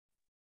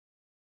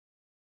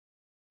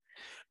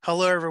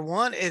Hello,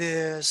 everyone. It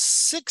is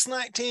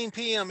 6:19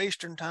 p.m.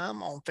 Eastern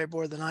Time on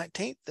February the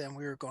 19th, and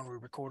we are going to be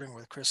recording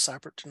with Chris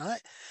Seipert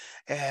tonight.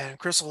 And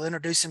Chris will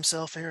introduce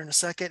himself here in a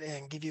second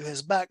and give you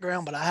his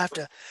background. But I have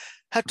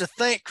to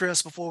thank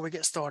Chris before we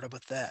get started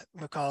with that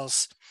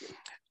because,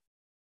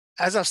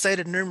 as I've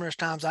stated numerous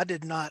times, I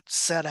did not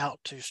set out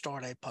to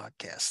start a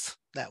podcast.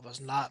 That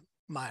was not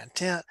my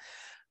intent.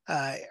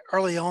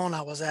 Early on,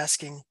 I was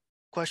asking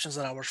questions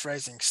that I was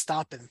phrasing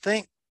stop and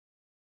think,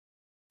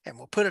 and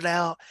we'll put it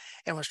out,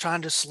 and was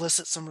trying to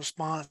solicit some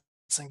response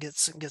and get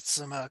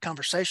some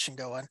conversation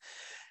going.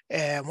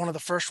 And one of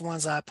the first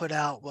ones I put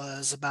out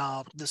was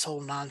about this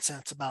whole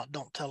nonsense about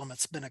don't tell them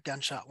it's been a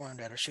gunshot wound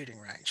at a shooting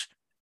range.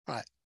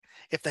 Right.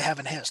 If they have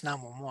enhanced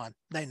 911,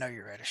 they know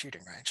you're at a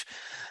shooting range.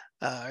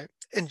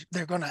 And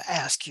they're going to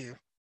ask you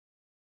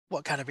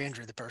what kind of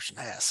injury the person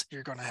has.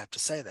 You're going to have to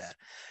say that.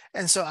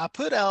 And so I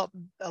put out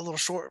a little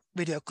short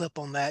video clip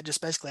on that, just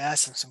basically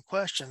asking some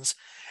questions.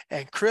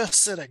 And Chris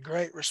said a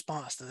great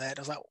response to that.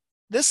 I was like,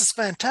 this is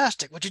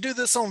fantastic. Would you do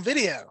this on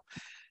video?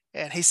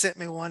 And he sent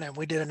me one and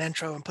we did an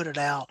intro and put it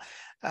out.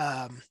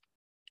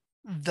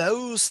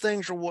 Those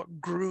things are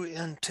what grew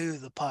into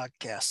the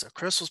podcast. So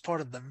Chris was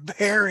part of the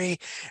very,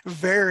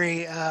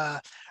 very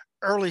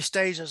early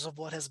stages of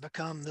what has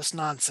become this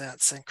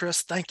nonsense. And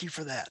Chris, thank you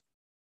for that.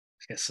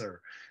 Yes, sir.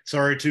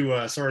 Sorry to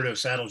have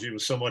saddled you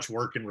with so much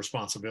work and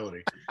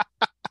responsibility.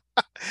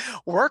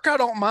 Work, I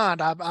don't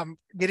mind. I'm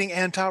getting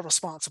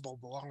anti-responsible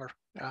the longer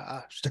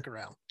I stick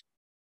around.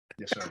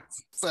 Yes, sir.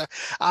 So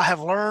I have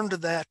learned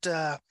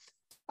that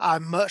I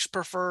much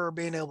prefer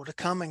being able to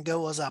come and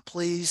go as I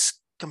please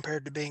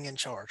compared to being in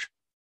charge.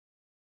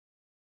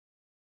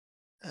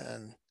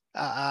 And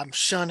I'm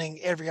shunning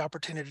every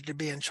opportunity to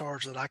be in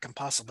charge that I can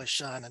possibly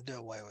shun and do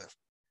away with.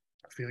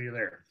 I feel you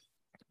there.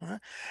 All right.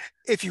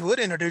 If you would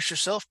introduce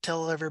yourself,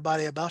 tell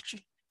everybody about you.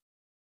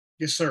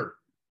 Yes, sir.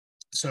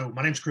 So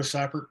my name's Chris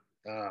Seipert.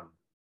 I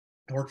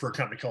work for a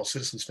company called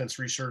Citizens Defense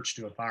Research,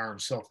 doing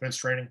firearms self-defense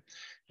training.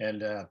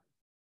 And as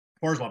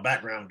far as my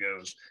background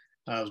goes,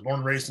 I was born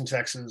and raised in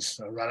Texas.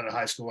 Right out of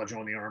high school, I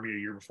joined the Army a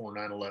year before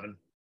 9/11,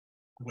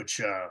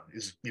 which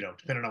is,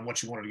 depending on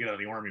what you wanted to get out of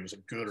the Army, was a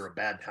good or a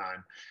bad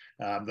time.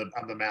 I'm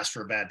the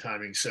master of bad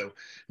timing. So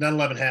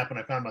 9/11 happened.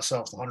 I found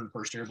myself the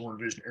 101st Airborne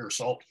Division Air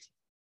Assault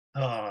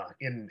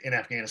in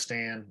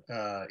Afghanistan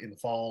in the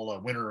fall,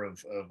 winter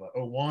of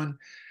 01.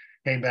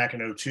 Came back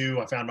in 02.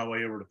 I found my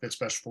way over to Fifth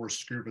Special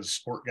Forces Group as a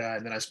support guy.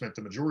 And then I spent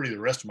the majority of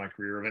the rest of my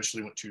career,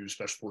 eventually went to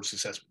Special Forces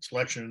Assessment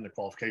Selection, the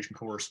qualification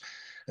course,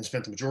 and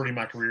spent the majority of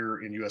my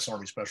career in U.S.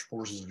 Army Special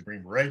Forces as a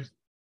Green Beret.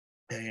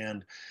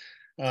 And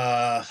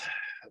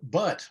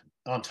but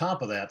on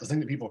top of that, the thing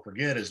that people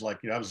forget is,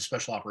 like, I was a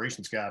special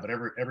operations guy, but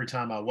every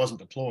time I wasn't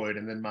deployed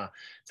and then my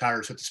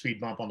tires hit the speed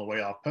bump on the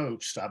way off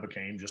post, I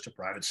became just a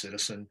private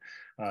citizen,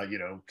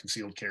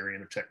 concealed carry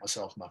and protect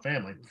myself and my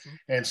family. Mm-hmm.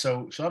 And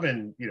so I've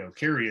been,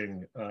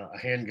 carrying a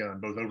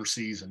handgun both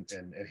overseas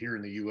and here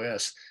in the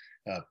U.S.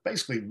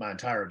 Basically my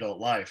entire adult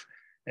life.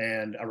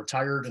 And I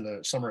retired in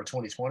the summer of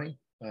 2020.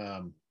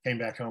 Came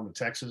back home to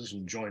Texas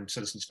and joined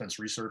Citizens Defense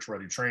Research, where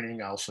I do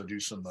training. I also do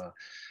some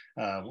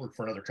work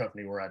for another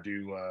company where I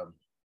do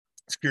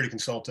security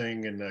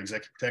consulting and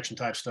executive protection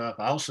type stuff.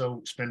 I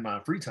also spend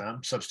my free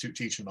time substitute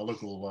teaching my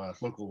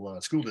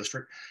local school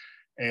district.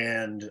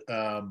 And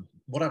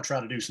what I've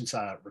tried to do since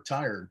I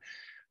retired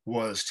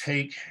was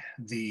take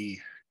the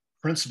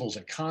principles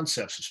and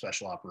concepts of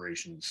special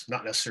operations,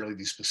 not necessarily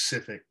the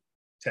specific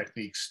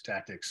techniques,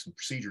 tactics, and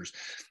procedures.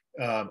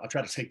 I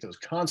try to take those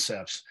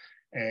concepts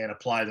and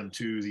apply them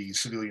to the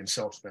civilian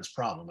self-defense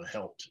problem and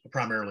help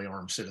primarily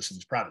armed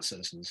citizens, private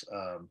citizens,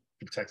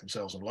 to protect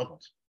themselves and loved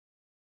ones.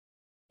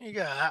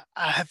 Yeah,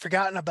 I had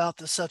forgotten about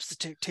the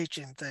substitute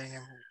teaching thing.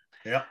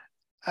 Yeah.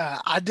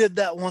 I did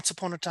that once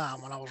upon a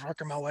time when I was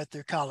working my way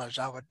through college.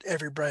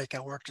 Every break I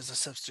worked as a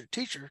substitute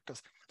teacher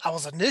because I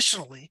was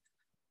initially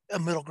a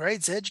middle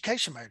grades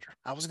education major.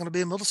 I was going to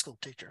be a middle school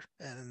teacher,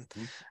 and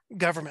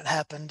government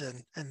happened,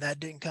 and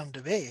that didn't come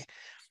to be.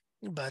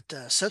 But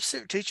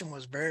substitute teaching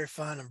was very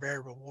fun and very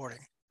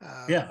rewarding.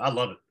 Yeah, I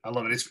love it. I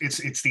love it.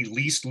 It's the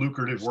least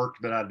lucrative work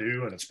that I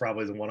do, and it's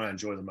probably the one I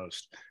enjoy the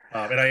most.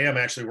 And I am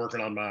actually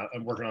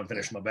I'm working on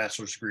finishing my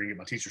bachelor's degree and get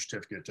my teacher's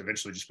certificate to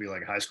eventually just be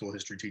like a high school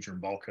history teacher and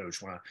ball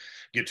coach when I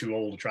get too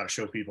old to try to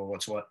show people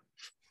what's what.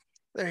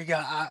 There you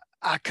go.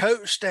 I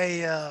coached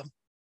a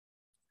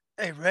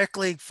rec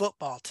league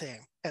football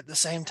team at the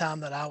same time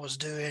that I was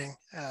doing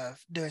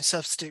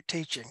substitute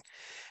teaching.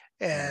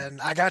 And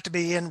I got to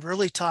be in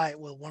really tight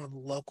with one of the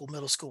local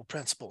middle school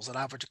principals, and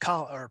I would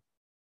call, or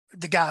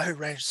the guy who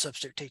arranged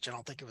substitute teaching. I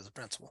don't think it was the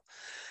principal.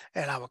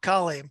 And I would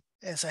call him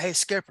and say, "Hey,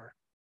 Skipper,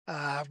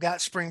 I've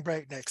got spring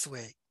break next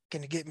week.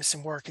 Can you get me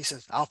some work?" He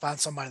says, "I'll find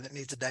somebody that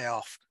needs a day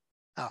off.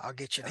 I'll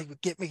get you." And he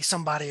would get me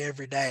somebody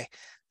every day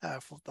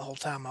for the whole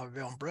time I would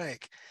be on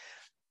break.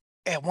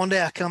 And one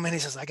day I come in, he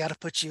says, "I got to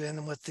put you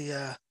in with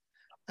the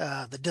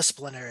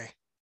disciplinary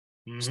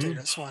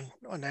students one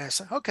day." I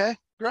said, "Okay,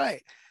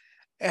 great."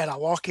 And I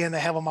walk in, they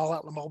have them all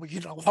out in the mobile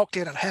unit. I walked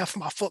in and half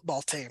my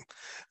football team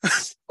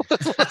was in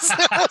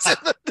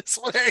the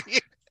disciplinary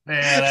unit.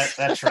 Yeah,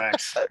 that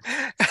tracks.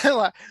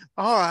 Like,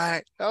 all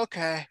right,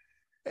 okay.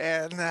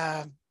 And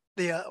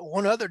the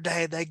one other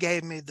day they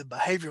gave me the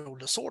behavioral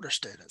disorder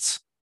students,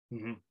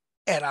 Hmm.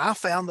 and I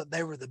found that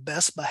they were the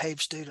best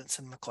behaved students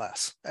in the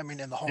class. I mean,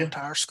 in the whole Yeah.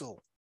 entire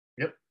school.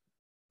 Yep.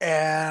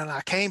 And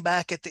I came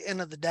back at the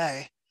end of the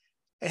day,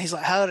 and he's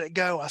like, "How did it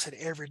go?" I said,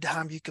 "Every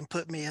time you can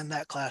put me in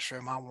that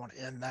classroom, I want it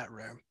in that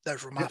room.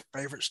 Those were my Yep.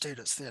 favorite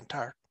students the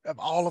entire of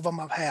all of them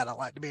I've had. I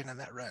like to be in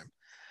that room."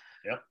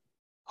 Yep.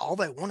 All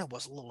they wanted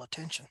was a little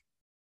attention.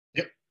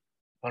 Yep.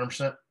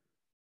 100%.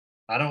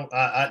 I don't.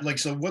 I like.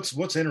 So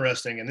what's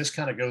interesting, and this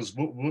kind of goes.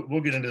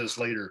 We'll get into this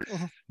later,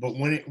 Mhm. but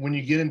when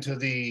you get into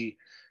the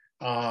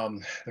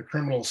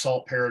criminal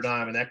assault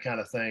paradigm and that kind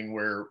of thing,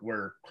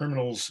 where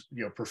criminals,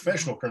 Mhm.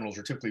 professional criminals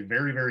are typically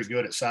very very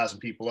good at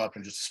sizing people up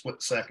in just a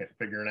split second,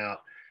 figuring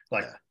out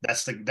like Yeah,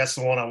 that's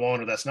the one I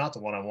want or that's not the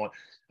one I want.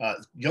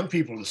 Young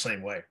people are the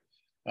same way.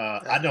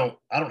 yeah. I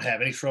don't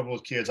have any trouble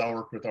with kids. I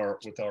work with our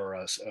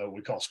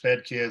we call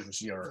SPED kids, which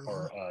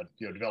Mhm.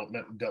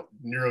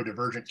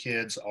 neurodivergent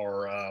kids,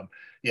 or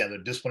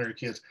the disciplinary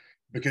kids,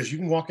 because you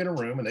can walk in a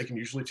room and they can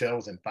usually tell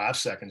within 5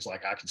 seconds,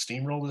 like I can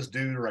steamroll this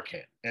dude or I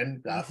can't.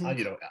 And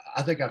Mhm.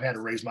 I think I've had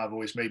to raise my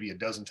voice maybe a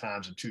dozen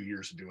times in 2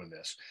 years of doing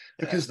this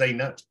Yeah, because they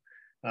know.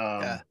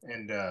 yeah.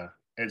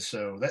 And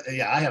so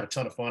I have a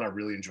ton of fun. I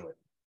really enjoy it.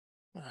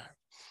 All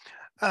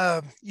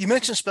right. You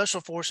mentioned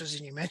special forces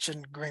and you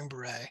mentioned Green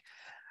Beret.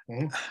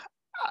 Mhm.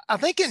 I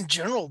think in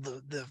general,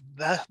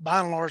 by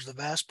and large, the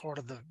vast part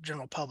of the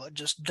general public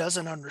just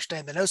doesn't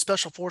understand. They know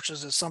special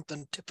forces is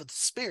something tip of the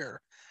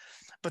spear,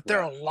 but there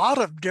Right. are a lot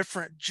of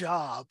different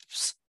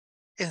jobs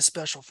in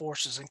special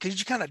forces. And could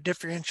you kind of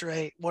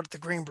differentiate what the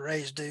Green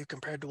Berets do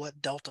compared to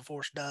what Delta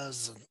Force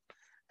does and what?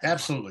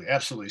 Absolutely,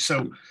 absolutely.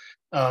 So,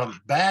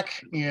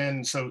 back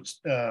in so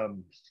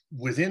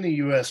within the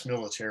U.S.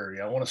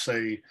 military, I want to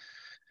say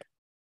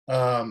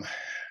um,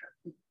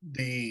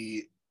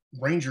 the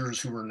Rangers,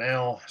 who are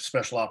now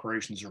special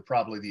operations, are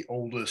probably the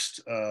oldest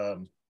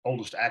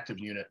active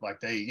unit. Like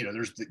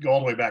there's go all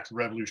the way back to the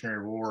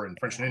Revolutionary War and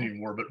French and Mhm.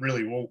 Indian War, but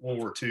really World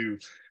War II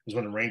was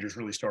when the Rangers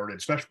really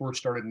started. Special Force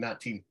started in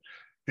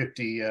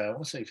 1950, I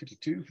want to say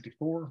 52,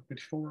 54,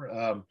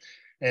 54.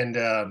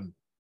 And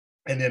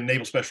and then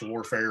naval special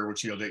warfare,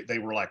 which they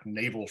were like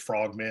naval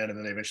frogmen, and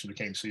then they eventually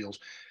became SEALs.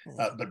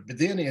 Mhm. But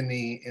then in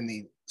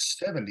the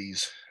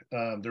 70s,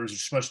 there was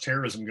just much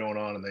terrorism going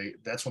on, and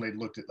that's when they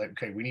looked at, like,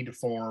 okay, we need to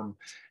form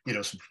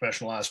some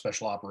professionalized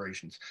special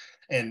operations.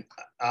 And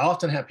I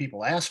often have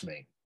people ask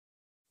me,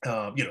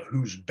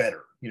 who's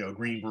better,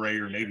 Green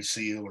Beret or Navy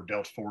SEAL or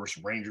Delta Force,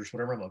 Rangers,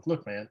 whatever. I'm like,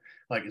 look, man,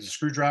 like, is a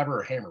screwdriver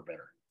or a hammer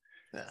better?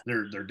 Yeah.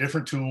 They're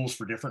different tools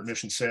for different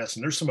mission sets,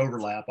 and there's some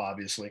overlap,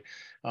 obviously,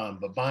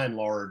 but by and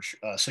large,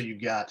 so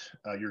you've got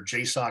your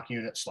JSOC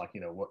units, like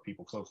what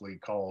people colloquially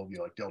call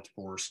like Delta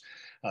Force,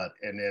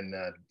 and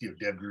then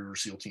Deb Gruber,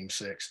 SEAL Team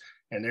 6,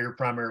 and they're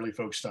primarily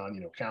focused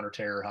on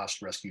counter-terror,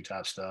 hostage rescue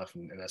type stuff,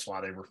 and that's why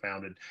they were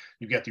founded.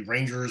 You've got the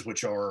Rangers,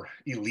 which are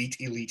elite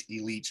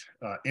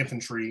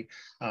infantry,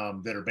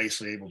 that are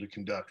basically able to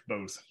conduct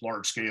both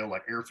large-scale,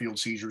 like airfield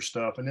seizure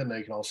stuff, and then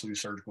they can also do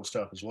surgical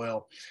stuff as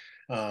well.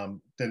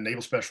 Then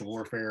naval special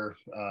warfare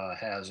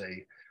has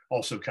a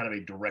also kind of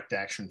a direct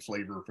action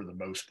flavor for the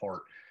most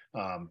part.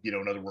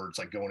 In other words,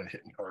 like going and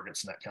hitting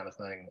targets and that kind of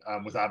thing,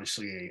 with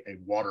obviously a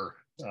water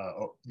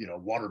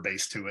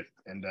base to it.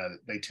 And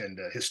they tend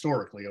to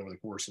historically, over the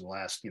course of the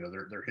last,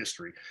 their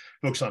history,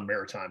 focus on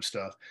maritime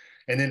stuff.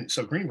 And then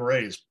so Green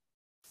Berets,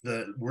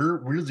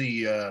 we're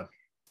the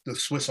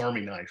Swiss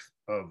Army knife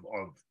of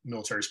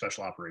military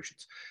special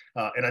operations.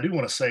 And I do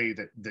want to say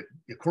that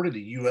according to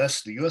the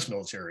U.S.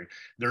 military,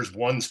 there's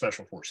one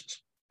special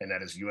forces, and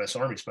that is U.S.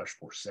 Army Special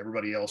Forces.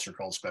 Everybody else are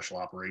called Special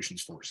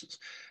Operations Forces.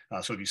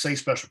 So if you say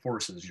Special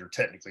Forces, you're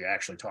technically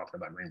actually talking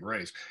about Green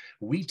Berets.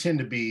 We tend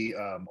to be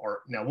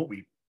now what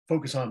we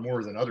focus on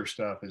more than other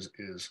stuff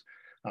is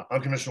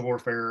unconventional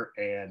warfare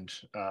and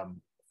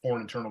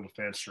foreign internal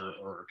defense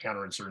or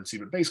counterinsurgency.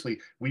 But basically,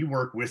 we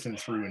work with and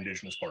through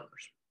indigenous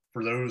partners.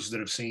 For those that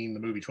have seen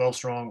the movie 12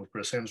 Strong with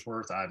Chris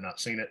Hemsworth, I have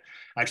not seen it.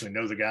 I actually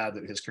know the guy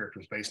that his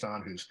character is based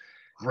on, who's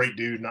a great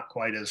dude, not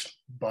quite as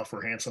buff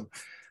or handsome.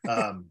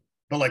 Um,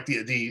 but like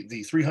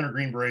the 300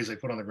 Green Berets they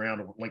put on the ground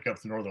to link up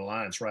the Northern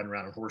Alliance, riding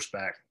around on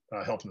horseback,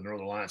 helping the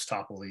Northern Alliance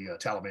topple the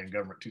Taliban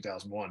government in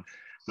 2001.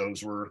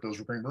 Those were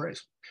Green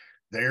Berets.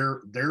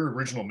 Their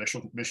original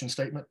mission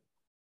statement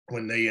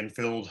when they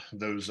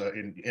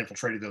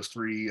infiltrated those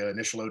three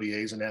initial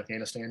ODAs in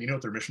Afghanistan. You know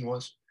what their mission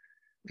was?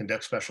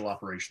 Conduct special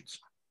operations.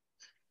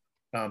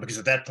 Because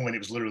at that point, it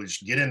was literally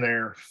just get in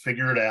there,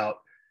 figure out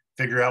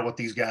what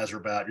these guys are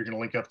about. You're going to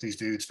link up these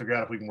dudes, figure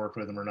out if we can work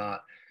with them or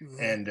not.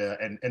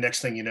 Mhm. And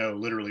next thing you know,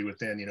 literally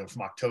within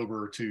from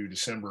October to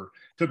December,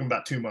 it took them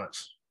about 2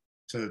 months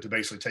to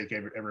basically take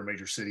every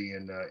major city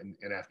in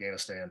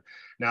Afghanistan.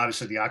 Now,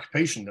 obviously, the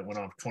occupation that went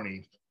on for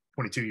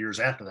 22 years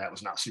after that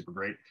was not super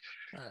great,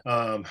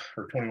 Right.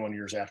 or 21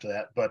 years after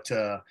that. But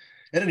at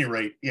any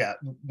rate, yeah,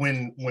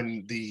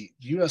 when the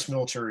U.S.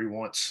 military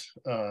wants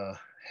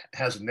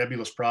has a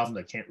nebulous problem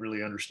they can't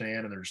really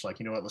understand, and they're just like,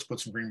 you know what, let's put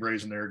some Green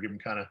Berets in there, give them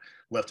kind of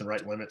left and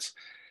right limits,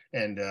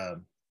 and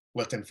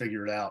let them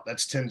figure it out.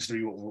 That tends to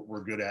be what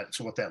we're good at.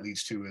 So what that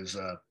leads to is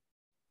I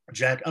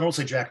don't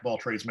say jack of all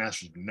trades,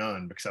 masters of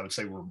none, because I would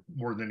say we're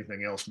more than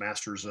anything else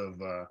masters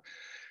of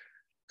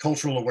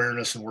cultural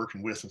awareness and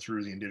working with and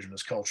through the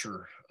indigenous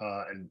culture,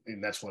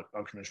 and that's what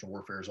unconventional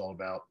warfare is all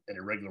about, and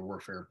irregular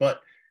warfare.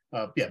 But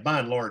yeah, by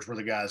and large, we're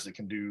the guys that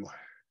can do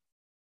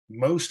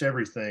most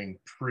everything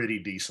pretty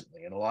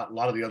decently, and a lot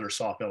of the other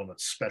soft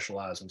elements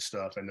specialize in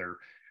stuff, and they're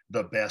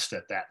the best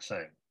at that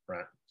thing,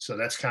 right? So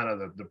that's kind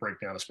of the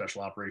breakdown of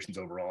special operations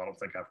overall. I don't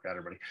think I forgot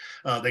everybody.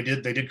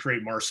 They did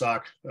create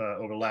MARSOC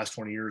over the last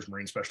 20 years,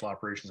 Marine Special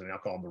Operations, and now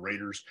call them the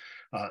Raiders.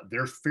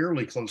 They're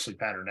fairly closely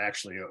patterned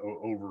actually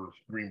over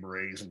Green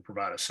Berets and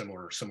provide a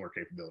similar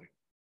capability.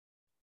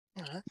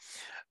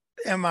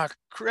 Am I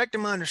correct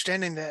in my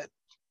understanding that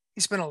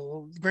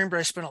Green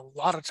Beret spent a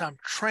lot of time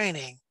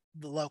training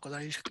the locals?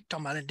 You're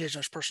talking about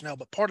indigenous personnel,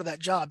 but part of that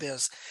job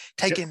is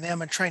taking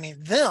them and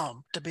training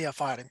them to be a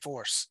fighting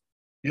force.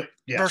 Yep.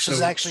 Yeah.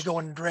 Versus actually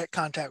going in direct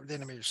contact with the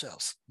enemy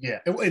yourselves. Yeah,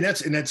 and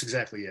that's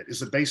exactly it. Is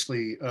that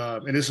basically,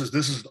 and this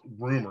is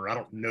rumor. I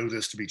don't know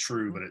this to be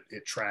true, but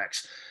it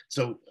tracks.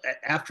 So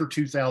after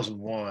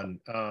 2001,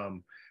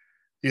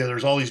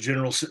 there's all these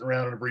generals sitting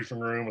around in a briefing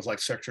room with like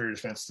Secretary of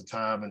Defense at the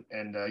time,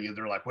 and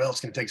they're like, well, it's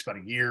going to take us about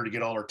a year to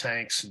get all our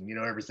tanks and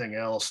everything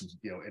else, and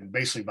and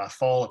basically by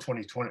fall of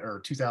 2020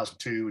 or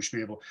 2002, we should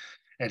be able.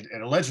 And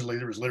allegedly,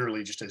 there was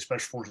literally just a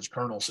special forces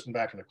colonel sitting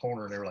back in the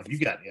corner, and they were like, "You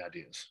got any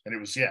ideas?" And it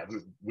was, "Yeah,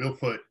 we'll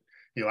put,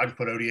 I can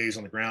put ODAs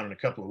on the ground in a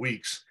couple of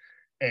weeks,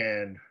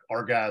 and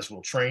our guys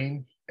will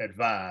train,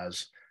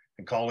 advise,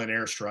 and call in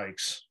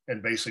airstrikes,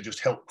 and basically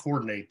just help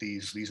coordinate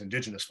these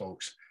indigenous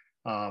folks."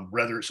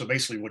 So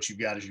basically, what you've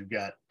got is you've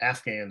got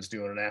Afghans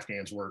doing an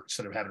Afghan's work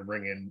instead of having to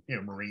bring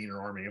in Marine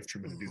or Army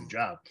infantrymen to do the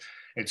job.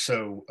 And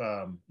so,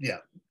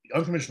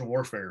 unconventional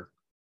warfare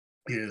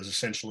is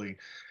essentially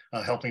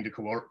helping to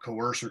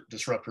coerce or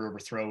disrupt or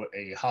overthrow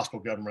a hostile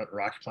government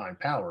or occupying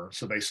power.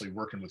 So basically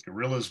working with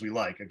guerrillas we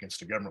like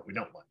against a government we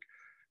don't like.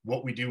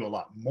 What we do a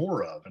lot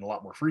more of and a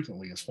lot more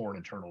frequently is foreign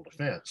internal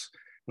defense,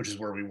 which is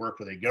where we work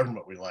with a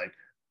government we like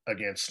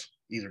against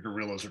either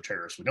guerrillas or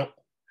terrorists we don't.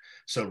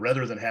 So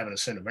rather than having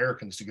to send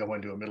Americans to go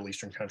into a Middle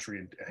Eastern country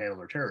and handle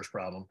their terrorist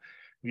problem,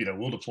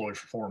 we'll deploy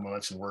for 4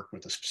 months and work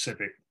with a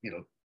specific,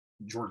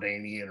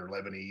 Jordanian or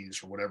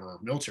Lebanese or whatever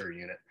military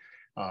unit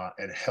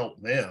and help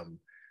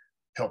them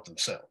help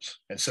themselves.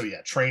 And so,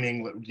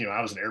 training,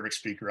 I was an Arabic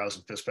speaker. I was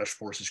in Fifth Special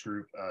Forces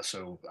Group.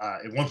 So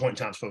at one point in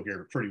time spoke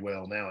Arabic pretty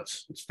well. Now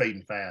it's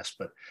fading fast,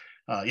 but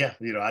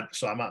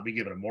so I might be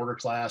given a mortar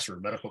class or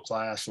a medical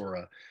class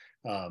or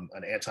an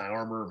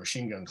anti-armor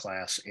machine gun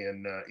class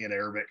in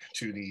Arabic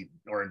to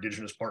our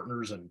indigenous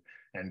partners and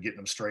getting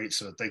them straight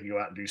so that they can go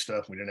out and do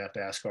stuff. We didn't have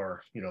to ask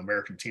our,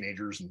 American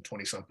teenagers and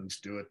 20 somethings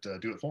to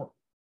do it for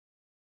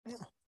them.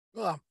 Yeah.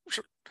 Well,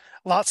 sure.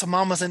 Lots of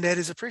mamas and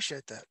daddies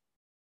appreciate that.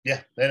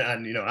 Yeah, and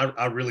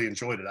I really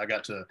enjoyed it. I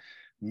got to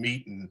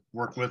meet and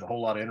work with a whole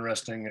lot of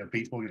interesting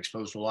people, get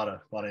exposed to a lot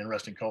of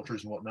interesting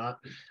cultures and whatnot.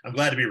 I'm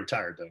glad to be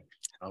retired, though.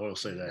 I will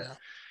say that.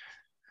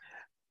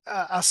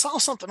 Yeah. I saw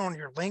something on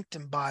your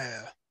LinkedIn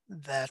bio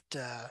that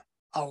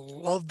I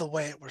love the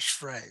way it was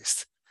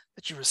phrased,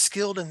 that you were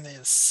skilled in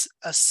the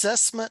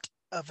assessment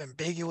of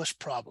ambiguous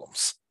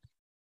problems.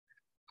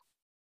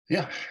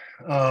 Yeah.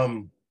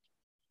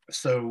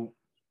 So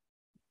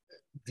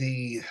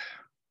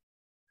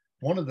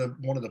one of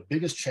the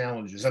biggest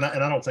challenges, and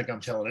I don't think I'm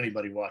telling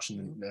anybody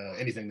watching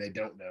anything they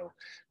don't know,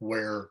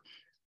 where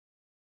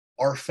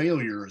our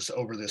failures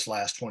over this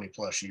last 20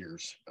 plus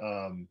years,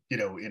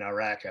 in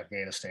Iraq,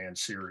 Afghanistan,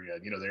 Syria,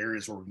 the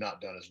areas where we've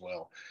not done as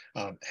well,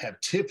 have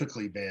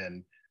typically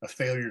been a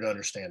failure to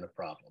understand the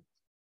problem.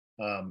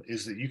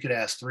 Is that you could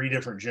ask 3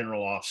 different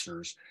general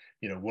officers,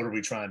 what are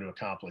we trying to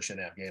accomplish in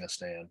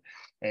Afghanistan?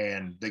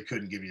 And they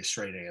couldn't give you a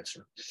straight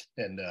answer.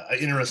 And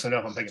interesting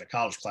enough, I'm taking a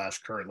college class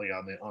currently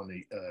on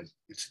the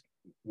it's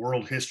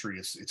world history.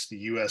 It's the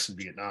U.S. and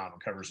Vietnam.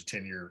 It covers a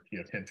 10,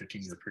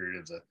 15 year period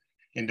of the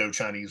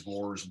Indo-Chinese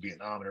wars and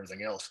Vietnam and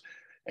everything else.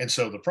 And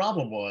so the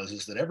problem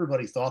is that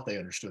everybody thought they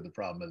understood the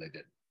problem and they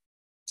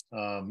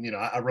didn't.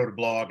 I wrote a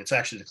blog. It's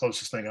actually the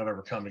closest thing I've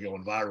ever come to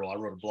going viral. I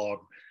wrote a blog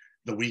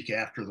the week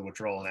after the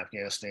withdrawal in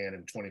Afghanistan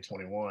in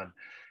 2021.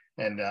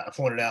 And I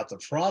pointed out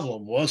the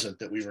problem wasn't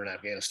that we were in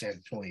Afghanistan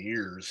for 20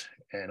 years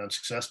and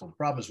unsuccessful. The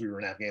problem is we were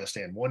in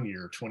Afghanistan 1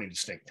 year, 20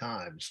 distinct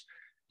times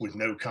with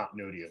no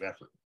continuity of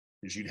effort.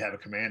 Because you'd have a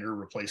commander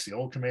replace the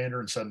old commander,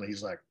 and suddenly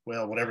he's like,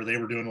 well, whatever they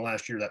were doing the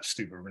last year, that's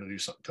stupid. We're going to do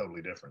something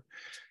totally different.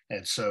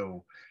 And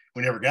so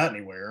we never got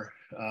anywhere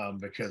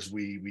because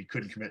we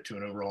couldn't commit to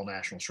an overall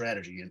national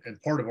strategy.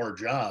 And part of our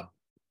job,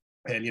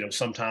 and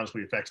sometimes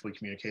we effectively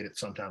communicate it,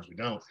 sometimes we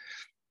don't,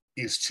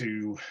 is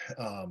to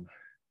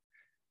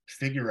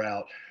figure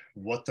out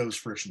what those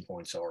friction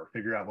points are,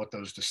 figure out what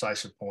those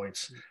decisive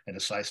points and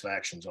decisive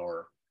actions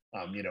are,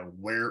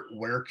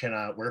 where can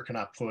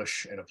I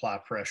push and apply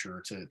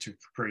pressure to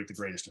create the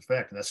greatest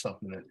effect? And that's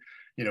something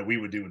that we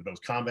would do in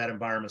both combat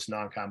environments,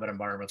 non-combat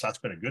environments. I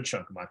spent a good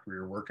chunk of my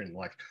career working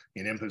like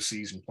in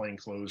embassies and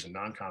plainclothes and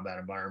non-combat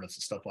environments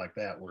and stuff like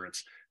that, where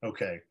it's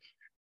okay,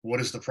 what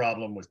is the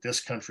problem with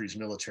this country's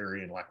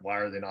military, and like why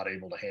are they not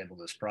able to handle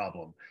this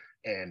problem?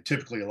 And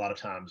typically, a lot of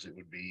times, it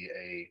would be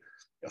a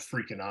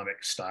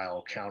Freakonomic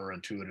style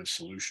counterintuitive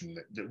solution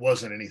that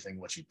wasn't anything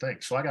what you'd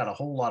think. So I got a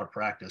whole lot of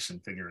practice in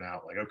figuring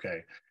out like,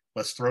 okay,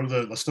 let's throw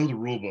the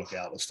rule book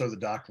out, let's throw the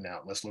doctrine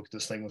out, let's look at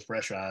this thing with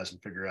fresh eyes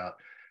and figure out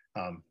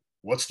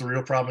what's the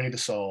real problem we need to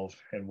solve,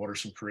 and what are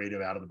some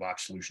creative out of the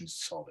box solutions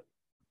to solve it.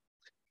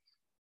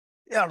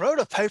 Yeah, I wrote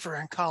a paper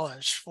in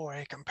college for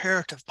a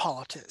comparative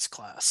politics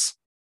class,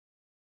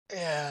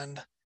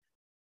 and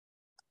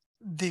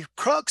the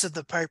crux of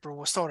the paper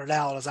was started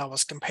out as I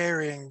was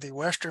comparing the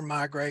Western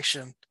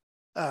migration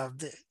of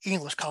the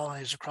English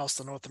colonies across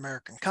the North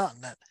American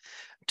continent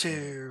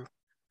to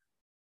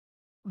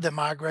the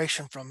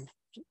migration from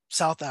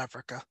South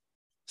Africa,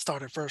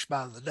 started first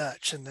by the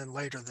Dutch and then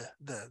later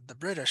the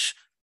British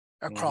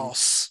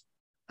across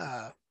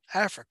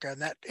Africa,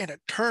 and it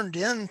turned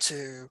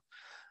into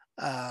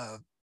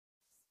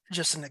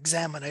just an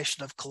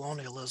examination of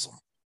colonialism.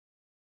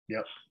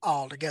 Yep.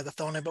 Altogether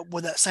thrown in, but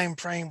with that same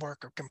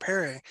framework of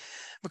comparing,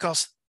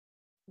 because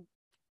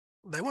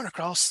they went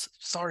across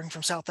starting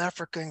from South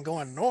Africa and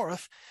going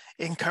north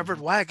in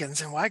covered wagons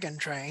and wagon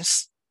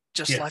trains,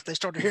 just like they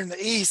started here in the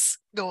East,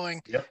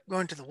 going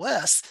to the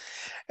West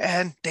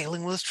and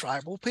dealing with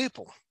tribal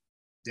people.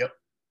 Yep.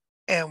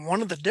 And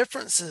one of the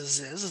differences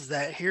is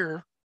that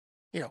here,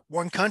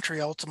 one country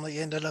ultimately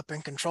ended up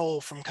in control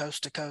from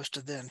coast to coast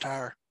of the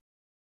entire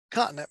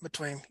continent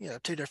between,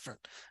 two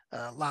different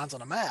lines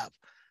on a map.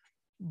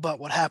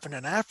 But what happened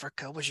in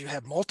Africa was you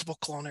had multiple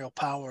colonial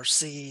powers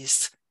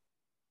seized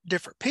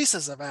different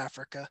pieces of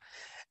Africa,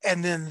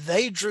 and then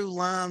they drew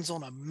lines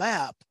on a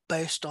map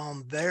based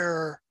on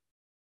their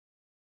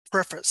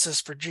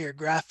preferences for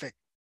geographic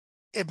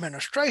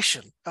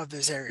administration of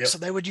these areas. So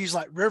they would use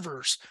like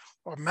rivers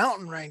or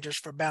mountain ranges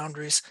for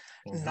boundaries,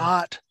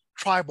 not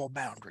tribal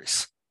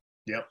boundaries.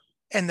 Yep.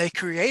 And they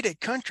created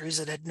countries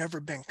that had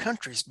never been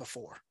countries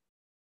before.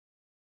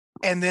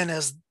 And then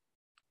as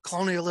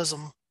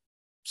colonialism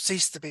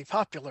ceased to be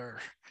popular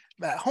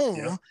at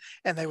home,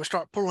 and they would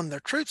start pulling their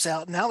troops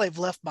out, now they've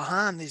left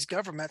behind these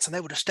governments, and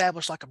they would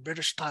establish like a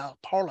British style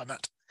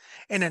parliament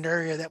in an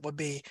area that would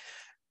be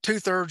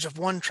 2/3 of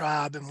one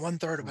tribe and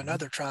 1/3 of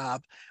another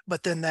tribe,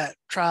 but then that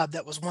tribe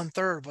that was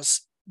 1/3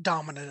 was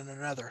dominant in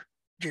another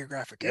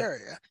geographic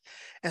area.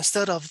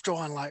 Instead of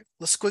drawing like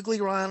the squiggly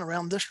line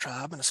around this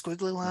tribe and a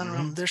squiggly line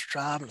around this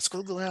tribe and a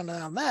squiggly line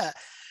around that,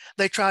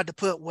 they tried to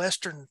put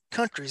Western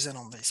countries in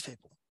on these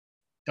people.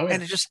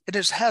 And it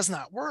just has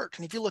not worked.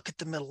 And if you look at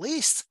the Middle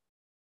East,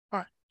 all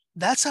right,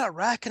 that's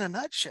Iraq in a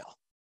nutshell.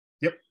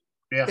 Yep.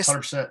 Yeah,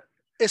 100%.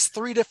 It's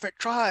 3 different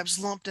tribes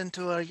lumped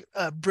into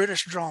a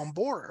British drawn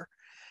border.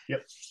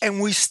 Yep.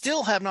 And we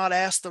still have not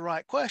asked the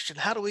right question.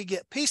 How do we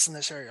get peace in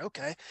this area?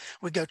 Okay,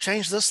 we go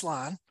change this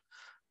line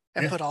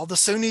and put all the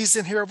Sunnis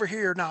in here over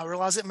here. Now I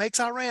realize it makes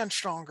Iran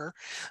stronger,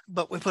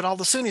 but we put all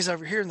the Sunnis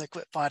over here and they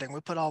quit fighting.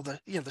 We put all the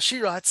the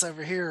Shiites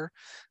over here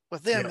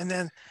with them, and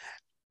then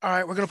all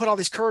right, we're going to put all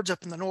these Kurds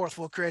up in the north.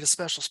 We'll create a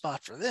special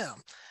spot for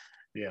them.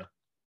 Yeah,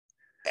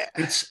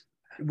 it's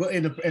well,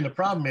 and the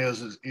problem is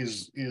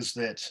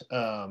that,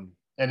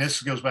 and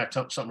this goes back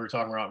to something we were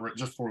talking about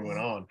just before we went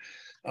on,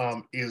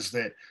 is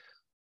that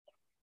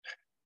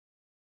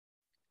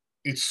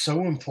it's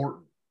so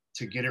important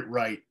to get it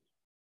right,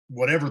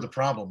 whatever the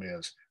problem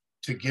is,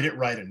 to get it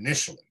right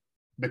initially,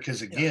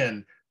 because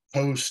again,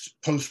 post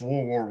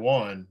World War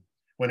I,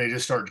 when they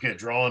just started to get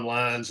drawing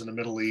lines in the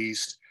Middle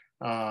East.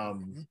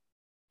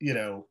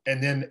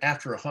 And then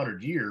after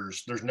 100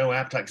 years, there's no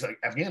appetite. Like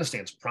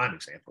Afghanistan's a prime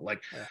example.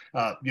 Like,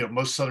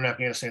 most southern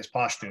Afghanistan is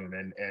Pashtun,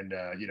 and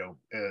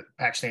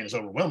Pakistan is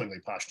overwhelmingly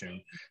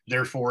Pashtun.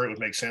 Therefore, it would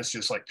make sense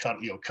just like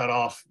cut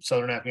off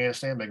southern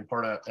Afghanistan, make them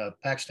part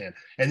of Pakistan.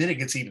 And then it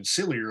gets even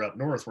sillier up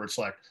north, where it's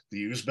like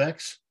the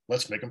Uzbeks,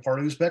 let's make them part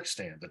of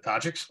Uzbekistan. The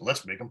Tajiks,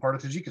 let's make them part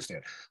of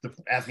Tajikistan.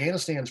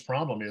 Afghanistan's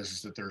problem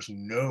is that there's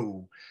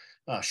no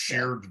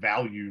shared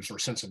values or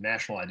sense of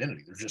national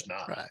identity. There's just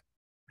not. Right.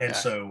 And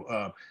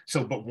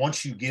but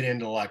once you get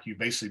into like you've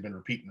basically been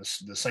repeating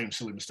the same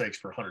silly mistakes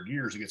for 100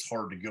 years, it gets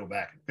hard to go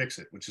back and fix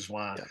it, which is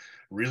why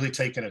really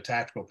taking a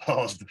tactical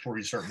pause before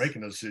you start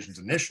making those decisions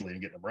initially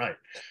and getting them right.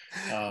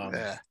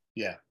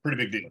 Pretty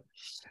big deal.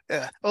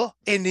 Yeah. Well,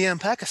 India and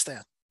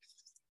Pakistan.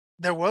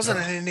 There wasn't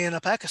an India and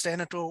a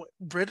Pakistan until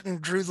Britain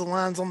drew the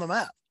lines on the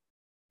map.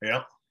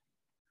 Yeah.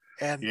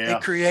 And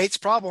it creates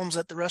problems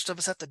that the rest of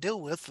us have to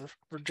deal with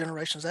for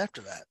generations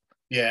after that.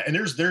 Yeah, and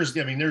there's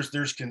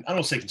I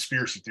don't say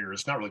conspiracy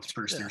theorists, not really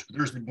conspiracy theorists, but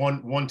there's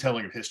one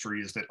telling of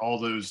history is that all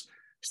those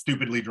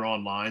stupidly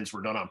drawn lines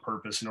were done on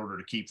purpose in order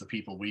to keep the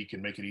people weak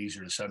and make it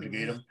easier to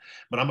subjugate them.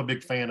 But I'm a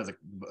big fan of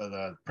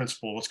the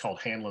principle, what's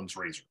called Hanlon's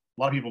razor.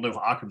 a lot of people know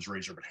Occam's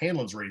razor, but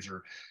Hanlon's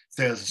razor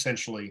says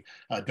essentially,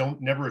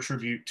 don't never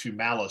attribute to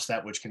malice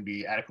that which can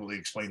be adequately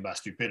explained by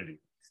stupidity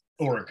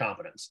or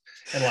incompetence.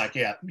 And like,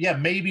 yeah,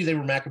 maybe they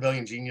were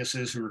Machiavellian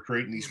geniuses who were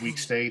creating these weak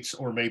states,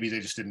 or maybe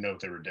they just didn't know what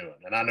they were doing.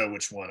 And I know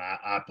which one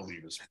I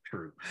believe is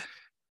true.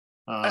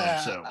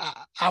 So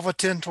I would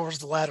tend towards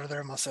the latter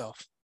there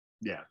myself.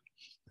 yeah.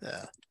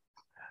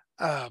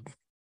 Yeah.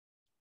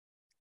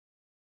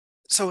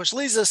 So which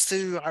leads us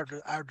to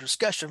our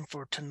discussion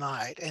for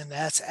tonight, and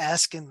that's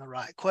asking the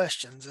right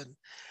questions. And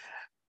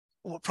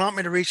what prompted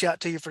me to reach out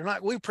to you for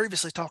tonight, we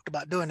previously talked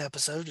about doing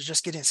episodes,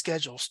 just getting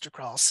schedules to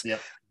cross.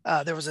 Yep.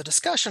 There was a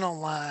discussion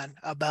online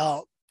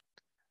about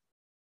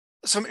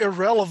some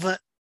irrelevant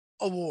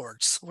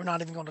awards. We're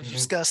not even going to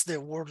discuss the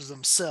awards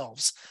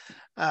themselves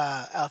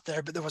out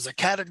there, but there was a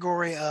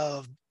category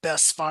of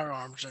best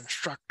firearms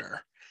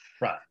instructor.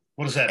 Right.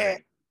 What does that mean?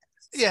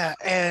 Yeah,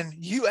 and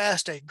you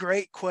asked a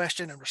great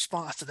question in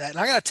response to that. And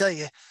I got to tell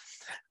you,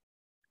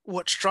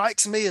 what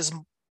strikes me as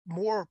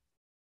more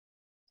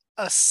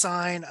a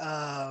sign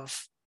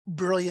of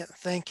brilliant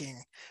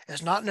thinking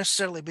is not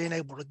necessarily being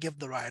able to give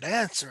the right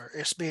answer,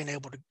 it's being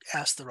able to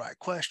ask the right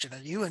question.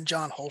 And you and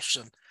John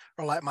Holston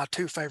are like my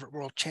two favorite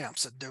world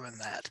champs at doing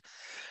that.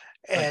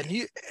 And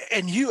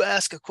you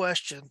ask a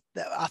question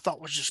that I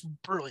thought was just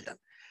brilliant.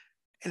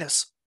 And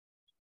it's,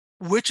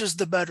 which is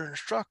the better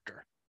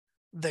instructor?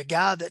 The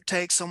guy that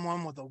takes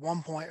someone with a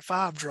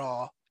 1.5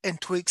 draw and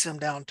tweaks him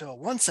down to a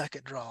 1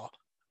 second draw,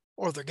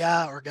 or the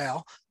guy or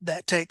gal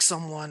that takes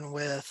someone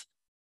with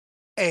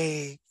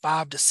a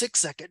 5 to 6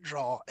 second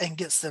draw and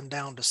gets them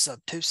down to sub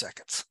 2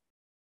 seconds.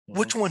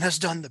 Which one has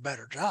done the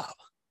better job?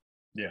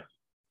 Yeah.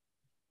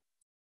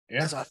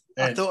 So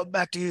I throw it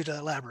back to you to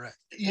elaborate.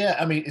 Yeah,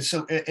 I mean,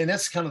 so, and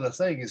that's kind of the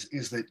thing is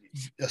that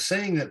a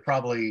saying that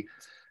probably,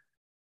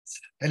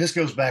 and this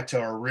goes back to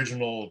our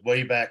original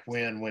way back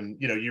when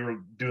you were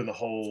doing the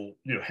whole,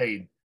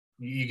 hey,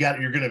 you're going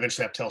to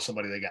eventually have to tell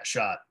somebody they got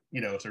shot,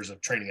 if there's a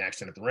training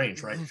accident at the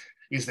range, right?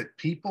 Is that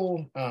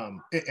people,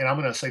 and I'm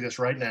going to say this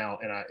right now,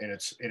 and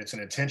it's an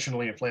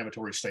intentionally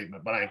inflammatory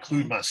statement, but I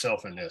include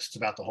myself in this. It's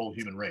about the whole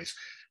human race.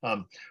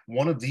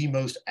 One of the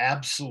most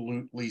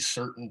absolutely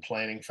certain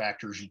planning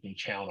factors you can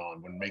count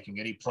on when making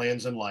any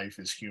plans in life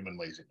is human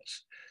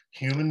laziness.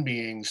 Human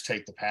beings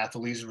take the path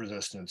of least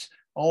resistance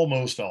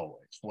almost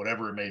always,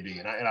 whatever it may be.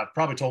 And I've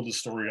probably told this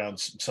story on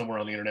somewhere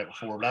on the internet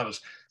before, but I was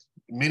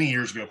many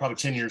years ago, probably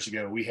 10 years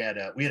ago, we had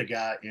a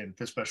guy in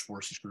Fifth Special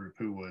Forces group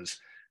who was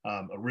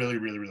a really,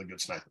 really, really good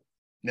sniper.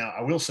 Now,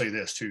 I will say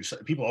this too. So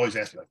people always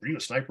ask me, like, "Are you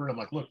a sniper?" And I'm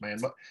like, "Look, man,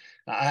 but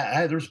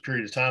there was a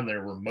period of time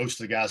there where most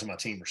of the guys on my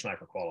team were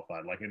sniper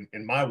qualified. Like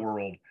in my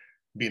world,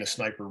 being a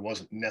sniper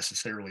wasn't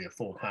necessarily a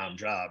full-time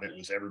job. It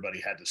was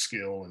everybody had the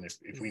skill, and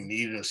if we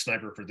needed a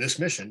sniper for this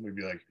mission, we'd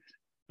be like,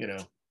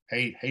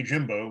 hey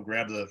Jimbo,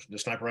 grab the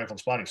sniper rifle and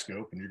spotting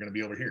scope, and you're going to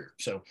be over here.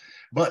 So,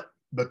 but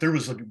there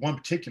was one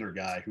particular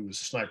guy who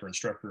was a sniper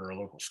instructor at our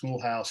local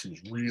schoolhouse. He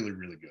was really,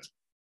 really good,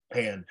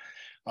 and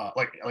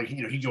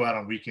he'd go out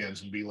on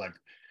weekends and be like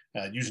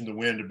using the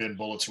wind to bend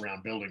bullets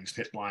around buildings,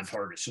 hit blind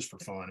targets just for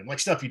fun, and like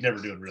stuff you'd never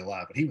do in real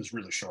life. But he was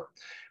really sharp.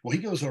 Well,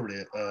 he goes over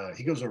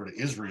to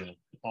Israel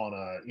on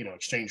a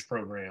exchange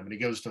program, and he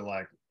goes to,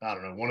 like, I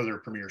don't know, one of their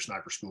premier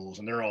sniper schools,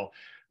 and they're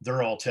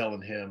all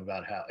telling him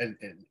about how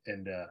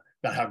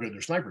about how good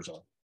their snipers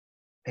are.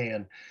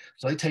 And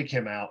so they take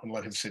him out and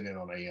let him sit in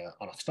on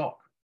a stalk.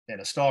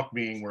 And a stalk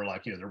being where,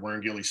 like, they're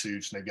wearing ghillie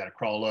suits and they've got to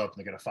crawl up and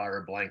they got to fire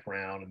a blank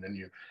round, and then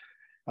you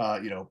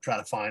try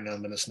to find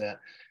them and this and that.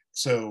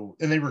 So,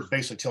 and they were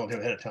basically telling him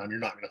ahead of time, you're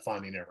not going to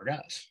find any of our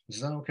guys. He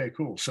says, oh, okay,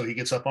 cool. So he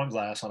gets up on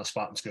glass on a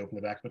spot and scope in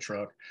the back of the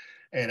truck.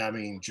 And I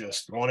mean,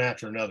 just one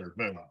after another,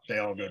 boom, they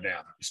all go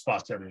down. He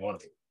spots every one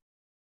of them.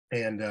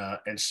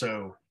 And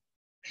so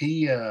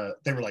they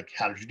were like,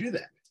 how did you do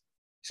that?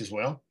 He says,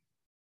 well,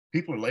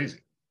 people are lazy.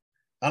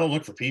 I don't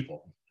look for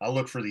people. I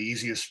look for the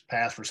easiest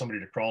path for somebody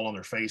to crawl on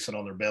their face and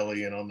on their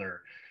belly and on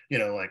their,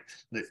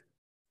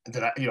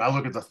 I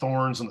look at the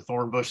thorns and the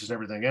thorn bushes and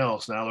everything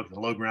else, and I look at the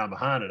low ground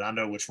behind it. I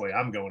know which way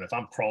I'm going if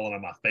I'm crawling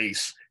on my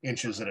face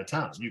inches at a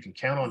time. You can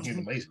count on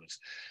human laziness.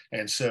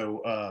 And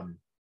so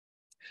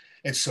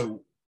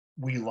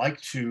we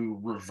like to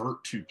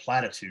revert to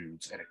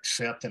platitudes and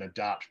accept and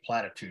adopt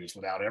platitudes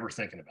without ever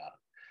thinking about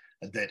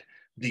it. That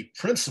the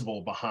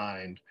principle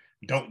behind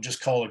don't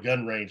just call a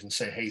gun range and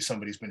say, hey,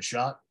 somebody's been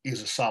shot,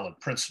 is a solid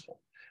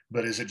principle.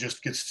 But as it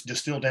just gets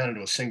distilled down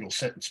into a single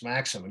sentence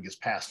maxim and gets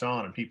passed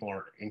on, and people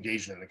aren't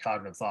engaged in the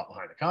cognitive thought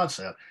behind the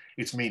concept,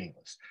 it's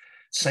meaningless.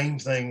 Same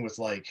thing with,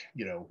 like,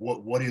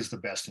 what is the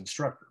best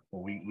instructor?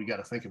 Well, we got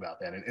to think about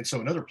that. And so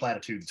another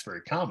platitude that's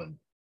very common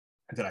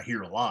that I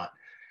hear a lot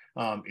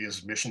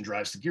is mission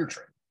drives the gear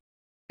train.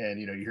 And,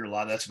 you hear a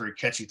lot of that's a very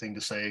catchy thing to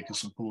say because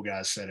some cool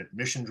guys said it.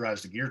 Mission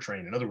drives the gear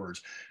train. In other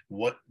words,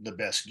 what the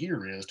best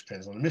gear is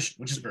depends on the mission,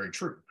 which is very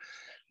true.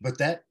 But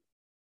that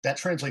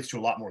translates to a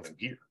lot more than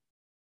gear.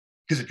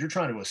 Because if you're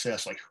trying to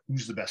assess, like,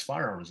 who's the best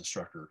firearms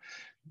instructor,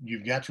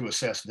 you've got to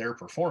assess their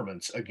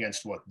performance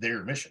against what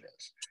their mission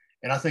is.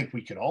 And I think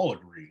we can all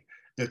agree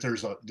that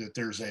there's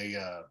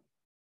a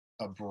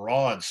a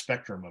broad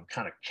spectrum of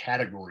kind of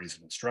categories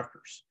of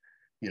instructors.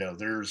 You know,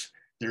 there's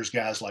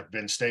guys like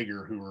Ben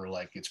Stager who are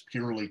like, it's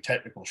purely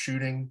technical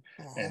shooting,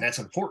 and Uh-huh. that's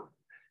important.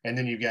 And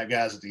then you've got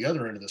guys at the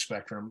other end of the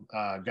spectrum,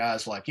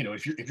 guys like, you know,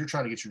 if you're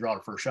trying to get your draw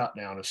to first shot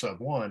down to sub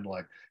one,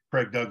 like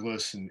Craig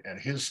Douglas and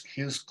his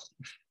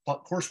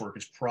coursework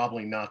is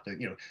probably not the,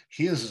 you know,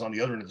 his is on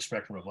the other end of the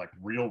spectrum of like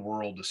real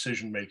world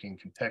decision making,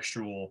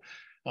 contextual,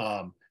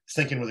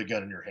 thinking with a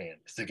gun in your hand,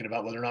 thinking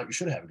about whether or not you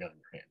should have a gun in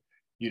your hand.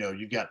 You know,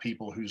 you've got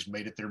people who's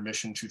made it their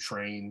mission to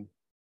train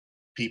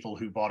people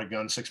who bought a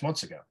gun 6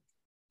 months ago,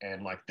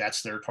 and like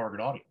that's their target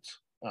audience.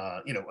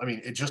 You know, I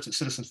mean, it just at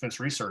Citizens Fence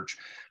Research,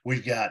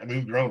 we've got, I mean,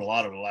 we've grown a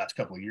lot over the last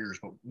couple of years,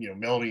 but you know,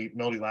 Melody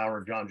Lauer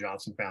and John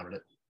Johnson founded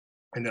it,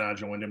 and then I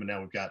joined them, and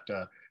now we've got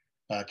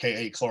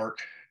K.A. Clark,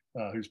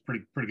 who's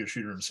pretty good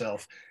shooter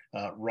himself,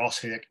 Ross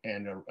Hick,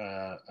 and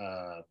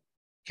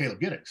Caleb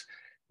Giddings.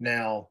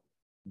 Now,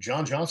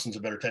 John Johnson's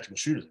a better technical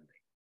shooter than me.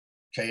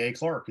 K.A.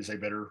 Clark is a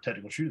better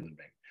technical shooter than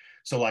me.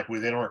 So, like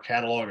within our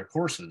catalog of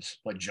courses,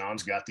 like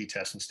John's got the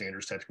Test and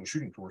Standards Technical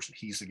Shooting course, and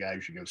he's the guy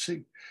you should go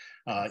see.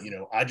 You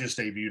know, I just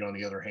debuted, on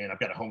the other hand, I've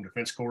got a home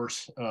defense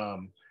course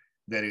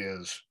that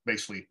is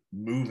basically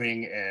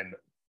moving and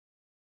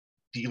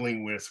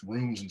dealing with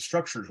rooms and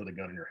structures with a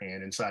gun in your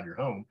hand inside your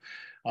home.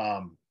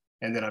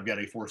 And then I've got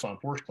a force on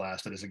force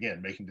class that is,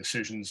 again, making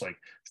decisions, like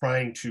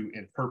trying to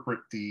interpret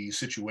the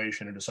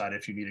situation and decide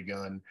if you need a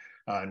gun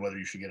and whether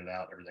you should get it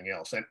out, and everything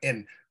else.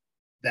 And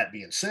that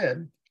being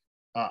said,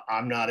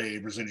 I'm not a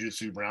Brazilian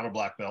Jiu-Jitsu brown or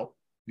black belt,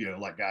 you know,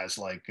 like guys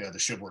like the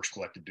Shivworks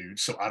Collective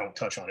dudes. So I don't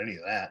touch on any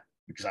of that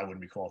because I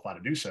wouldn't be qualified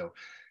to do so.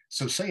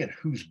 So saying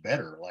who's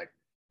better, like,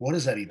 what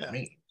does that even Yeah.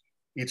 mean?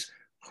 It's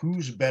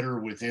who's better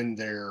within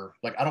their,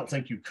 like, I don't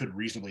think you could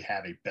reasonably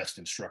have a best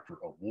instructor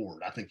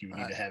award. I think you would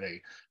need Right. to have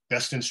a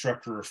best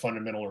instructor of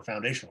fundamental or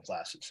foundational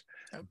classes.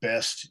 Yep.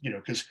 Best, you know,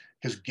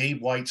 because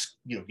Gabe White's,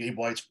 you know, Gabe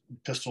White's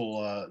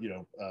pistol,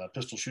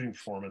 pistol shooting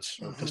performance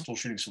or Mm-hmm. pistol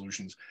shooting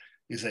solutions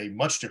is a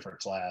much different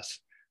class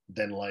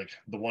than like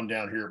the one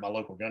down here at my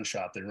local gun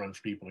shop they run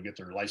for people to get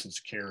their license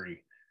to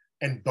carry.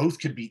 And both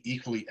could be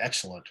equally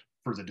excellent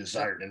for the Yep.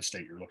 desired end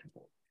state you're looking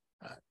for.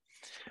 Right.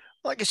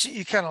 Well, I guess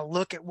you kind of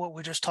look at what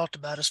we just talked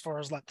about as far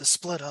as like the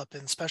split up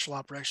in special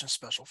operations,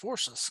 special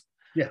forces.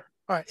 Yeah.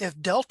 All right.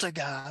 If Delta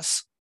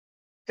guys,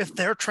 if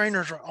their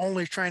trainers are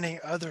only training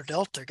other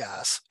Delta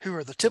guys who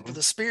are the tip of Mm-hmm.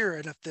 the spear,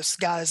 and if this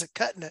guy isn't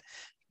cutting it,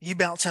 you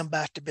bounce him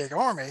back to Big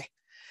Army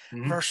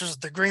Mm-hmm. versus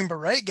the Green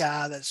Beret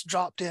guy that's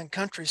dropped in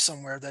country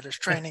somewhere that is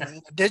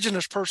training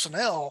indigenous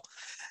personnel.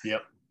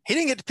 Yep. He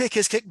didn't get to pick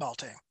his kickball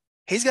team.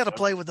 He's got to Yep.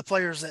 play with the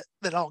players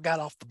that all got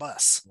off the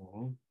bus.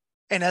 Mm-hmm.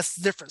 And that's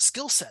different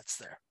skill sets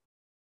there.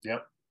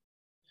 Yep.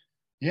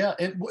 Yeah,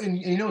 and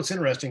you know it's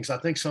interesting because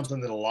I think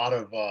something that a lot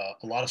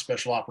of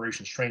special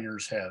operations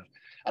trainers have,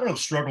 I don't know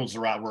if struggle is the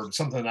right word, but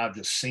something that I've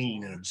just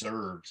seen and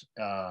observed.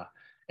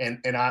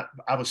 And I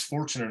was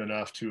fortunate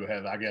enough to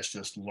have, I guess,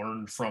 just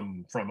learned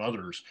from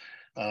others.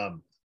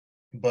 Um,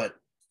 but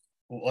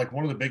like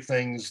one of the big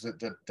things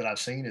that I've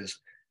seen is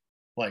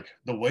like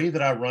the way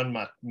that I run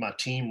my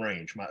team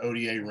range, my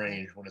ODA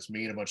range, when it's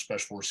me and a bunch of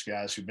special force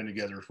guys who've been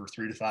together for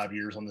 3 to 5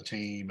 years on the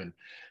team, and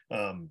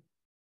um,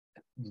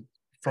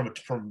 from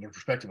the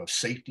perspective of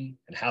safety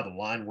and how the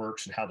line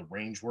works and how the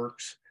range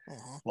works,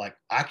 Uh-huh. like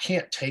I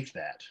can't take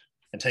that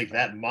and take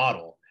that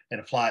model and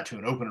apply it to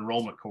an open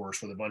enrollment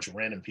course with a bunch of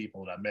random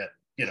people that I met,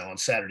 you know, on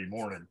Saturday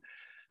morning,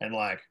 and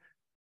like,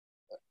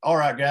 all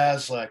right,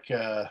 guys, like,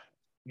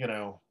 you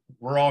know,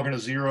 we're all going to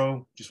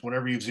zero. Just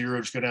whenever you've zero,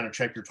 just go down and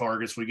check your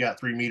targets. We got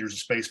 3 meters of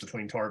space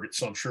between targets,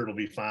 so I'm sure it'll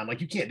be fine.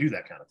 Like, you can't do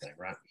that kind of thing,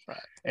 right? Right.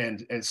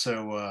 And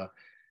so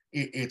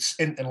it's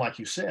and like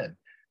you said,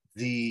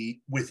 the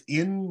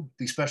within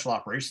the special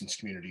operations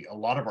community, a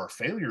lot of our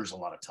failures, a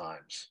lot of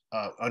times,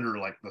 under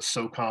like the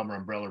SOCOM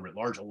umbrella writ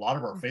large, a lot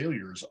of our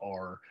failures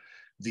are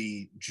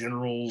the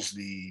generals,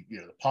 the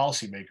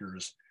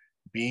policymakers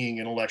being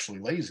intellectually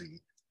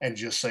lazy and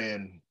just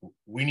saying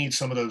we need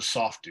some of those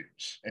soft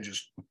dudes, and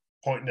just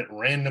pointing at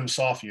random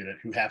soft unit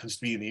who happens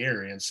to be in the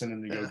area and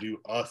sending them to go Yeah.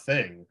 do a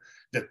thing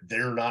that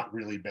they're not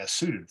really best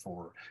suited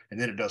for, and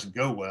then it doesn't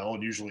go well,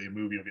 and usually a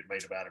movie will get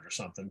made about it or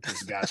something because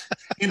the guys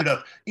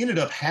ended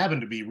up having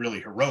to be really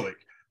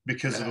heroic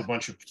because of a Yeah.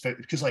 bunch of,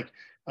 because like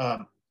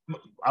um,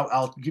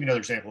 I'll give you another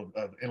example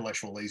of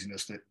intellectual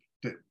laziness that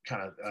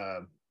kind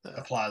of Yeah.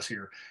 applies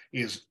here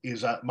is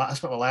I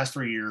spent my last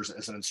 3 years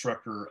as an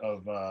instructor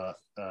of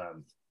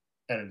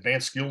an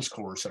advanced skills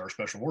course at our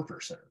special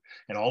warfare center,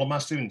 and all of my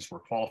students were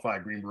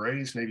qualified Green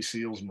Berets, Navy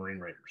SEALs, and Marine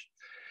Raiders.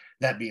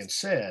 That being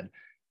said,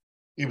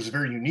 it was a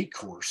very unique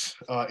course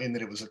in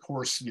that it was a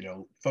course, you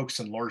know,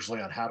 focusing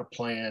largely on how to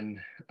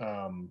plan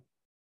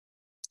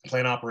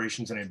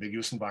operations in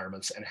ambiguous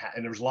environments, and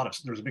there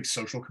was a big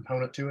social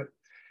component to it,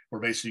 where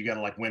basically you got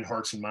to like win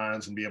hearts and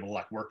minds and be able to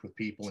like work with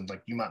people, and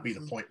like you might be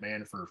the point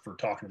man for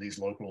talking to these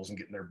locals and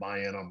getting their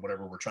buy-in on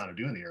whatever we're trying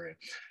to do in the area.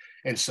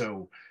 And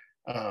so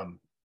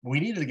we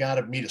needed a guy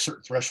to meet a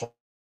certain threshold.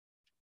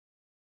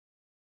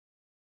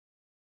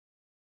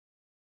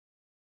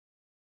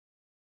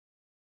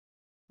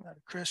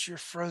 Chris, you're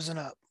frozen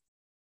up.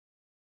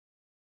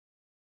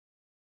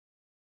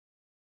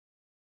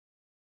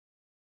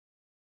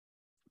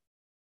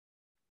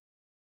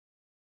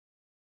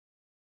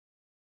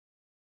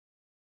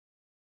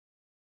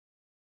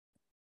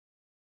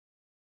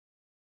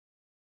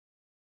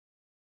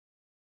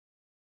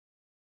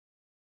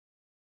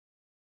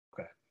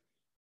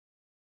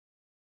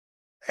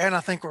 And I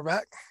think we're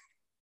back.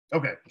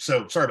 Okay,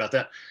 so sorry about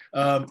that.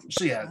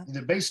 So yeah,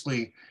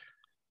 basically,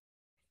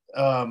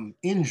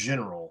 in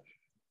general,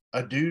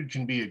 a dude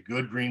can be a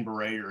good Green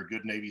Beret or a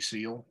good Navy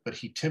SEAL, but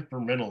he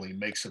temperamentally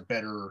makes a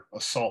better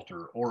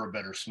assaulter or a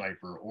better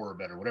sniper or a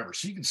better whatever.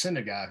 So you can send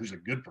a guy who's a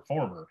good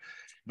performer,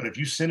 but if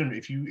you send him,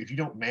 if you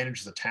don't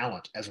manage the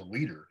talent as a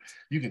leader,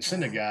 you can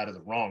send a guy to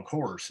the wrong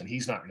course and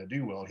he's not going to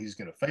do well. He's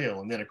going to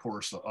fail, and then of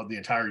course the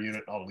entire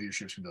unit, all the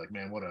leadership's going to be like,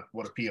 man,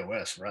 what a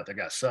POS, right? That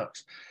guy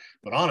sucks.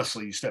 But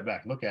honestly, you step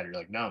back and look at it, you're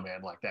like, no,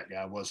 man, like that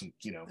guy wasn't,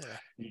 Yeah.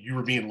 you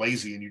were being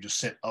lazy and you just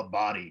sent a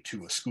body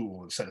to a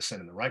school instead of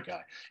sending the right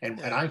guy.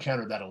 And I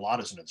encountered that a lot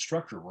as an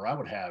instructor, where I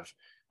would have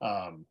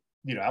I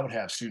would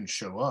have students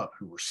show up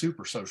who were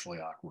super socially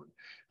awkward,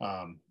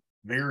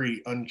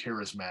 very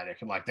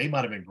uncharismatic, and like they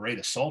might have been great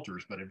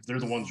assaulters, but if they're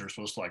the ones that are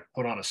supposed to like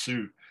put on a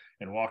suit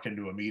and walk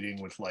into a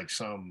meeting with like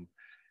some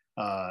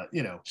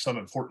some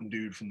important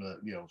dude from the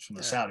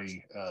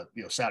Saudi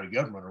Saudi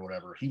government or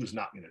whatever, he was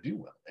not going to do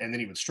well, and then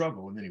he would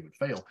struggle, and then he would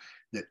fail.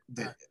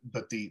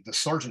 But the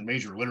sergeant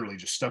major literally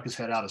just stuck his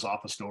head out his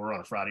office door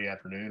on a Friday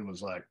afternoon and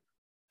was like,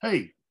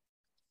 "Hey,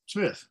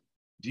 Smith,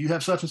 do you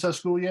have such and such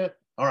school yet?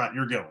 All right,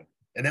 you're going."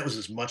 And that was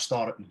as much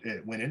thought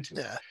it went into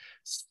it. Yeah.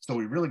 So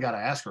we really got to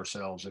ask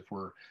ourselves if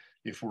we're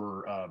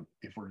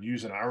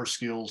using our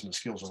skills and the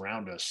skills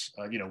around us,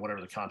 whatever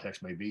the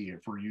context may be,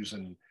 if we're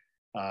using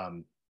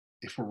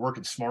if we're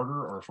working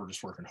smarter or if we're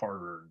just working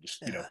harder,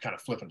 just kind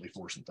of flippantly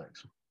forcing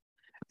things.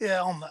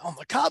 Yeah, on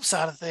the cop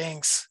side of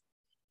things,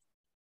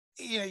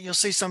 you'll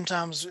see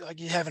sometimes like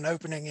you have an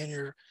opening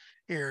in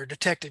your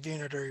detective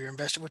unit or your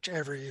investor,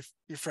 whichever you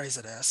phrase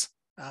it as.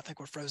 I think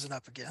we're frozen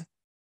up again.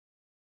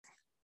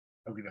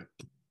 Okay.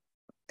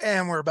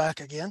 And we're back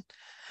again.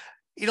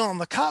 On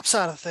the cop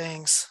side of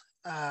things,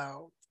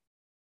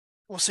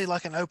 we'll see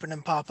like an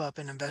opening pop up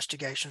in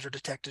investigations or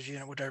detectives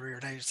unit, whatever your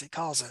agency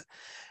calls it.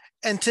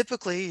 And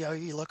typically,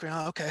 you look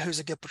around, okay, who's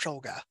a good patrol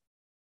guy?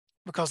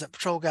 Because that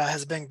patrol guy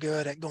has been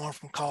good at going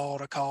from call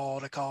to call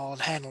to call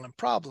and handling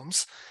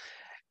problems.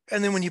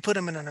 And then when you put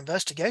them in an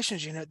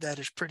investigations unit that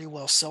is pretty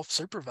well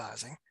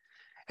self-supervising,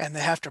 and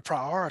they have to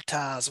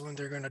prioritize when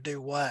they're going to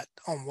do what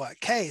on what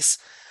case,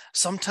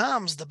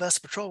 sometimes the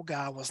best patrol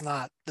guy was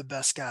not the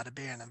best guy to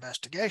be in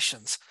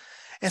investigations.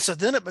 And so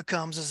then it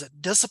becomes, is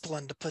it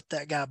discipline to put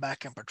that guy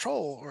back in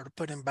patrol or to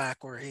put him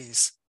back where he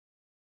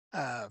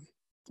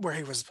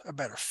was a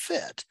better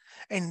fit?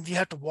 And you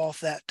have to walk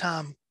that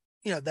time,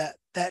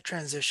 that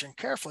transition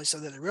carefully so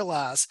that they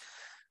realize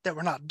that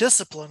we're not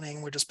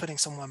disciplining, we're just putting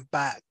someone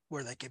back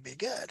where they could be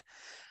good.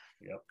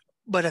 Yep.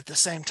 But at the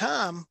same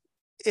time,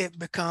 it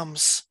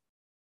becomes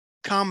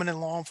common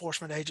in law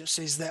enforcement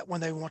agencies that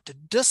when they want to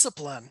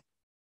discipline,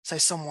 say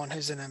someone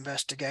who's in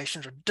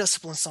investigations or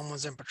discipline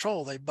someone's in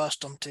patrol, they bust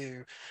them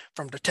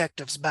from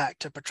detectives back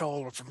to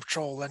patrol or from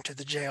patrol into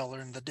the jail or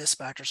in the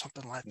dispatch or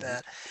something like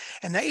that.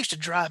 And that used to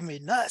drive me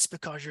nuts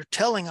because you're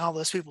telling all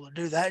those people to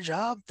do that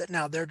job that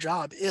now their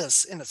job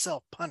is in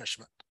itself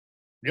punishment.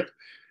 Yep.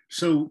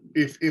 So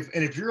if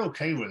you're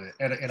okay with it,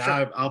 and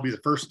sure. I'll be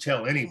the first to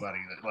tell anybody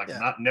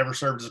that never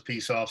served as a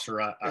peace officer.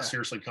 I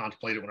seriously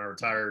contemplated when I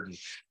retired, and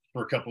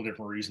for a couple of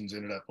different reasons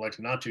ended up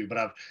electing not to. But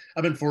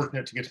I've been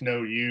fortunate to get to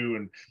know you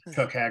and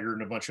Chuck Haggard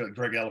and a bunch of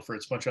Greg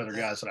Ellifritz, a bunch of other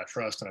guys that I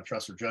trust, and I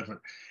trust their judgment.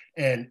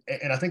 And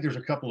I think there's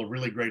a couple of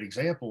really great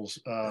examples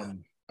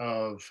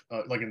of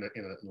like in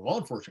the law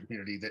enforcement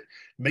community that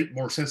make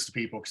more sense to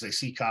people because they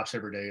see cops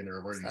every day and they're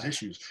aware of these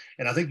issues.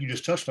 And I think you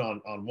just touched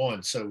on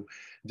one. So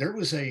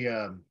there's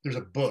a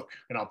book,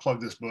 and I'll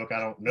plug this book. I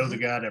don't know the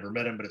guy, never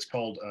met him, but it's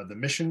called The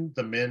Mission,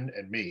 the Men,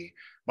 and Me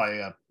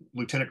by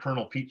Lieutenant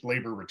Colonel Pete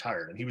Labor,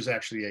 retired. And he was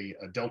actually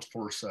a Delta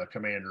Force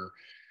commander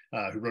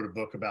who wrote a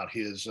book about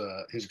his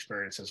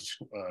experience as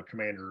a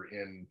commander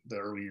in the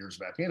early years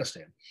of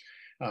Afghanistan.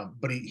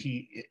 But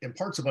he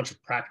imparts a bunch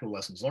of practical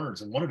lessons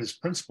learned. And one of his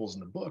principles in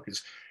the book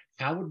is,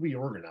 how would we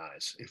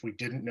organize if we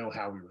didn't know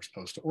how we were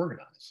supposed to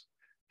organize?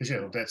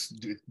 Because, that's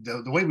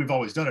the way we've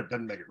always done it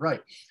doesn't make it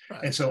right.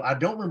 And so I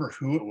don't remember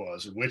who it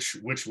was,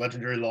 which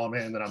legendary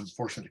lawman that I'm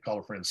fortunate to call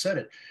a friend said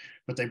it,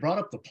 but they brought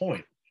up the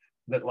point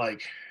that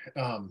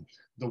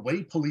the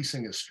way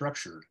policing is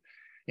structured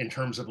in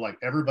terms of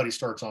everybody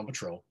starts on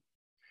patrol,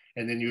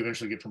 and then you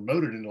eventually get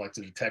promoted into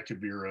the detective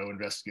bureau,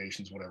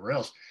 investigations, whatever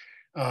else.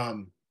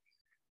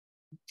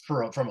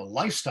 From a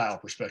lifestyle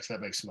perspective,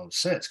 that makes the most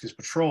sense, because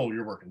patrol,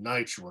 you're working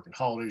nights, you're working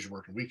holidays, you're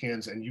working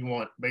weekends, and you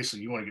want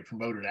to get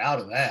promoted out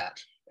of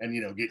that and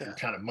get your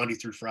kind of Monday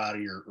through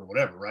Friday or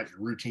whatever, right? Your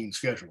routine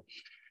schedule.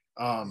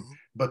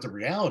 But the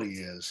reality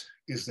is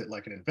that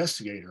an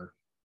investigator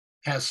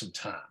has some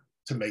time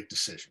to make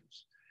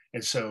decisions.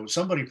 And so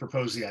somebody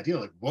proposed the idea,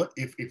 what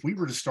if we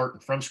were to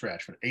start from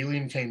scratch, when an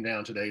alien came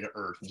down today to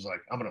Earth and was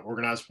like, I'm going to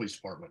organize the police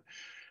department.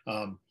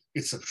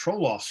 It's the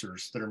patrol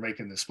officers that are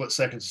making the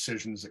split-second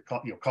decisions that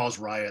cause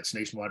riots,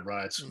 nationwide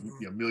riots,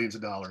 millions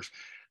of dollars.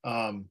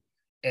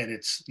 And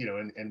it's,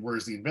 and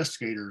whereas the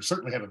investigators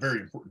certainly have a very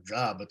important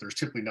job, but there's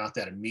typically not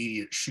that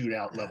immediate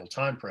shootout level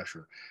time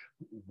pressure.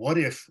 What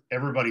if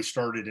everybody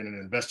started in an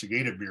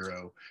investigative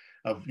bureau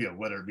of,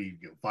 whether it be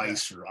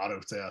vice or auto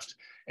theft.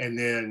 And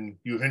then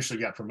you eventually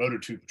got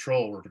promoted to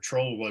patrol, where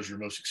patrol was your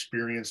most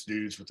experienced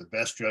dudes with the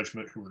best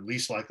judgment, who were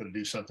least likely to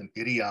do something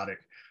idiotic.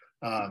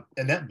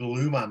 And that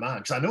blew my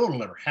mind, because I know it'll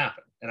never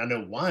happen. And I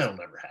know why it'll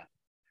never happen,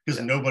 because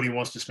nobody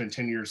wants to spend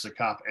 10 years as a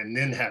cop and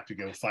then have to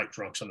go fight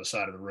drunks on the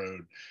side of the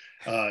road,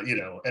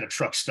 at a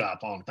truck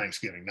stop on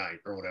Thanksgiving night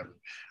or whatever.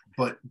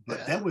 But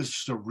that was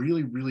just a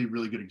really, really,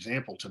 really good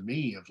example to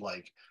me of,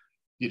 like,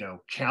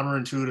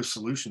 counterintuitive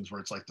solutions, where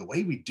it's like the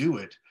way we do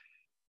it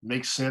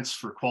makes sense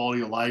for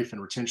quality of life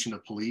and retention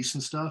of police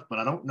and stuff. But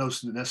I don't know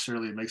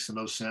necessarily it makes the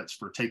most sense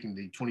for taking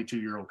the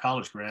 22-year-old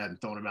college grad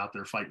and throwing him out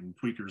there fighting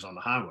tweakers on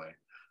the highway.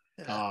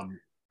 Yeah.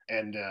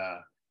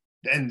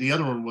 And the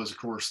other one was, of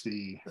course,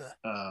 and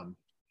I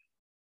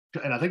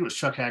think it was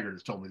Chuck Haggard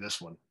that told me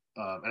this one.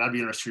 And I'd be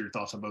interested to hear your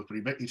thoughts on both,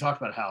 but he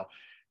talked about how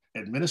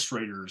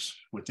administrators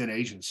within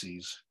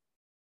agencies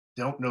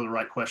don't know the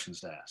right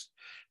questions to ask.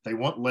 They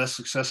want less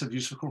excessive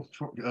use of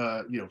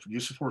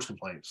force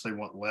complaints. They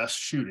want less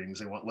shootings.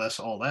 They want less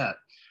all that.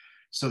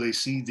 So they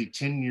see the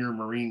 10-year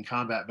Marine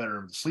combat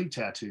veteran with the sleeve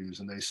tattoos,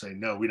 and they say,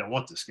 no, we don't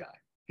want this guy.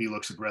 He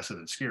looks aggressive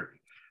and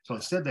scary. So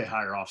instead they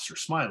hire Officer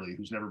Smiley,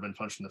 who's never been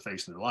punched in the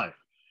face in their life.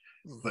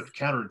 But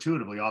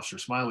counterintuitively, Officer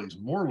Smiley is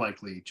more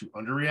likely to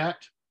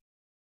underreact,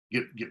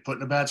 get put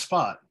in a bad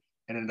spot,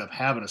 and end up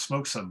having to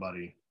smoke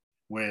somebody,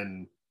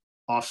 when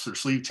Officer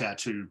Sleeve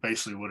Tattoo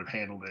basically would have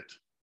handled it,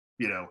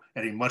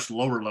 at a much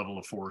lower level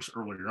of force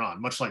earlier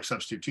on, much like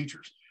substitute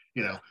teachers.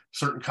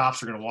 Certain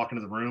cops are going to walk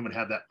into the room and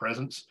have that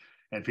presence,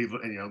 and people,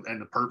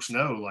 and the perps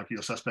know, like,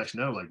 suspects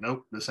know, like,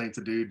 nope, this ain't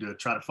the dude to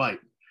try to fight.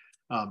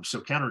 So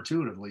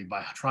counterintuitively,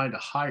 by trying to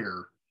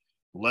hire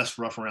less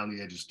rough around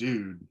the edges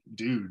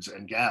dudes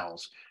and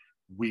gals,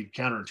 we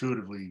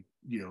counterintuitively,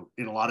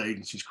 in a lot of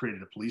agencies,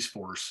 created a police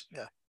force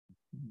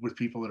with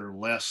people that are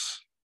less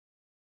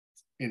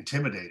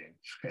intimidating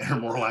and are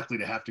more likely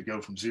to have to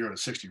go from 0 to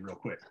 60 real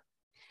quick.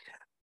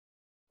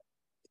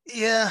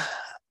 Yeah.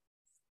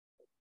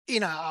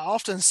 I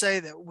often say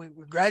that we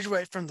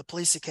graduate from the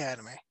police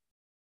academy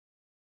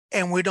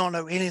and we don't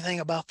know anything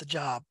about the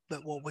job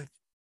but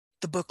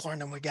the book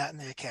learning we got in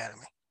the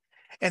academy.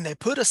 And they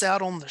put us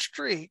out on the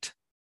street,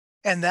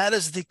 and that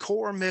is the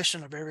core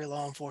mission of every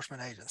law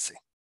enforcement agency,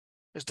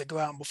 is to go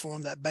out and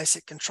perform that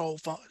basic control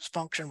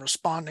function,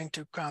 responding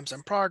to crimes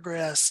in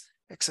progress,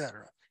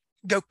 etc.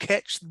 Go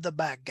catch the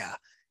bad guy.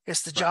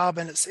 It's the job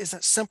in its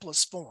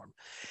simplest form.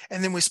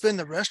 And then we spend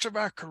the rest of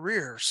our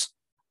careers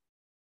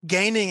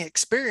gaining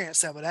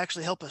experience that would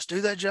actually help us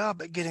do that job,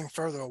 but getting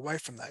further away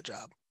from that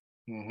job.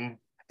 Mm-hmm.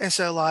 And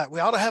so, like, we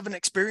ought to have an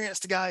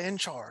experienced guy in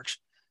charge,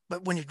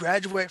 but when you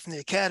graduate from the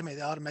academy,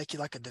 they ought to make you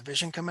like a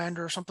division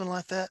commander or something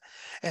like that,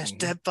 and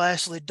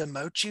steadfastly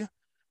demote you.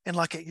 And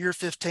like at year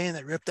 15,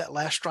 they rip that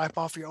last stripe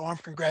off your arm.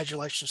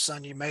 Congratulations,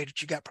 son, you made it.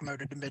 You got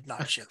promoted to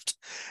midnight shift.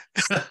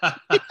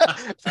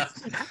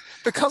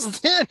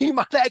 Because then you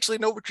might actually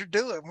know what you're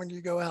doing when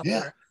you go out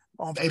there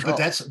on patrol.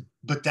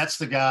 But that's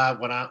the guy,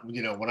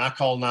 when I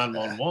call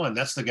 911,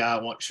 that's the guy I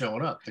want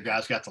showing up. The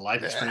guy's got the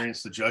life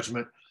experience, the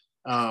judgment.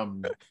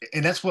 And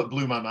that's what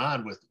blew my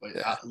mind with,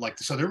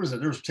 so there was a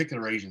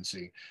particular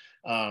agency.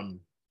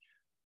 I'm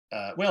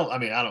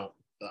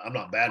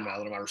not bad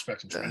mouthing them. I respect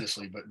them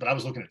tremendously, but I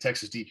was looking at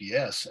Texas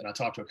DPS, and I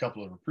talked to a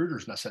couple of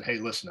recruiters, and I said, hey,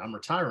 listen, I'm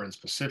retiring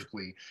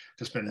specifically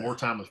to spend more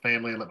time with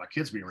family and let my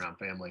kids be around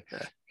family.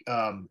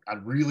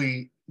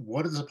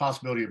 What is the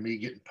possibility of me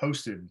getting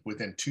posted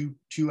within two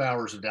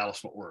hours of Dallas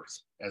Fort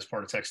Worth as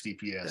part of Texas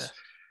DPS?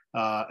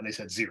 And they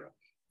said 0.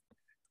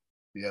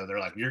 They're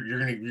like, you're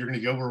gonna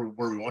go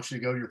where we want you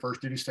to go to your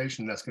first duty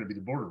station, and that's going to be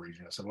the border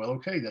region. I said, well,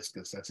 okay,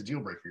 that's a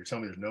deal breaker. You're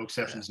telling me there's no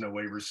exceptions, no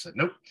waivers? I said,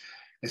 nope.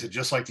 They said,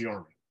 just like the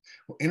Army.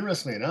 Well,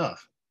 interestingly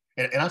enough,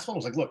 and I told him, I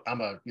was like, look,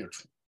 I'm a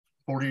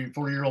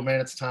 40-year-old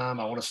man at the time.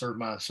 I want to serve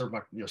my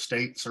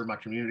state, serve my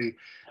community,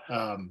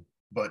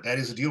 but that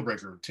is a deal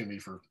breaker to me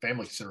for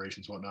family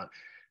considerations and whatnot.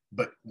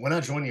 But when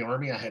I joined the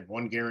Army, I had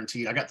one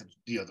guaranteed. I got the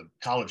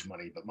college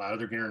money, but my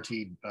other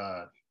guaranteed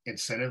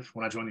incentive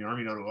when I joined the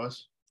Army, you know what it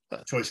was?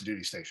 Choice of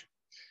duty station.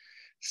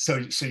 So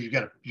you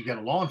got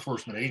a law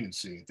enforcement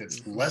agency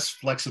that's less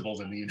flexible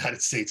than the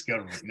United States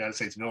government, United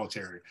States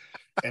military.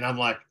 And I'm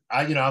like,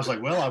 I was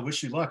like, well, I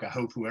wish you luck. I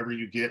hope whoever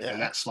you get in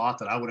that slot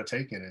that I would have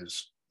taken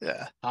is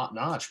top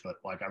notch. But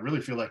like, I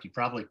really feel like you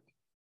probably,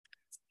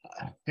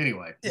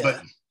 anyway,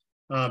 but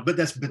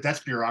that's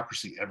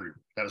bureaucracy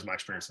everywhere. That was my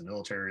experience in the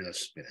military.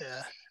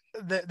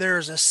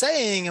 There's a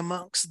saying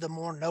amongst the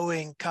more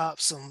knowing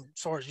cops, as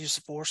far as use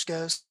of force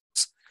goes,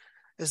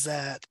 is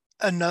that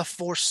enough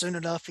force soon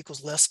enough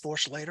equals less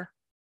force later.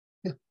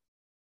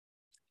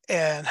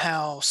 And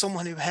how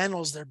someone who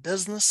handles their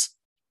business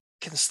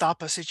can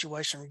stop a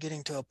situation from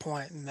getting to a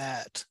point in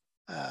that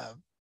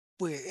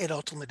it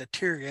ultimately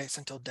deteriorates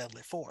until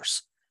deadly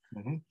force.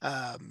 And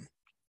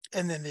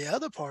then the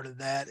other part of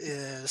that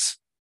is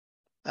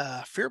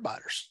fear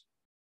biters.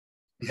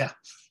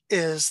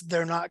 Is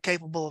they're not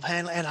capable of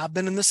handling, and I've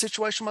been in this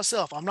situation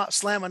myself. I'm not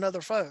slamming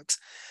other folks.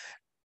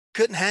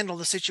 Couldn't handle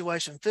the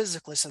situation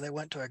physically, so they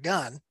went to a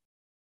gun.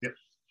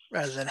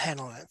 rather than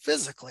handling it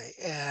physically.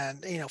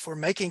 And, if we're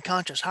making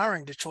conscious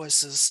hiring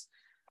choices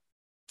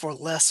for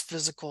less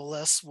physical,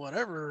 less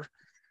whatever,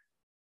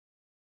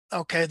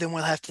 okay, then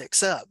we'll have to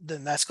accept.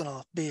 Then that's going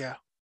to be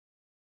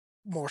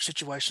more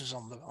situations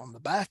on the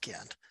back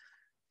end.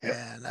 Yep.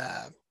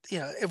 And,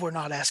 if we're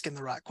not asking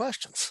the right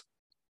questions.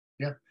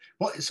 Yeah.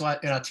 Well, so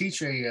I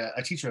teach a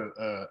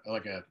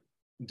like a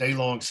day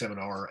long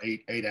seminar,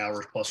 8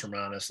 hours plus or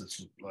minus.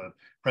 It's a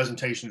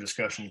presentation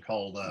discussion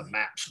called Mhm.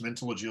 MAPS,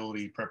 Mental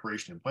Agility,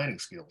 Preparation, and Planning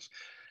Skills.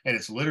 And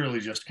it's literally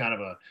just kind of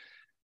a,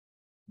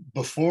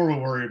 before we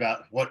worry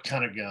about what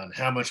kind of gun,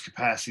 how much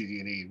capacity do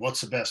you need,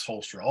 what's the best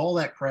holster, all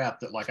that crap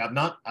that, like,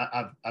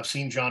 I've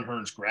seen John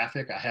Hearn's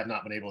graphic. I have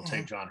not been able to Mhm.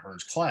 take John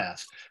Hearn's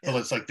class, but Yeah.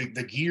 it's like the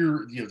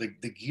gear,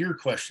 the gear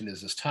question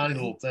is this tiny Mhm.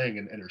 little thing,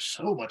 and there's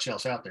so much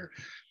else out there.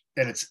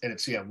 And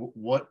it's yeah,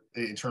 what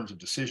in terms of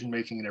decision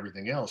making and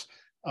everything else.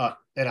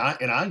 And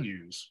I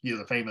use,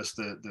 the famous,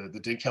 the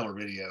Dig Keller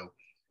video,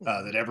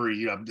 Mhm. that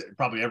every,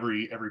 probably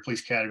every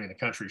police academy in the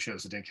country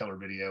shows the Dig Keller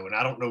video. And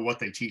I don't know what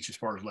they teach as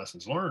far as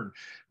lessons learned,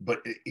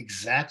 but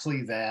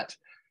exactly that,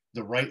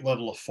 the right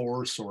level of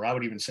force, or I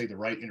would even say the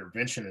right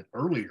intervention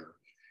earlier.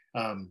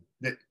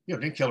 That,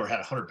 Dig Keller had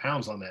 100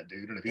 pounds on that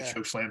dude, and if he Yeah.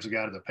 choke slams a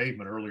guy to the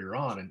pavement earlier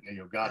on, and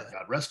God Yeah.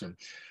 God rest him.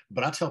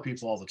 But I tell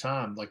people all the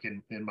time, like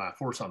in my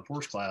force on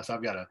force class,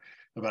 I've got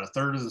about a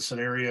third of the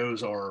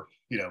scenarios are,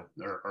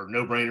 are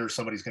no brainers.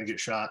 Somebody's going to get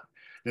shot.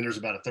 Then there's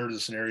about a third of the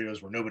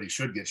scenarios where nobody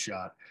should get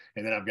shot.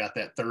 And then I've got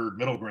that third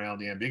middle ground,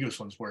 the ambiguous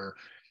ones, where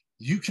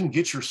you can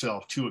get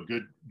yourself to a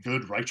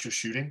good righteous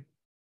shooting,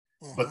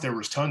 but Mhm. there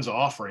was tons of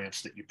off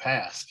ramps that you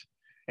passed.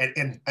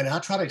 And I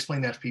try to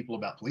explain that to people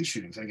about police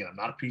shootings. And again, I'm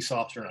not a peace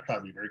officer, and I try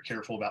to be very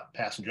careful about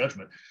passing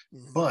judgment.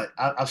 Mhm. But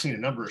I've seen a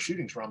number of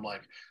shootings where I'm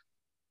like,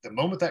 the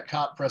moment that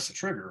cop pressed the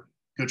trigger,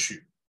 good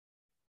shoot.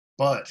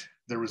 But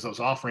there was those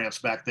off ramps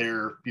back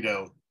there,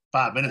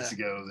 5 minutes Yeah.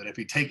 ago, that if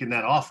he'd taken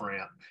that off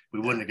ramp, we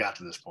Yeah. wouldn't have got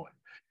to this point.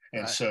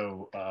 And Right.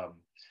 so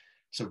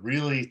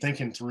really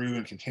thinking through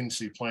and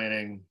contingency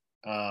planning,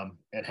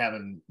 and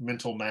having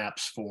mental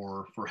maps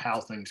for how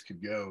things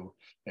could go,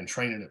 and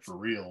training it for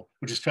real,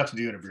 which is tough to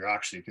do in a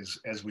bureaucracy, because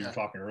as we were Yeah.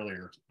 talking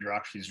earlier,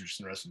 bureaucracies are just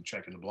interested in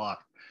checking the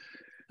block.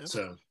 Yep.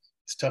 So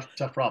it's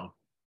tough problem.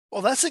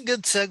 Well, that's a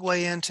good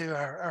segue into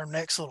our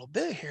next little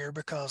bit here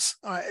because,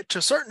 all right, to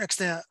a certain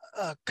extent,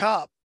 a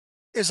cop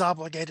is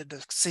obligated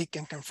to seek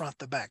and confront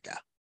the bad guy.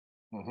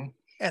 Mm-hmm.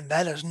 And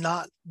that is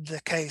not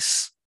the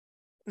case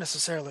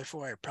necessarily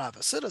for a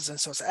private citizen.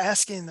 So it's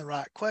asking the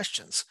right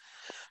questions.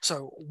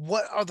 So,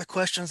 what are the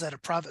questions that a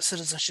private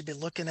citizen should be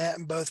looking at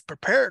in both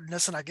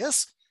preparedness and, I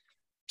guess,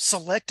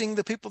 selecting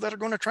the people that are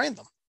going to train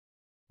them?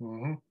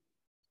 Mm-hmm.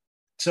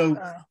 So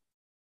Uh,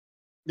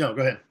 no,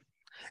 go ahead.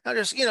 I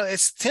just,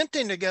 it's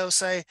tempting to go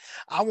say,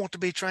 I want to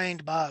be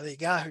trained by the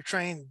guy who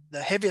trained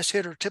the heaviest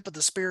hitter, tip of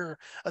the spear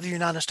of the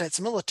United States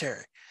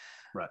military.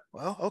 Right.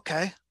 Well,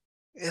 okay.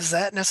 Is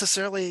that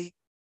necessarily,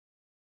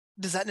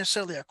 does that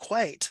necessarily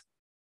equate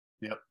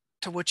Yep.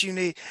 to what you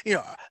need?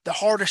 The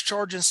hardest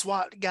charging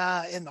SWAT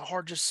guy in the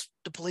hardest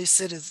to police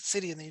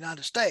city in the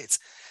United States.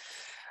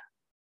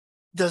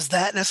 Does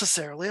that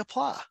necessarily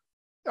apply?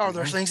 Are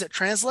there Mm-hmm. things that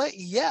translate?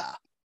 Yeah.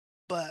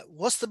 But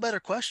what's the better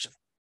question?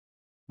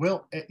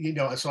 Well,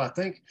 so I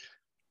think,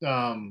 yeah,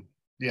 I'm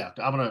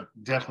gonna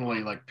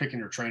definitely, like, picking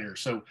your trainer.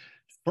 So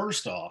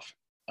first off,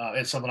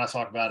 and something I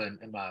talk about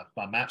in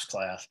my maps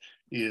class,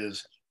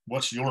 is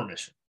what's your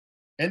mission?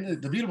 And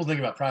the beautiful thing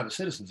about private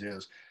citizens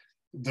is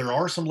there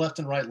are some left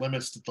and right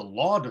limits that the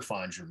law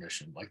defines your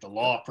mission. Like, the Yep.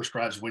 law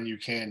prescribes when you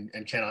can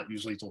and cannot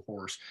use lethal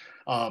force.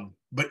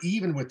 But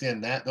even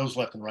within those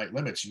left and right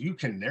limits, you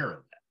can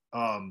narrow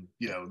that.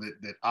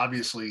 That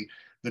obviously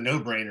the no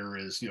brainer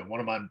is, one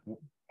of my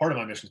part of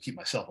my mission is keep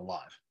myself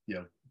alive.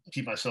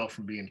 Keep myself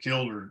from being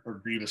killed,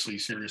 or grievously,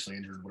 seriously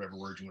injured, whatever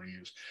word you want to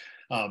use.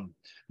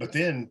 But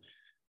then,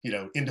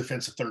 in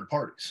defense of third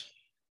parties,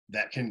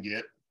 that can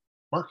get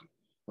murky,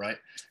 right?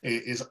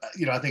 Is,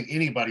 I think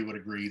anybody would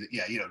agree that,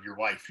 yeah, your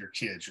wife, your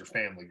kids, your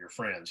family, your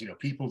friends,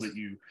 people that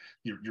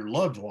your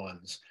loved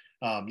ones,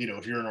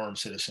 if you're an armed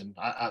citizen,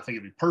 I think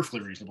it'd be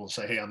perfectly reasonable to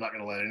say, hey, I'm not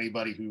going to let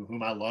anybody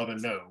whom I love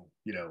and know,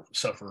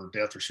 suffer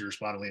death or serious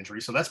bodily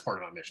injury. So that's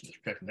part of my mission, is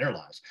protecting their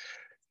lives.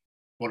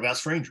 What about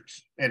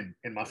strangers? And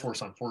in my Yep.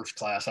 force on force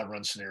class, I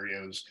run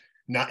scenarios,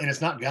 and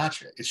it's not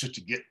gotcha. It's just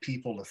to get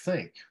people to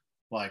think,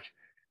 like,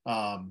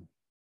 um,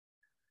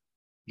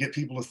 get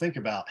people to think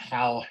about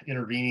how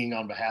intervening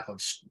on behalf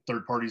of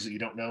third parties that you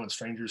don't know and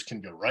strangers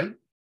can go right.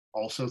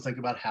 Also think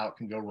about how it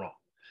can go wrong.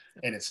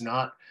 And it's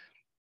not,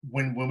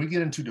 when we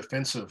get into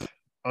defensive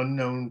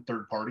unknown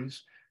third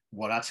parties,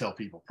 what I tell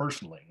people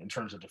personally in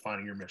terms of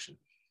defining your mission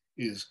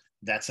is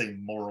that's a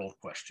moral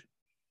question.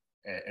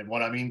 And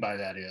what I mean by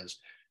that is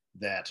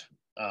that,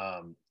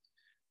 and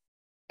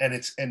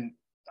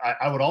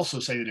I would also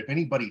say that if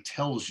anybody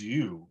tells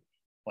you,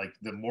 like,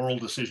 the moral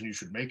decision you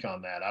should make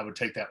on that, I would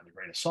take that with a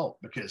grain of salt,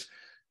 because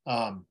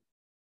um,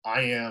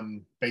 I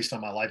am, based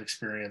on my life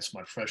experience,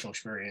 my professional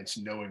experience,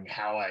 knowing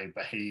how I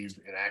behave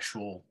in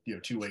actual,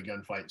 two-way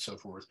gunfight and so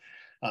forth.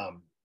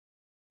 Um,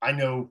 I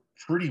know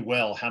pretty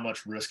well how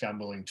much risk I'm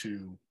willing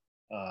to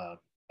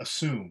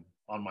assume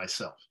on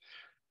myself.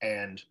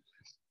 And,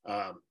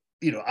 um,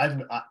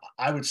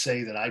 I would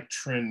say that I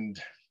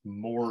trend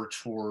more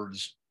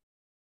towards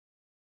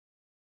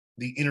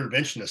the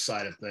interventionist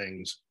side of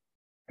things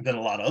than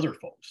a lot of other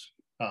folks.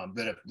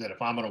 That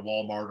if I'm at a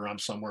Walmart or I'm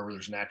somewhere where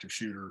there's an active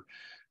shooter,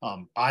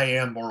 I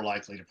am more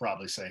likely to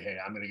probably say, "Hey,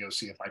 I'm going to go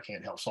see if I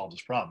can't help solve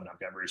this problem." And I've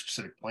got very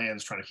specific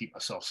plans, trying to keep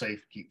myself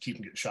safe, keep from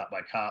getting shot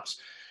by cops.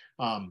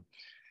 Um,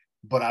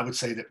 but I would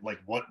say that like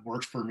what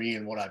works for me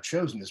and what I've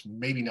chosen is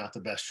maybe not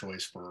the best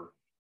choice for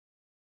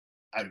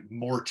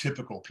more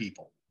typical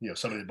people.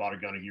 Somebody that bought a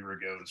gun a year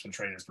ago that's been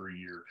training for a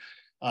year.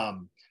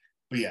 Um,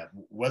 but yeah,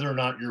 whether or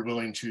not you're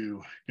willing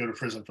to go to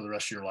prison for the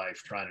rest of your life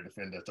trying to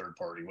defend a third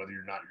party, whether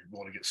you're not, you're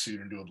going to get sued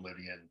into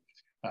oblivion,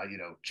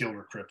 killed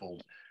or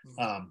crippled.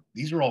 Mhm.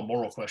 These are all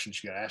moral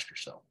questions you got to ask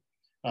yourself.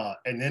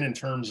 And then in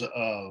terms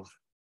of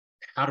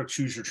how to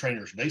choose your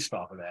trainers based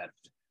off of that,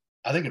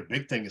 I think a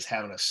big thing is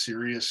having a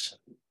serious,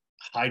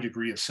 high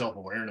degree of self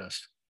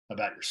awareness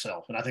about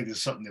yourself. And I think this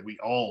is something that we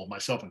all,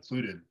 myself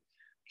included,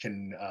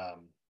 can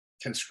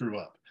can screw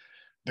up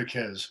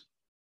because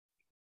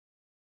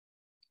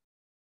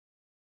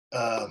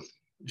uh,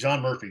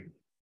 John Murphy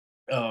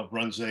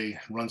runs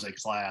a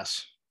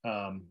class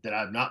that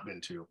I've not been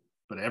to,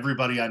 but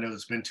everybody I know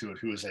that's been to it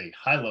who is a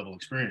high level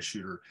experienced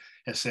shooter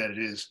has said it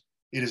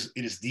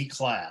is the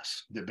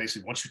class that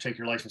basically once you take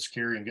your license to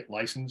carry and get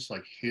licensed,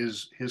 like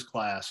his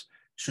class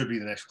should be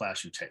the next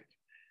class you take.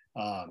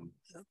 Um,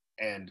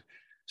 and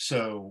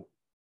so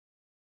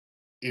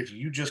if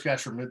you just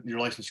got your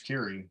license to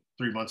carry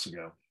 3 months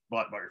ago,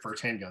 bought your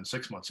first handgun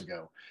 6 months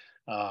ago,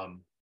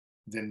 um,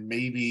 then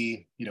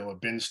maybe a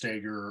Ben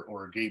Stager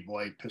or a Gabe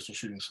White pistol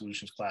shooting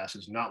solutions class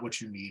is not what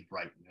you need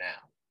right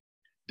now.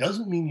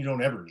 Doesn't mean you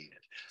don't ever need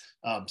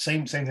it.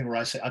 Same thing where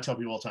I tell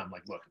people all the time,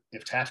 like, look,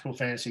 if tactical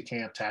fantasy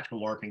camp,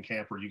 tactical LARPing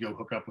camp, where you go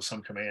hook up with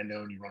some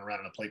commando and you run around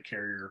in a plate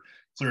carrier,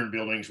 clearing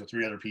buildings with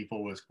 3 other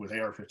people with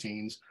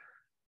AR-15s,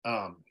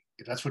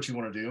 if that's what you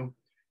want to do,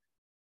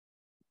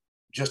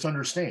 just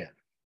understand,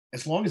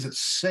 as long as it's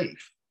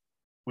safe,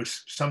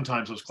 which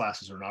sometimes those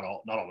classes are not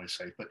always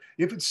safe, but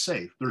if it's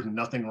safe, there's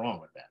nothing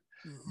wrong with that.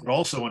 Mhm. But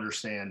also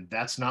understand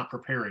that's not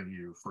preparing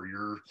you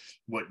for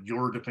what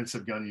your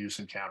defensive gun use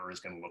encounter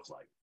is going to look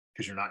like,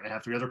 because you're not going to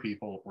have 3 other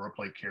people or a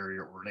plate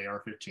carrier or an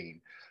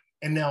AR-15.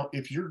 And now,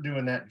 if you're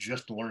doing that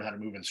just to learn how to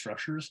move in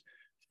structures,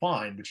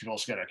 fine, but you've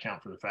also got to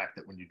account for the fact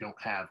that when you don't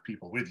have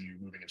people with you,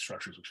 moving in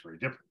structures looks very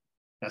different.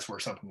 That's where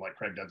something like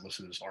Craig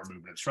Douglas's "Our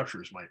Movement in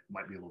Structures"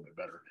 might be a little bit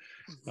better.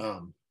 Mhm.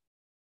 Um,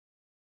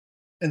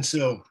 and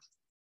so,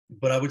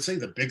 but I would say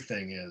the big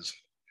thing is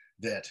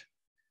that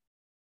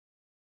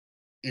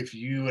if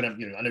you and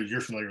I know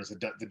you're familiar with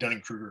the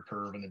Dunning Kruger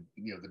curve and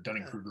the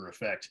Dunning Yeah. Kruger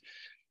effect.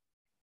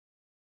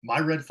 My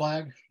red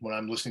flag when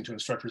I'm listening to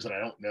instructors that I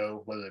don't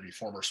know, whether they be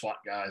former SWAT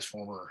guys,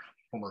 former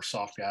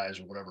soft guys,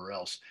 or whatever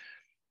else,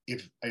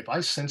 if I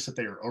sense that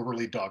they are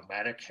overly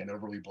dogmatic and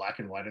overly black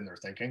and white in their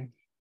thinking,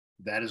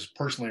 that is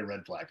personally a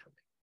red flag for me.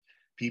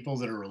 People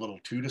that are a little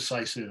too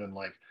decisive and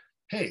like,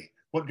 hey,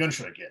 what gun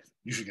should I get?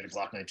 You should get a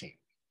Glock 19.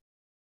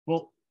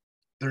 Well,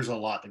 there's a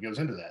lot that goes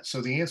into that.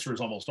 So the answer is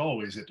almost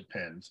always it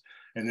depends.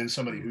 And then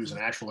somebody who's Mhm.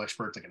 an actual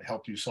expert that can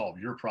help you solve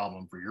your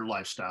problem for your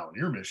lifestyle and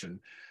your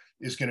mission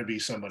is going to be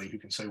somebody who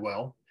can say,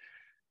 well,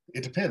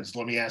 it depends.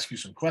 Let me ask you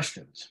some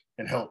questions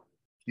and help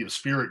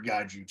spirit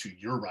guide you to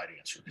your right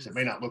answer, because it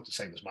may Mhm. not look the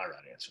same as my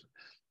right answer.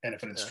 And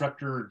if an Yeah.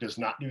 instructor does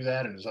not do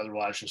that and is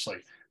otherwise just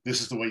like,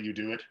 this is the way you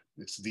do it,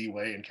 it's the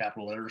way in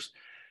capital letters,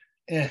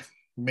 eh,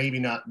 maybe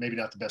not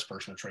the best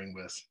person to train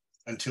with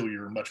until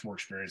you're much more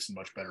experienced and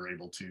much better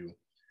able to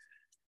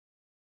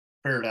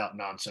ferret out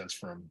nonsense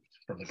from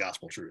the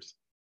gospel truth.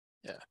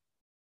 Yeah.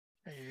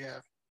 There you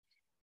go.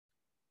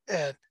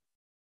 And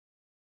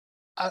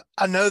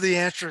I know the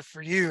answer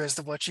for you as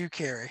to what you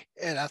carry,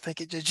 and I think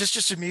it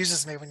just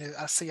amuses me when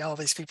I see all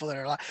these people that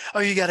are like, "Oh,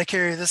 you got to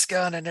carry this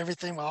gun and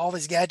everything with all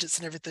these gadgets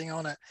and everything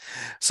on it."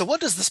 So,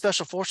 what does the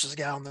special forces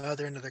guy on the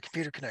other end of the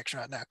computer connection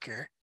right now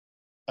carry?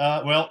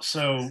 Well,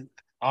 so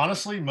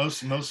honestly,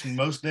 most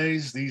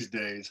days these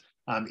days,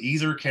 I'm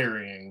either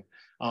carrying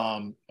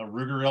a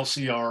Ruger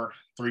LCR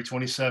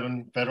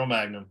 327 Federal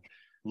Magnum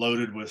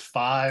loaded with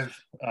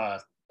 5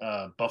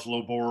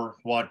 Buffalo Bore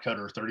Wad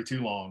Cutter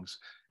 32 longs,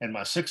 and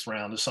my sixth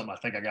round is something I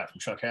think I got from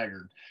Chuck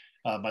Haggard.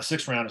 My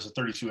sixth round is a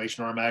 32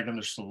 H&R Magnum.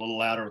 It's just a little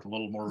louder with a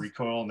little more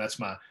recoil, and that's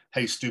my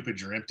 "Hey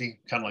stupid, you're empty,"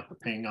 kind of like the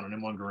ping on an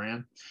M1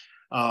 Garand.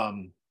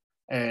 Um,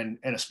 and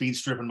a speed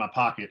strip in my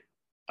pocket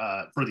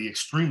for the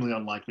extremely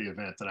unlikely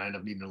event that I end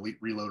up needing to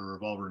reload a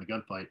revolver in a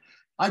gunfight.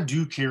 I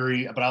do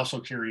carry, but I also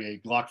carry a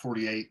Glock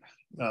 48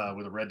 Mhm.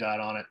 with a red dot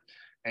on it.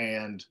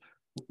 And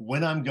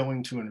when I'm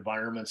going to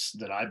environments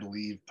that I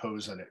believe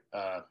pose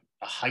a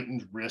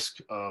heightened risk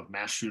of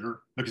mass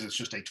shooter, because it's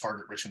just a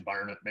target rich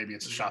environment, maybe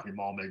it's a Mhm. shopping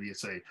mall, maybe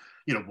it's a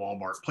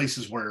Walmart,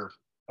 places where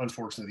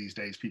unfortunately these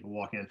days people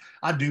walk in.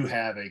 I do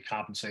have a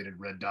compensated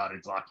red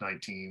dotted Glock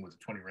 19 with a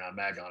 20 round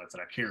mag on it that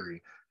I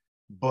carry,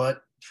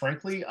 but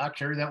frankly, I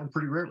carry that one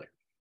pretty rarely.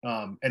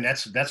 And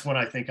that's when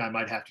I think I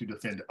might have to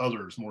defend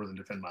others more than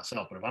defend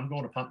myself. But if I'm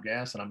going to pump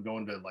gas and I'm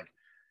going to, like,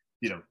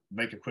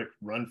 make a quick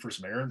run for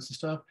some errands and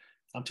stuff,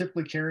 I'm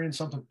typically carrying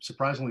something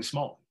surprisingly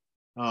small,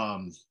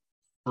 um,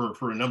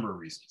 for a number of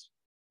reasons.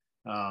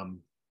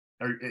 Um,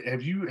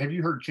 have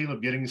you heard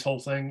Caleb Giddings' whole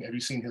thing? Have you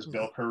seen his Mhm.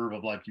 bell curve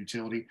of like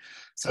utility?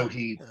 So No,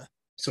 he yeah.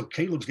 so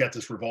Caleb's got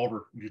this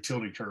revolver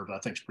utility curve that I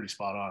think is pretty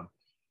spot on.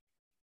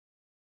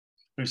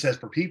 He says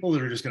for people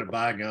that are just going to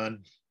buy a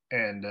gun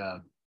and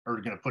are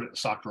going to put it in the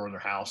sock drawer in their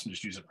house and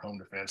just use it for home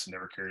defense and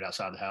never carry it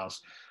outside the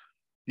house,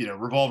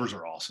 revolvers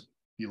are awesome.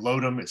 You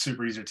load them; it's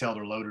super easy to tell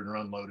they're loaded or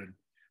unloaded.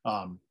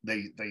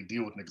 They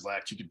deal with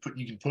neglect. You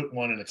can put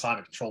one in a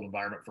climate controlled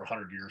environment for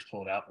 100 years,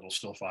 pull it out, it'll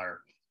still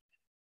fire.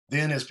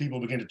 Then, as people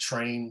begin to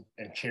train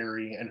and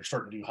carry and are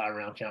starting to do high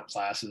round count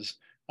classes,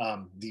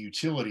 the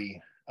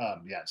utility,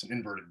 it's an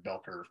inverted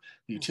bell curve.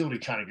 The Mm. utility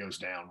kind of goes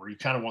down where you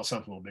kind of want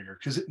something a little bigger.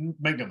 Because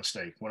make no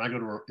mistake, when I go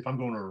to if I'm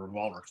going to a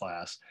revolver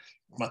class,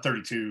 my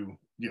 32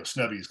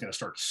 snubby is going to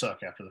start to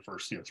suck after the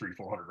first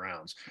 300-400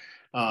 rounds.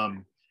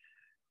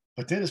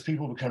 But then as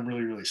people become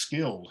really really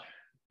skilled,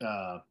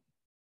 uh,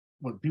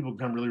 when people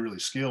become really really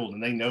skilled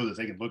and they know that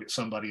they can look at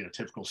somebody at a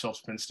typical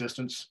self-defense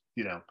distance,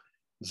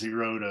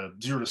 0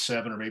 to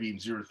 7 or maybe even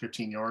 0 to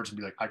 15 yards and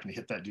be like, I can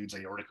hit that dude's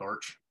aortic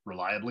arch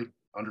reliably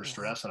under Mhm.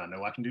 stress, and I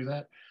know I can do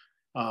that.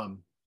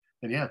 Um,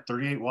 and yeah,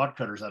 38 wad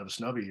cutters out of a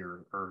snubby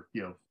or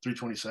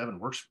 327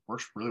 works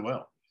really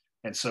well.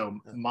 And so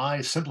Yeah.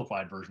 my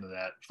simplified version of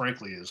that,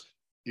 frankly, is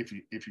if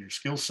your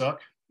skills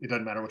suck, it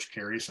doesn't matter what you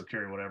carry, so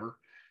carry whatever.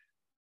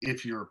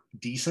 If you're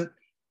decent,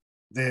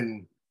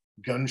 then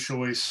gun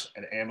choice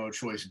and ammo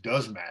choice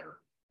does matter.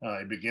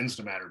 It begins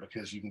to matter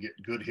because you can get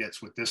good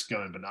hits with this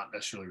gun, but not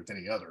necessarily with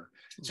any other.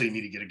 So you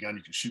need Mhm. to get a gun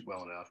you can shoot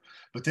well enough.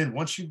 But then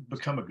once you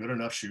become a good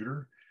enough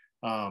shooter,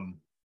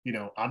 I'm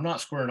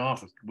not squaring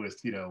off with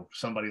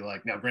somebody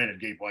like, now.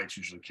 Granted, Gabe White's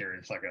usually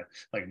carrying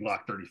like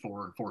Glock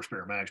 34 and 4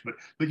 spare mags, but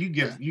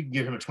Yeah. you can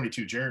give him a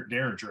 22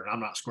 Derringer, and I'm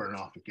not squaring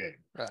off with Gabe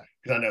Right.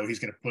 because I know he's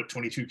going to put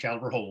 22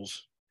 caliber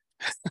holes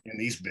in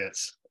these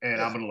bits, and I'm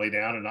Yeah. going to lay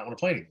down and not want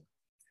to play anymore.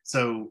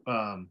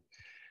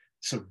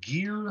 So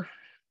gear,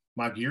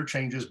 my gear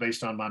changes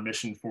based on my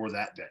mission for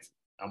that day.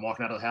 I'm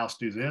walking out of the house,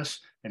 do this,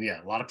 and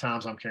yeah, a lot of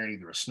times I'm carrying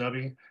either a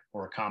snubby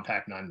or a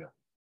compact 9 mil.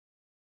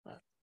 Right.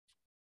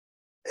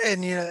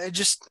 And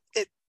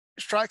it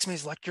strikes me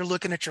as like you're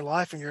looking at your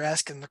life and you're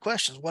asking the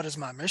questions, what is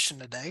my mission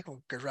today?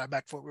 We'll go right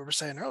back to what we were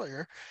saying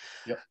earlier.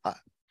 Yep. I,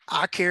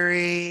 I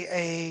carry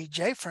a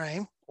J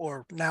frame,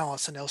 or now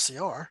it's an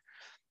LCR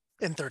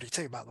in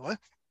 32, by the way,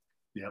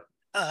 Yep.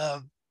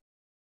 uh,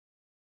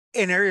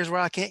 in areas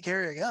where I can't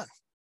carry a gun.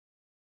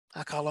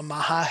 I call them my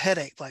high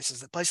headache places,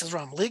 the places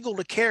where I'm legal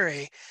to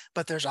carry,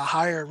 but there's a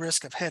higher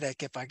risk of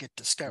headache if I get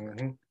discovered.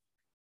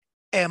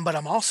 Mm-hmm. But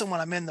I'm also, when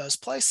I'm in those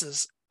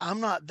places, I'm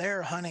not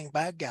there hunting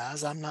bad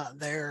guys. I'm not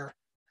there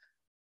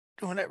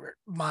doing whatever.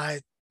 My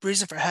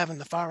reason for having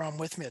the firearm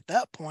with me at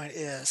that point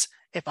is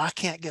if I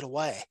can't get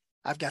away,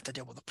 I've got to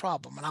deal with the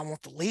problem. And I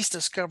want the least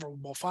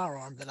discoverable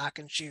firearm that I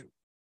can shoot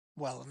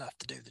well enough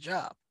to do the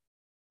job.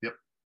 Yep.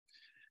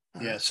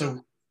 All Yeah. right. So,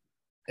 So,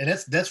 and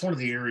that's one of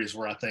the areas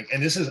where I think,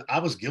 and this is, I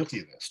was guilty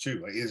of this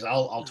too. Is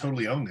I'll uh,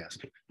 totally own this.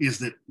 Is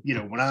that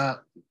when I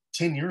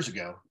 10 years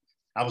ago,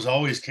 I was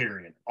always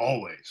carrying,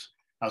 always.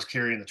 I was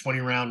carrying the 20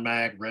 round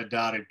mag, red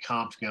dotted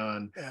comped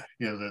gun, yeah.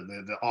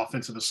 the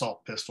offensive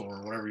assault pistol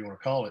or whatever you want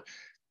to call it.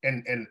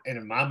 And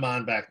in my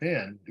mind back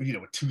then,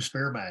 with 2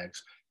 spare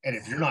mags. And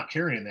if you're Uh-huh. not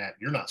carrying that,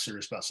 you're not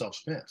serious about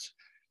self defense.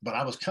 But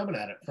I was coming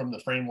at it from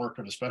the framework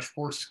of a special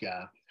forces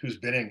guy who's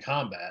been in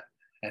combat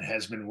and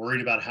has been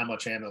worried about how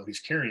much ammo he's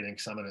carrying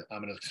because I'm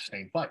in a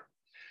sustained fight.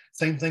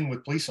 Same thing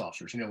with police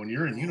officers. When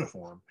you're in Uh-huh.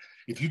 uniform,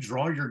 if you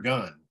draw your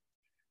gun,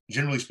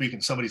 generally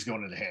speaking, somebody's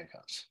going into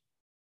handcuffs.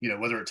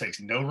 Whether it takes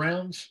no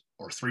rounds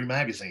or 3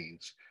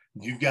 magazines,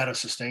 you've Uh-huh. got to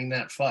sustain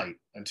that fight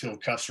until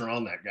cuffs are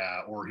on that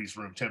guy or he's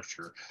room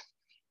temperature.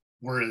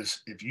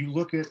 Whereas if you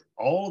look at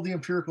all of the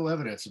empirical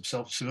evidence of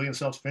civilian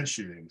self-defense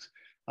shootings,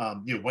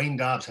 Wayne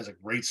Dobbs has a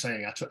great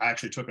saying. I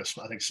actually took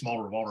I think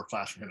small revolver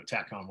class from him at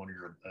TACCON,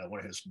 one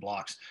of his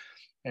blocks,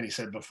 and he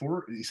said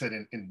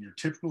in your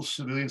typical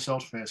civilian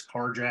self-defense,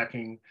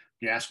 carjacking,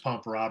 gas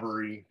pump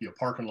robbery,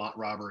 parking lot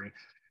robbery,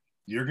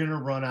 you're going to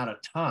run out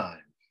of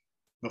time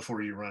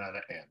before you run out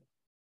of ammo.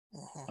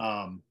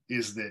 Uh-huh.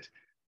 Is that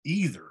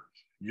either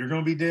you're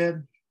going to be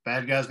dead,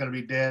 bad guy's going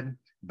to be dead,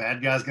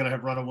 bad guy's going to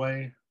have run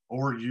away,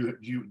 or you're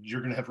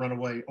going to have run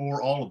away,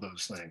 or all of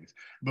those things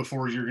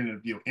before you're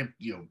going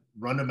to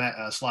run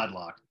a slide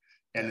lock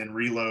and Yeah. then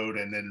reload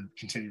and then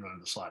continue running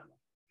the slide lock.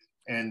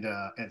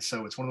 And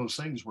so it's one of those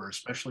things where,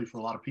 especially for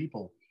a lot of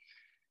people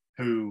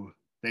who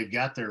they've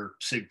got their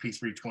Sig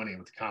P320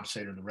 with the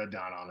compensator and the red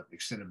dot on it,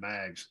 extended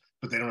mags,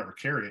 but they don't ever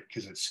carry it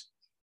because it's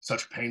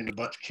such a pain in the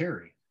butt to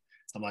carry.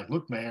 I'm like,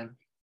 look, man,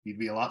 you'd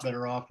be a lot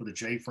better off with a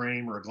J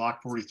frame or a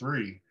Glock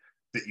 43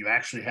 that you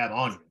actually have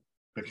on you.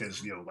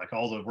 Because, Uh-huh. like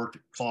all the work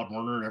that Claude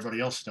Werner and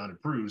everybody else has done,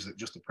 it proves that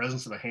just the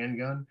presence of a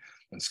handgun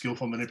and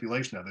skillful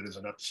manipulation of it is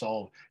enough to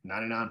solve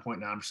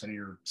 99.9% of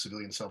your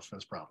civilian self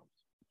defense problems.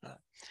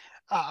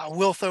 I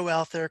will throw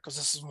out there, because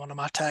this is one of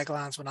my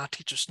taglines when I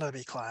teach a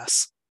Snowbie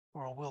class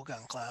or a wheel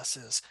gun class,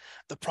 is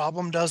the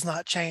problem does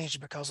not change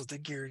because of the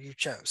gear you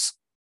chose.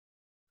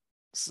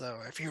 So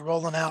if you're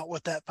rolling out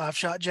with that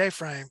 5-shot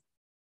J-frame,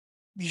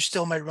 you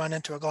still may run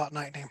into a Glock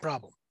 19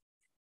 problem.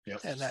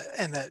 Yep.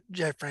 And that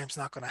J-frame's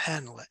not going to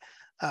handle it.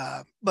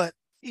 But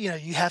you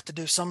have to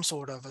do some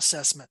sort of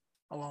assessment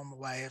along the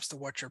way as to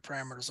what your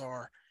parameters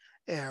are,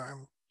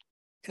 and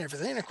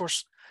everything. And of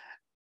course,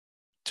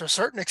 to a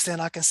certain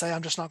extent, I can say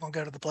I'm just not going to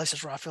go to the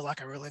places where I feel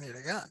like I really need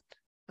a gun,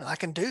 and I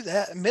can do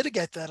that and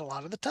mitigate that a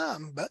lot of the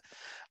time. But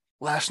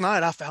last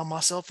night I found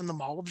myself in the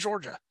Mall of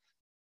Georgia.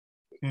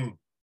 It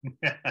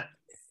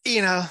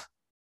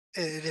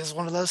is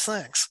one of those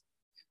things.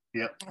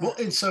 Yeah. Well,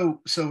 and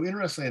so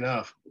interestingly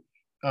enough,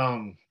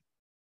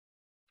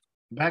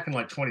 back in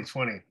like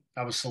 2020,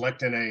 I was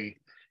selecting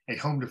a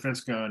home defense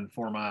gun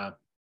for my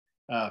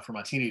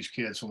teenage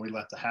kids when we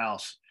left the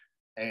house,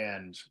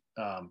 and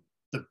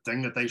the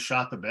thing that they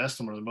shot the best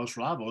and were the most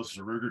reliable was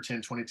a Ruger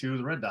 10/22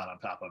 with a red dot on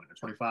top of it, a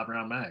 25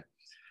 round mag.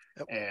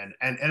 Yep.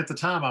 And at the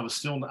time, I was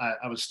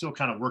still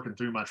kind of working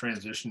through my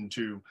transition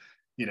to,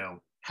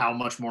 how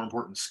much more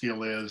important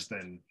skill is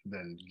than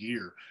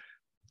gear.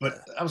 But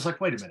I was like,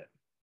 wait a minute.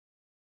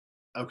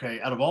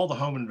 Okay, out of all the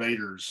home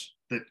invaders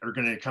that are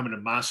going to come into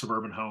my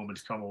suburban home in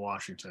Tacoma,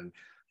 Washington,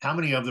 how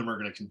many of them are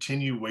going to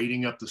continue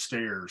wading up the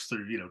stairs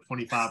through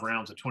 25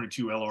 rounds of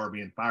 22 LR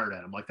being fired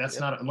at them? Like, that's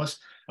not,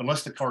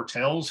 unless the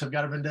cartels have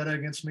got a vendetta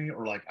against me,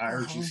 or like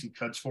IRGC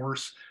Cuds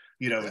Force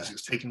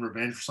is taking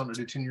revenge for something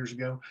they did 10 years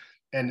ago.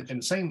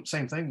 And same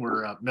thing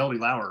where Melody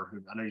Lauer,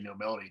 who I know you know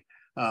Melody,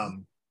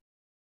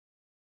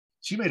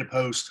 she made a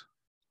post,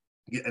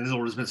 and this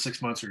has been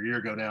 6 months or a year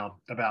ago now,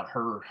 about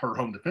her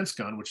home defense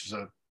gun, which is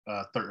a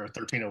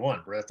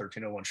 1301 Red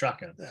 1301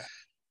 shotgun. Yeah.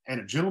 And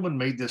a gentleman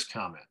made this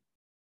comment.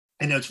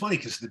 And it's funny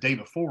because the day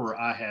before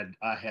I had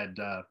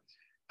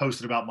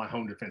posted about my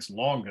home defense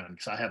long gun,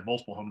 because I have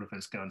multiple home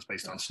defense guns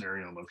based on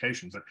scenario and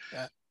location.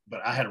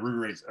 But I had a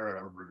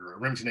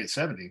Remington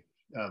 870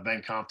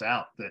 Van Comped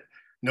out that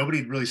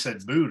nobody really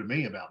said boo to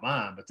me about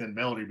mine. But then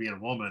Melody, being a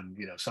woman,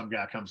 some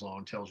guy comes along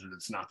and tells her that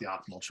it's not the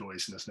optimal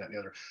choice and this and that and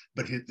the other.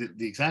 But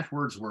the exact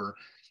words were,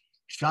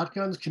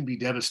 shotguns can be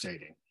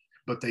devastating,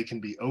 but they can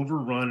be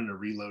overrun in a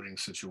reloading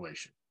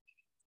situation.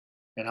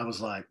 And I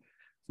was like,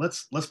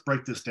 let's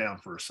break this down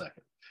for a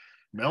second.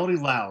 Melody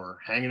Lauer,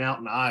 hanging out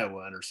in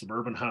Iowa in her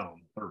suburban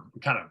home, or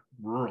kind of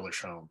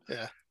ruralish home.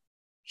 Yeah.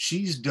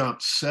 She's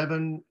dumped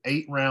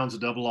 7-8 rounds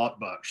of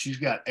double-aught buck. She's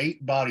got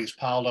 8 bodies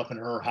piled up in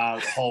her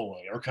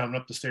hallway or coming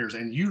up the stairs.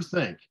 And you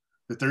think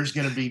that there's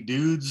going to be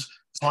dudes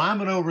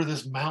climbing over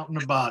this mountain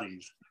of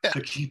bodies to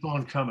keep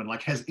on coming?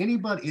 Like, has any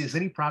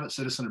private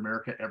citizen in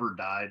America ever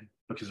died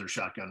because their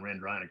shotgun ran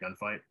dry in a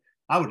gunfight?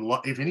 I would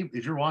love,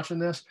 if you're watching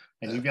this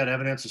and you've got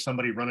evidence of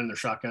somebody running their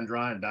shotgun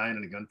dry and dying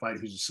in a gunfight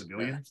who's a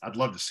civilian, I'd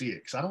love to see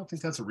it, because I don't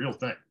think that's a real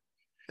thing.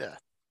 Yeah.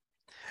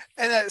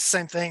 And that's the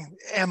same thing,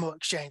 ammo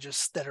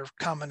exchanges that are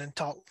commonly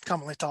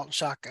taught in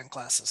shotgun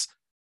classes.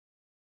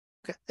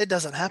 Okay. It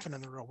doesn't happen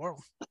in the real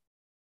world.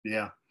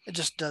 Yeah. It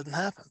just doesn't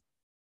happen.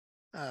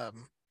 All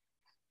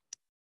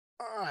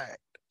right.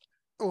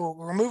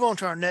 We'll move on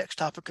to our next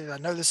topic, because I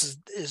know this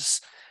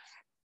is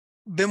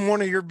been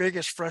one of your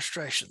biggest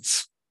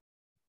frustrations.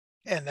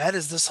 And that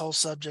is this whole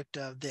subject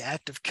of the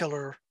active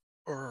killer,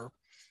 or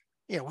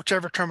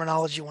whichever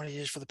terminology you want to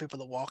use for the people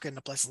that walk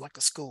into places like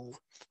the school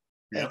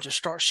and just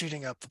start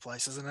shooting up the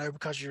places. And I know,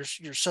 because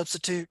you're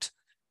substitute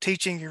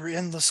teaching, you're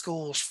in the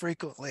schools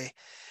frequently.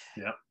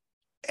 Yeah.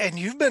 And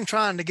you've been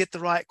trying to get the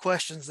right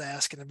questions to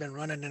ask and have been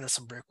running into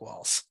some brick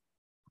walls.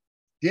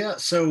 Yeah.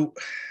 So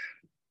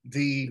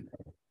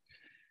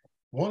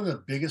one of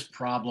the biggest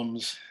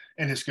problems,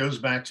 and this goes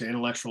back to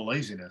intellectual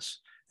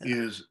laziness,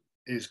 is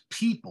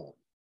people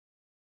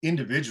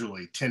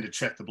individually tend to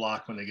check the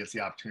block when they get the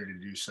opportunity to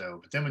do so.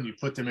 But then when you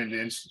put them into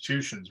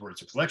institutions where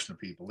it's a collection of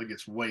people, it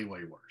gets way,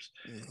 way worse.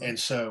 Mm-hmm. And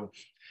so,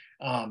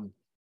 a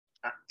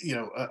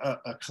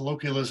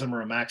colloquialism or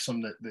a maxim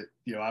that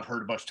I've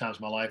heard a bunch of times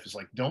in my life is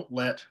like, don't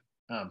let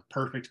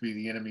perfect be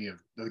the enemy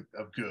of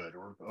good,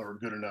 or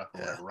good enough,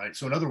 or whatever, right?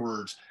 So in other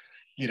words,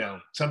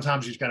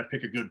 sometimes you just got to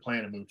pick a good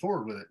plan and move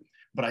forward with it.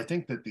 But I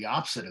think that the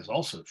opposite is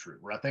also true,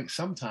 where I think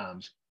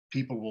sometimes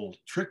people will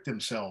trick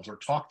themselves or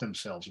talk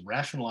themselves,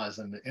 rationalize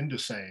them into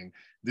saying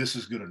this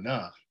is good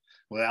enough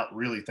without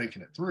really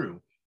thinking it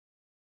through.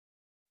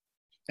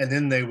 And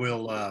then they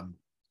will,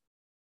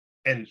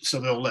 and so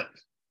they'll let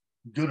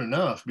good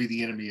enough be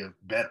the enemy of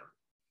better,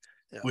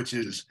 which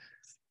is,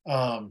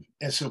 and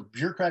so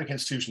bureaucratic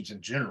institutions in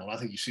general, and I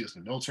think you see this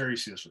in the military, you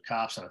see this with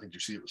cops, and I think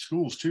you see it with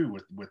schools too,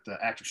 with the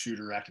active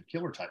shooter, active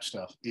killer type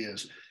stuff,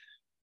 is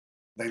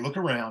they look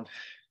around,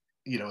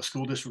 a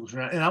school district,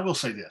 and I will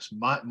say this,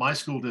 my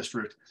school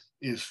district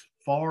is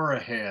far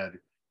ahead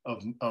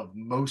of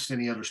most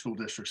any other school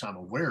districts I'm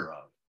aware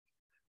of,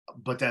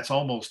 but that's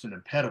almost an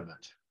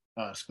impediment,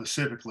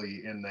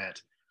 specifically in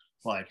that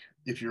like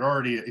if you're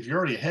already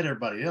ahead of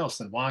everybody else,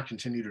 then why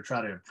continue to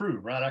try to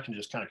improve, right? I can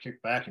just kind of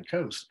kick back and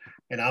coast,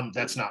 and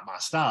that's not my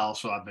style.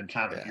 So I've been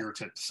kind of an Yeah.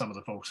 irritant to some of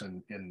the folks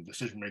in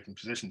decision making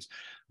positions.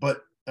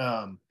 But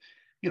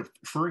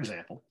for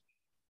example,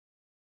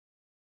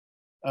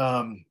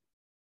 um,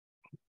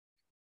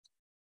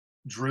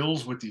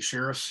 drills with the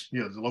sheriffs,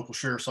 the local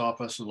sheriff's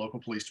office, the local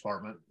police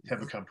department have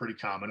become pretty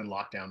common, in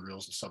lockdown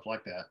drills and stuff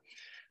like that.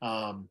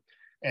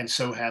 And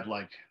so had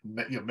like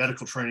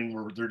medical training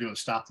where they're doing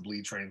stop the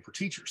bleed training for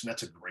teachers, and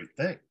that's a great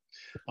thing.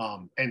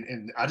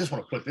 And I just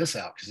want to put this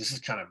out because this has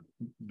kind of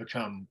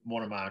become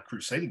one of my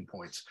crusading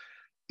points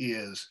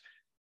is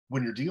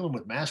when you're dealing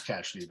with mass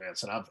casualty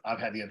events, and I've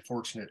had the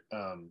unfortunate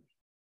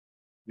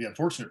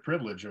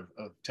privilege of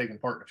taking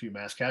part in a few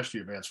mass casualty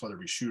events, whether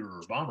it be shooter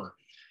or bomber.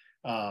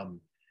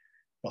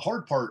 The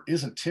hard part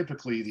isn't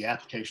typically the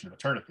application of a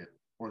tourniquet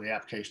or the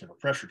application of a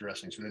pressure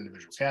dressing to an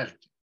individual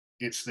casualty.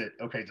 It's that,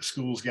 okay, the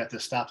school's got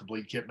this stop the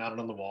bleed kit mounted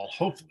on the wall,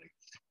 hopefully,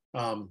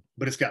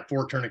 but it's got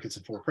 4 tourniquets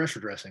and 4 pressure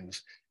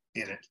dressings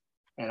in it.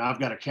 And I've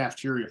got a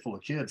cafeteria full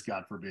of kids,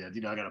 God forbid.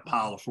 I got a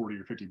pile of 40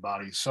 or 50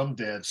 bodies, some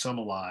dead, some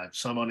alive,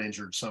 some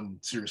uninjured, some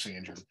seriously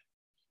injured.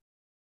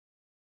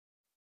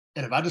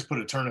 And if I just put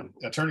a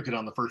tourniquet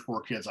on the first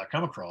 4 kids I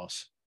come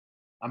across,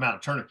 I'm out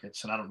of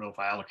tourniquets, and I don't know if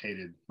I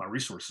allocated my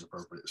resources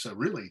appropriately. So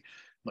really,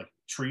 like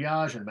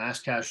triage and mass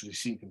casualty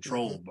scene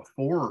control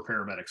before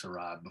paramedics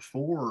arrive,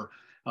 before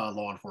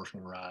law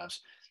enforcement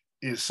arrives,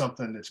 is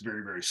something that's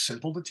very, very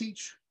simple to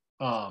teach.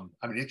 I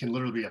mean, it can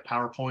literally be a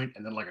PowerPoint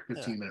and then like a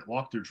 15-minute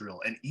walkthrough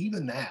drill, and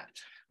even that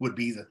would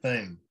be the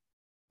thing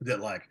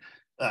that like,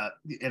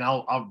 and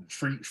I'll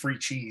free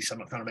cheese. I'm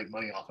not trying to make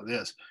money off of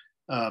this,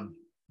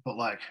 but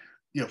like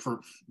for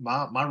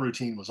my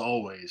routine was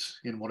always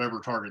in whatever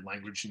target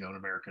language, in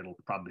America, it'll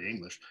probably be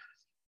English,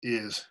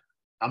 is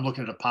I'm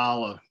looking at a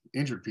pile of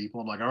injured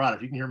people. I'm like, all right,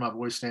 if you can hear my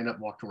voice, stand up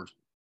and walk towards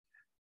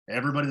me.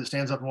 Everybody that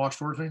stands up and walks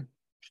towards me,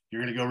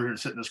 you're going to go over here and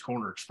sit in this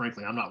corner. Because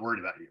frankly, I'm not worried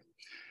about you.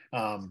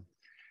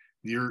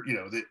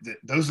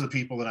 Those are the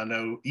people that I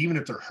know, even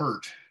if they're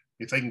hurt,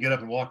 if they can get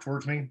up and walk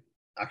towards me,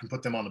 I can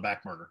put them on the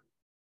back burner.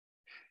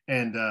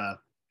 And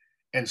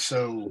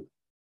so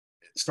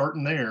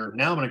starting there,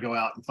 now I'm going to go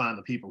out and find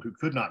the people who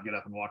could not get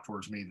up and walk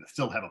towards me that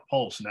still have a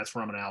pulse. And that's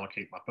where I'm going to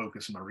allocate my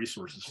focus and my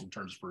resources in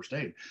terms of first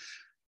aid.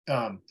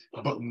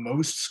 But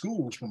most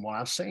schools, from what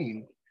I've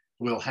seen,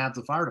 will have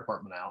the fire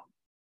department out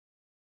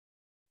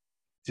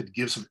to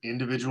give some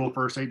individual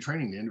first aid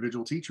training to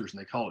individual teachers,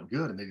 and they call it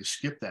good. And they just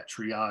skip that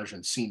triage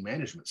and scene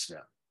management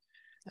step.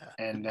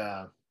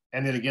 Yeah.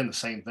 And then again, the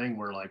same thing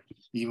where like,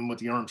 even with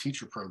the armed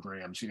teacher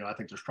programs, I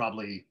think there's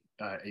probably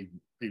a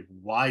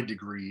wide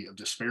degree of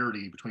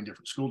disparity between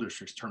different school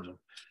districts in terms of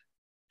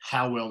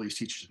how well these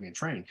teachers are being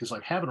trained. Because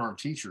like having armed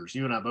teachers,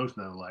 you and I both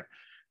know, like,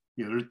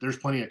 there's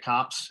plenty of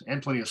cops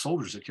and plenty of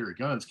soldiers that carry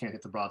guns, can't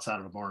hit the broadside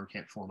of a barn,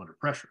 can't perform under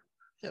pressure.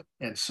 Yep.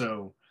 And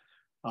so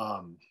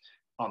on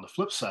the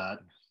flip side,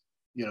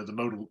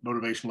 the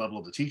motivation level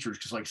of the teachers,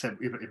 because like I said,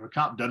 if a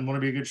cop doesn't want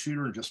to be a good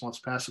shooter and just wants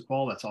to pass the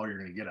qual, that's all you're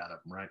going to get out of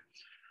them, right?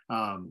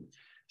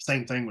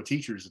 Same thing with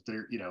teachers, that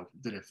they're,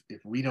 that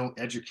if we don't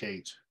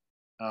educate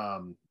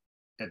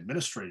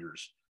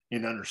administrators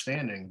in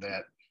understanding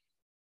that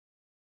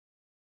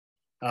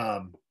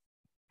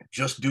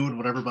just doing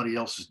what everybody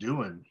else is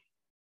doing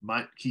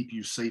might keep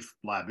you safe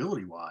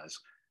liability wise,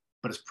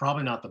 but it's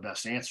probably not the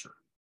best answer.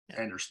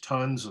 Yeah. And there's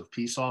tons of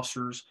peace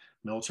officers,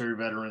 military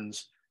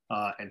veterans,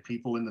 and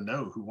people in the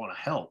know who want to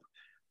help,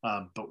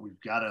 but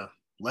we've got to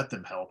let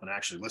them help and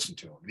actually listen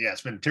to them. Yeah,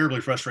 it's been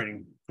terribly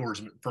frustrating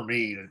for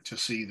me to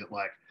see that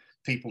like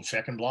people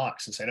checking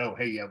blocks and saying, "Oh,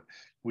 hey,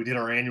 we did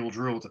our annual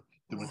drill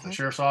with the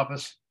sheriff's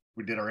office.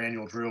 We did our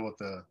annual drill with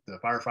the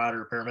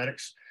firefighter,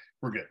 paramedics.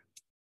 We're good."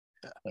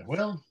 Yeah. Like,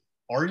 well,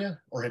 are you,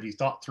 or have you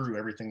thought through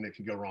everything that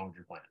could go wrong with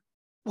your plan?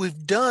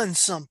 We've done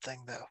something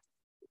though.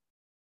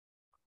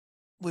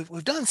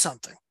 We've done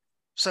something,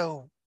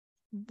 so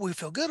we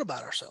feel good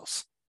about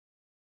ourselves.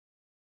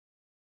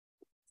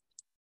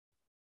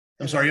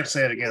 I'm sorry, you have to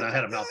say it again. I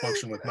had a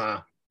malfunction with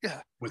my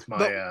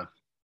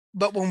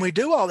But when we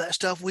do all that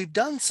stuff, we've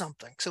done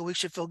something, so we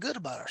should feel good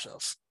about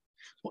ourselves.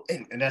 Well,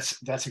 and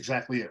that's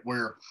exactly it.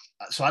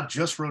 So I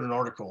just wrote an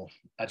article.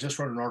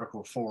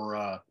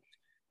 For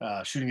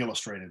Shooting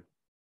Illustrated,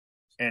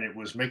 and it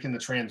was making the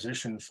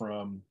transition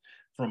from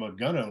a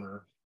gun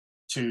owner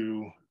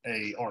to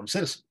a armed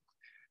citizen,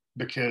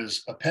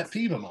 because a pet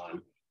peeve of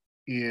mine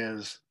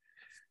is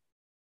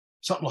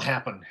something will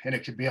happen, and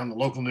it could be on the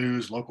local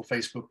news, local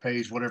Facebook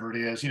page, whatever it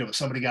is,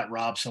 somebody got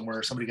robbed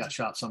somewhere, somebody got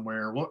shot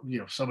somewhere,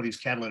 somebody's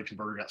catalytic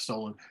converter got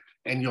stolen,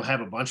 and you'll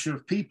have a bunch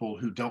of people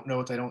who don't know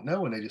what they don't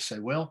know, and they just say,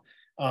 well,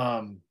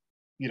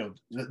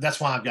 that's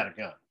why I've got a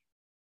gun.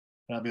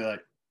 And I'll be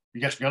like, you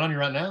got your gun on you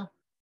right now?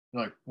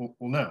 They're like, well,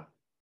 no.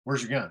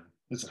 Where's your gun?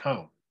 It's at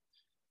home.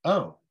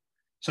 Oh,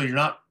 so you're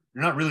not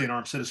really an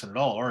armed citizen at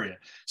all, are you?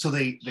 So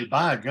they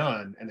buy a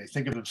gun and they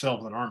think of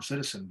themselves as an armed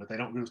citizen, but they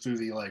don't go through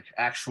the like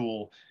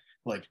actual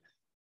like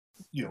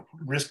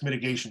risk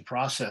mitigation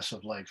process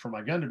of like, for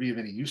my gun to be of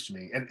any use to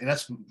me. And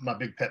that's my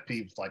big pet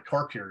peeve with like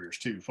car carriers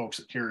too, folks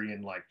that carry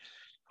in like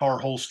car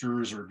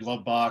holsters or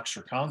glove box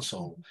or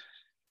console.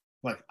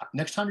 Like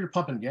next time you're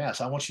pumping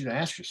gas, I want you to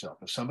ask yourself,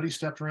 if somebody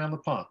stepped around the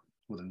pump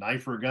with a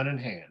knife or a gun in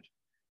hand,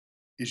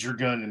 is your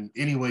gun in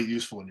any way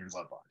useful in your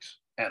glove box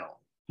at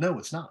all? No,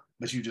 it's not.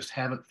 But you just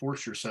haven't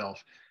forced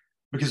yourself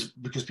because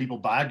people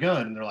buy a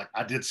gun and they're like,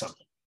 I did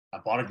something. I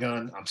bought a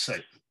gun, I'm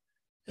safe.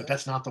 But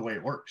that's not the way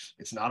it works.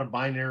 It's not a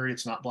binary.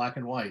 It's not black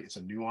and white. It's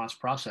a nuanced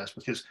process.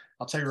 Because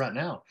I'll tell you right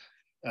now,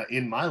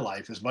 in my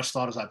life, as much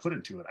thought as I put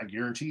into it, I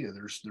guarantee you,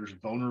 there's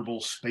vulnerable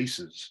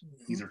spaces,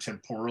 either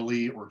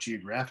temporally or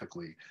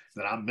geographically,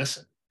 that I'm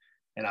missing,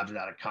 and I've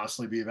got to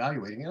constantly be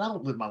evaluating. And I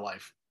don't live my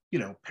life,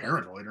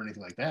 paranoid or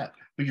anything like that.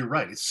 But you're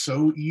right. It's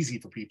so easy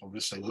for people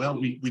to say, "Well,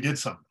 we did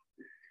something,"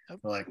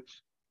 like,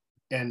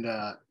 and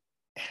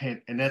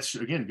that's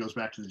again goes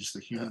back to just the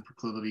human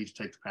proclivity to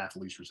take the path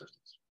of least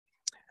resistance.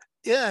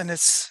 Yeah, and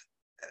it's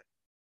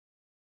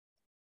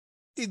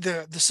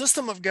the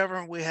system of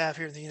government we have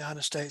here in the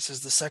United States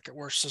is the second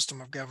worst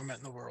system of government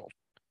in the world,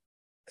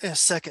 and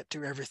second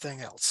to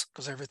everything else,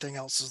 because everything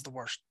else is the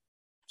worst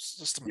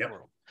system in the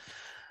world.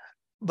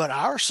 But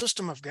our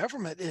system of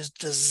government is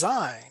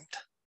designed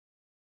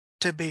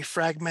to be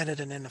fragmented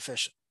and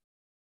inefficient.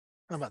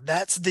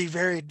 That's the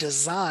very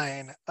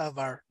design of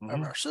our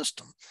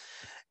system.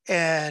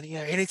 And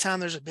anytime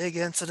there's a big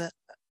incident,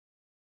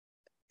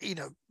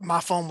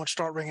 my phone would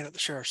start ringing at the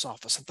sheriff's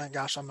office, and thank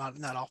gosh I'm not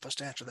in that office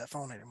to answer that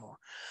phone anymore.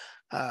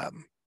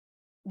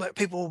 But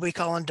people will be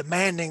calling,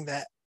 demanding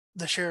that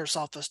the sheriff's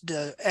office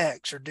do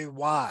X or do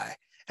Y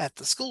at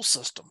the school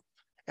system.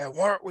 And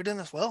why aren't we doing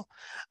this? Well,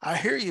 I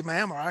hear you,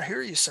 ma'am, or I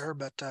hear you, sir,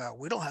 but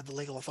we don't have the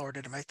legal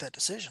authority to make that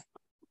decision.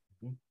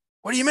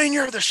 What do you mean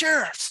you're the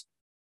sheriff's?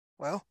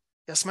 Well,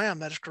 yes, ma'am,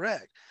 that is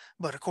correct.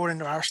 But according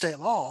to our state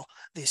law,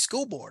 the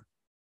school board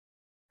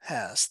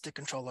has the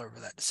control over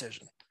that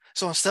decision.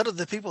 So instead of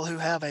the people who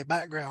have a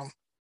background,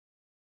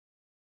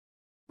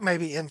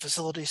 maybe in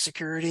facility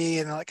security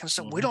and all that kind of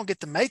stuff, we don't get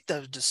to make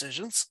those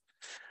decisions.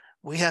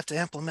 We have to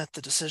implement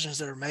the decisions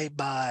that are made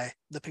by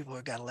the people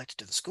who got elected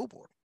to the school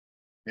board.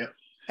 Yep.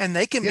 And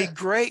they can be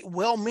great,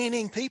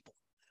 well-meaning people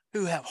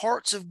who have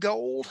hearts of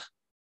gold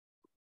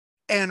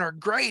and are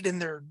great in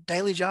their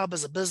daily job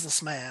as a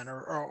businessman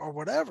or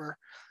whatever.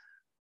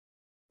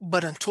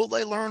 But until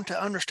they learn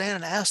to understand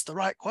and ask the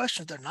right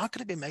questions, they're not going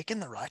to be making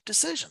the right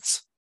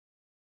decisions.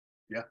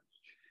 Yeah.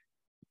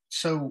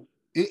 So,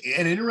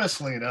 and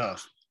interestingly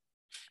enough,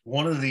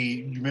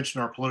 you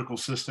mentioned our political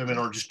system and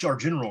our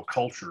general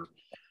culture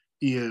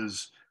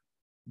is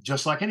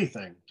just like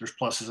anything. There's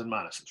pluses and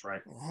minuses,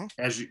 right?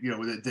 As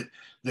that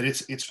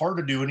it's hard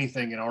to do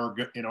anything in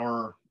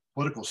our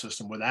political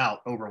system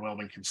without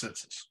overwhelming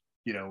consensus.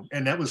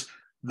 And that was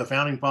the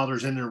founding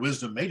fathers in their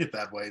wisdom made it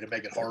that way to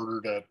make it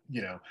harder to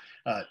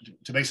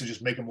to basically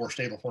just make a more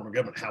stable form of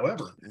government.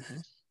 However,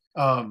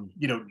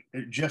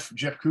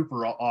 Jeff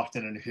Cooper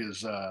often in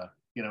his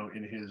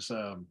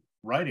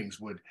writings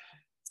would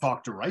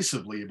talk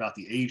derisively about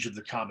the age of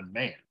the common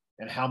man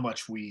and how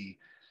much we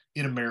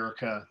in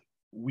America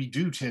we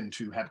do tend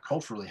to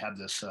culturally have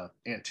this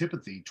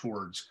antipathy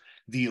towards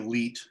the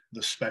elite,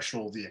 the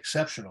special, the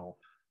exceptional,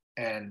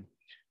 and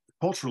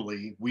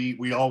culturally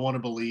we all want to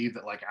believe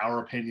that like our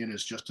opinion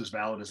is just as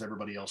valid as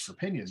everybody else's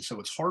opinion. So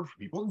it's hard for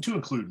people, and to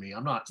include me.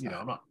 I'm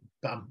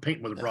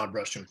painting with a broad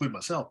brush to include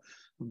myself,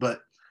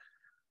 but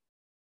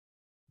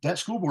that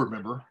school board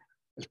member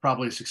is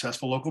probably a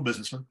successful local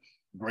businessman,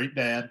 great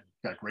dad,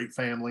 got a great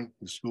family.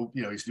 His school,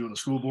 he's doing the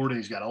school board and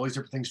he's got all these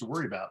different things to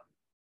worry about.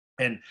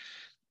 And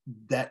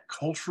that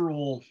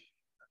cultural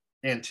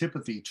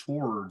antipathy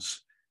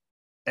towards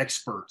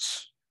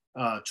experts,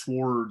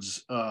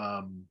 towards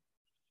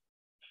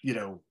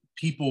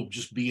people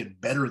just being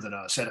better than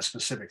us at a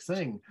specific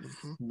thing,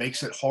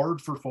 makes it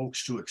hard for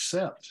folks to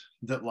accept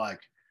that,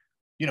 like,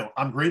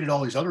 I'm great at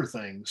all these other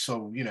things,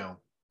 so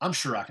I'm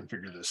sure I can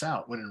figure this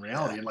out. When in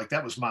reality, and like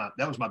that was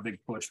my big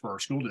push for our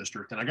school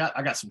district. And I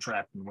got some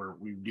traction where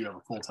we do have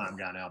a full-time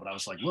guy now, but I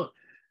was like, look,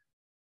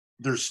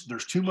 there's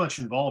too much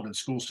involved in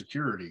school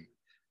security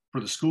for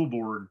the school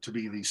board to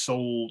be the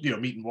sole,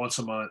 meeting once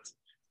a month.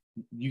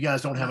 You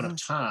guys don't have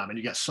enough time, and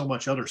you got so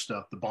much other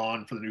stuff, the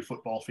bond for the new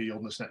football field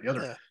and this, that, and the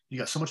other. Yeah. You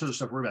got so much other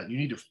stuff to worry about. You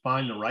need to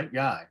find the right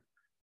guy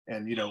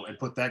and, and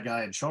put that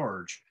guy in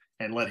charge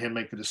and let him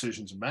make the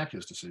decisions and back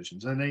his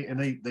decisions. And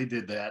they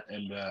did that.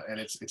 And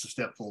it's a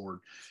step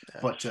forward.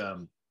 Yeah. But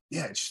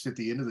it's just at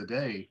the end of the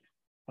day,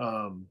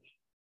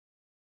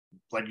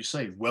 like you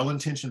say,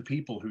 well-intentioned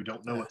people who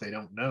don't know what they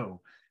don't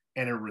know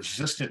and are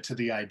resistant to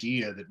the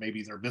idea that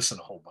maybe they're missing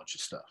a whole bunch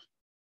of stuff.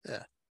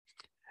 Yeah.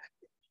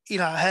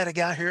 I had a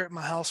guy here at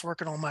my house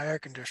working on my air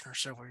conditioner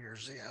several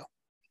years ago.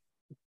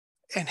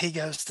 And he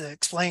goes to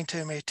explain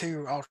to me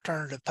two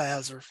alternative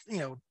paths or,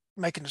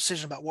 making a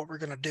decision about what we're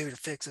going to do to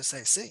fix this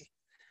AC.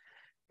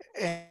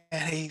 And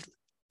he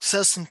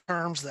says some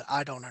terms that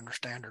I don't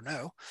understand or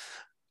know.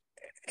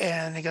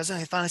 And he goes, and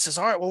he finally says,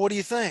 all right, well, what do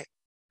you think?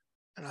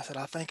 And I said,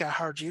 I think I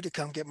hired you to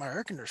come get my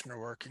air conditioner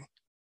working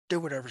do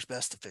whatever's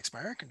best to fix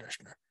my air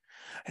conditioner.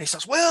 And he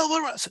says, well,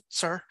 what about, I said,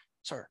 sir,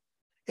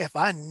 if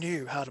I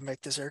knew how to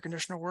make this air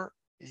conditioner work,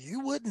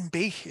 you wouldn't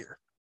be here.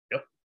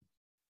 Yep.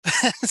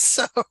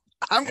 So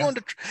I'm going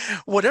to,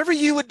 whatever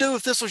you would do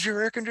if this was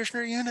your air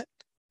conditioner unit,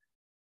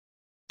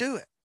 do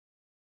it.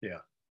 Yeah.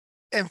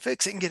 And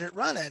fix it and get it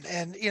running.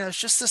 And, it's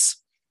just this,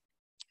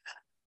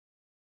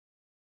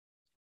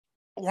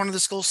 one of the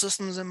school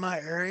systems in my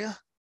area,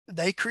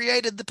 they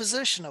created the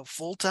position of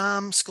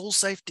full-time school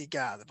safety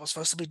guy that was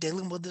supposed to be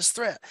dealing with this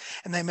threat.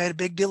 And they made a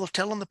big deal of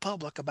telling the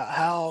public about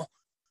how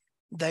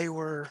they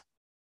were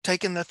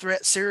taking the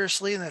threat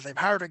seriously and that they've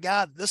hired a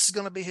guy. This is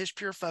going to be his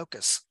pure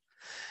focus.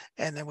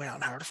 And they went out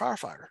and hired a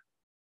firefighter.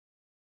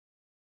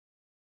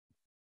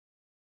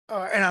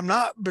 And I'm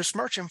not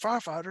besmirching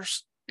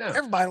firefighters. No.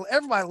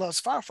 Everybody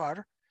loves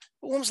firefighter.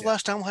 But when was the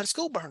last time we had a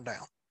school burned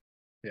down?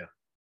 Yeah.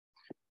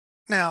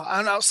 Now,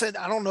 I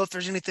don't know if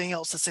there's anything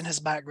else that's in his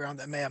background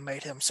that may have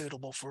made him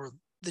suitable for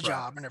the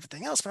job and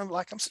everything else. But I'm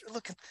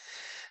looking,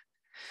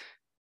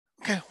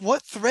 okay,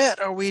 what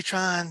threat are we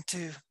trying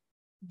to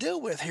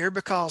deal with here?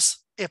 Because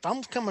if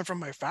I'm coming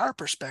from a fire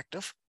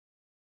perspective,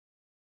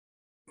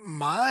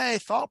 my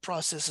thought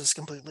process is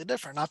completely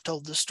different. I've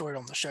told this story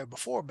on the show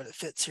before, but it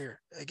fits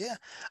here again.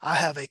 I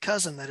have a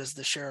cousin that is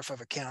the sheriff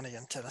of a county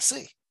in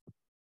Tennessee.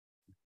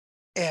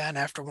 And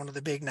after one of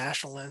the big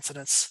national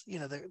incidents,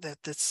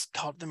 that's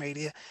caught the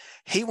media,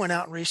 he went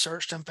out and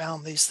researched and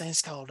found these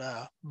things called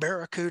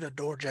Barracuda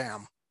door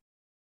jamb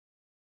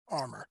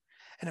armor.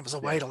 And it was a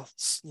way to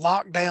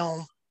lock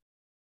down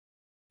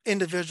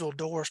individual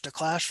doors to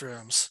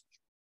classrooms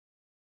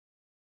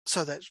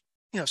so that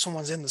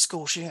someone's in the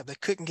school shooting up, they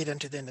couldn't get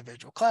into the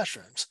individual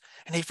classrooms.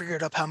 And he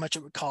figured up how much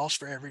it would cost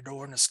for every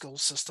door in the school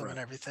system and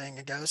everything.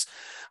 And goes,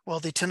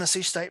 well, the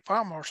Tennessee State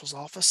Fire Marshal's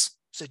office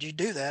said, you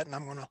do that, and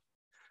I'm going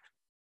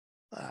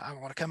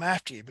to come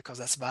after you because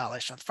that's a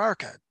violation of the fire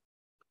code.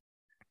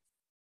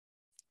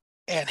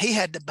 And he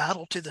had to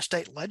battle to the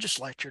state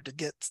legislature to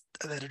get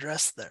that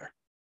addressed there.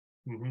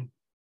 Mm-hmm.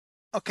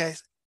 Okay,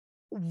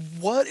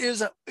 what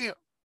is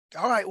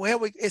all right, well,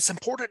 it's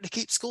important to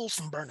keep schools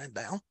from burning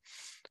down.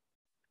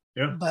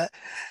 Yeah. But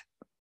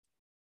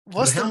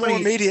what's the more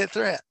immediate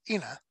threat?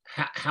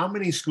 How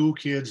many school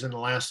kids in the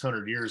last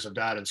 100 years have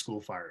died in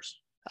school fires?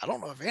 I don't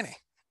know of any.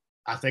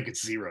 I think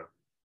it's zero.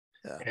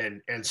 Yeah.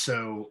 And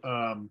so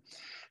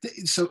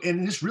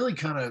and this really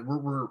kind of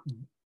we're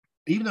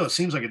even though it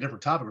seems like a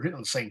different topic, we're hitting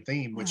on the same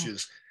theme, which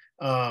is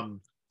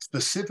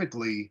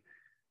specifically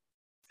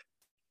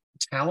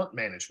talent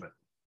management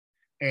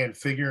and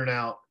figuring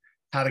out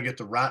how to get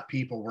the right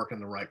people working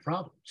the right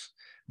problems.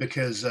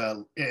 Because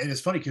and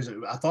it's funny because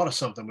I thought of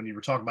something when you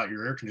were talking about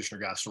your air conditioner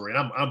guy story,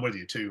 and I'm with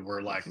you too.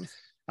 Where like,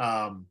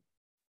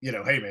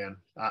 hey man,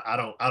 I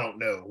don't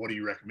know. What do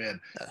you recommend?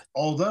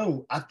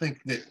 Although I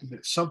think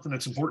that something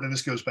that's important, and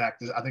this goes back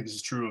to, I think this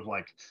is true of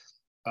like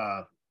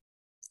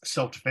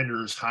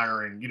self-defenders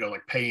hiring,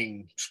 like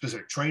paying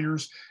specific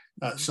trainers.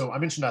 So I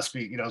mentioned I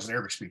speak, I was an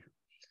Arabic speaker,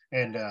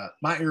 and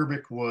my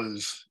Arabic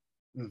was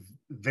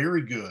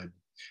very good,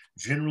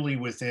 generally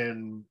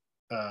within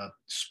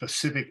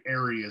specific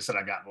areas that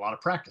I got a lot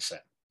of practice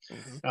at.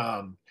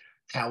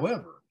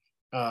 However,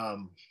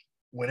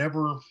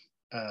 whenever,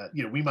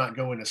 we might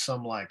go into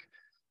some like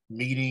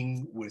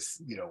meeting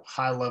with,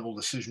 high level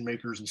decision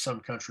makers in some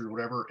country or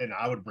whatever, and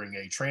I would bring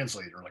a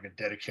translator, like a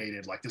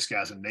dedicated, like this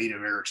guy's a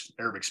native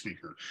Arabic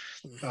speaker.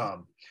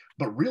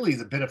 But really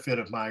the benefit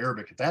of my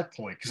Arabic at that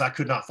point, because I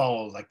could not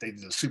follow like they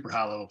did a super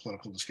high level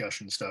political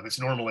discussion and stuff. It's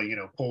normally,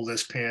 pull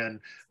this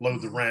pin,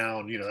 load the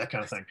round, that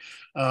kind of thing.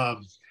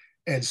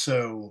 And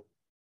so,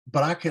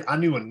 but I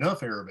knew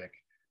enough Arabic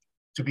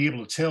to be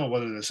able to tell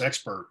whether this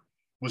expert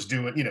was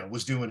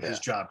doing his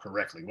job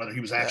correctly, whether he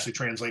was actually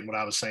translating what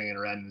I was saying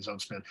or adding his own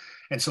spin.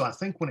 And so I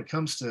think when it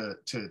comes to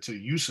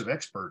use of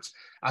experts,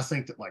 I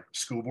think that like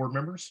school board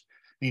members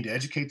need to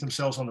educate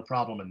themselves on the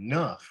problem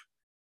enough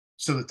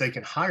so that they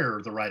can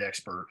hire the right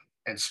expert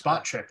and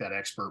spot check that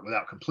expert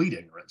without complete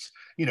ignorance.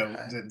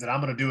 That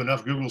I'm going to do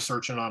enough Google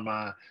searching on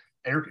my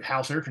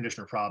house air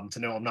conditioner problem to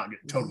know I'm not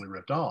getting totally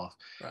ripped off.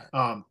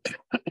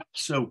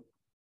 So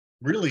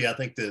really, I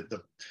think that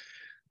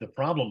the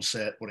problem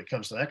set when it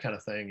comes to that kind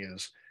of thing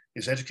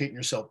is educating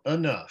yourself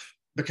enough,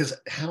 because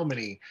how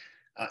many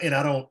and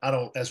I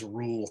don't as a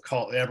rule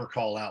ever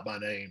call out by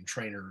name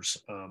trainers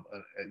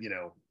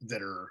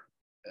that are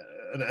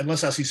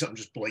unless I see something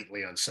just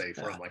blatantly unsafe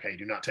where I'm like, hey,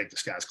 do not take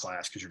this guy's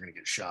class because you're going to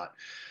get shot.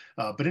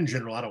 But in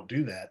general, I don't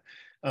do that.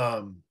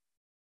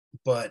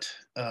 But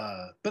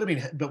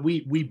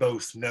we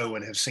both know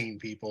and have seen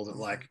people that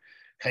like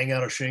hang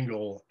out a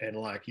shingle, and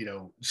like,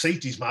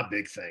 safety's my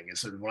big thing.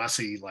 Is that when I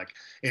see like,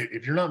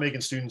 if you're not making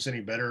students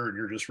any better and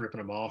you're just ripping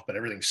them off, but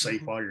everything's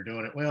safe while you're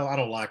doing it, well, I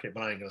don't like it,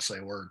 but I ain't gonna say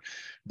a word.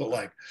 But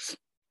like,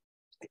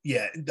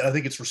 yeah, I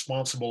think it's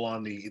responsible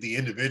on the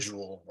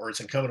individual, or it's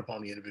incumbent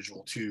upon the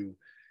individual to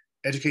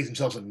educate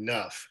themselves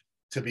enough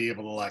to be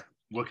able to like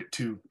look at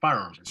two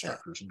firearms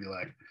instructors and be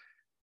like,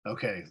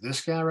 okay, this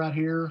guy right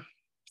here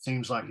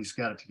seems like he's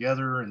got it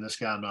together, and this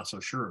guy I'm not so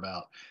sure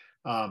about.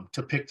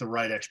 to pick the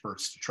right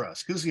experts to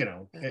trust. Because,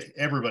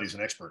 everybody's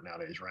an expert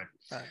nowadays, right?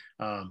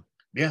 Right.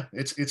 Yeah,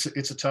 it's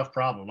a tough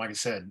problem. Like I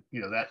said,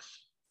 that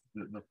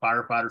the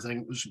firefighter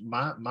thing was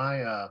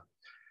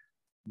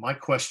my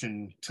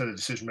question to the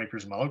decision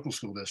makers in my local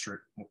school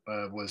district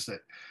was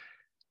that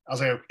I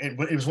was like, it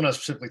was when I was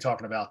specifically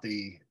talking about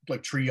the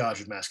like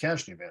triage of mass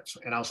casualty events,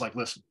 and I was like,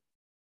 listen,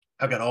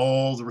 I've got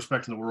all the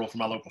respect in the world for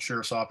my local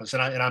sheriff's office,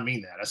 and I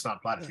mean that. That's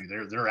not platitude.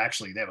 They're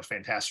actually, they have a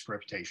fantastic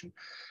reputation.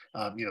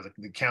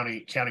 The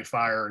county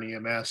fire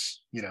and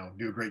EMS,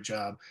 do a great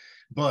job.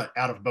 But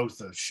out of both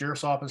the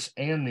sheriff's office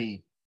and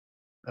the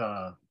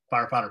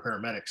firefighter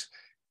paramedics,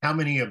 how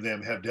many of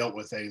them have dealt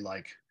with a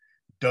like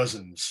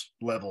dozens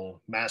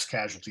level mass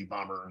casualty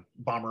bomber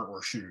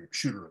or shooter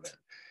event?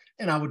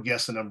 And I would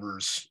guess the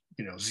numbers,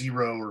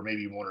 zero or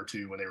maybe one or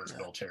two when they were in the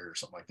military or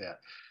something like that.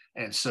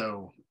 And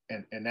so,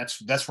 and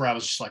that's where I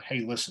was just like,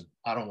 hey, listen,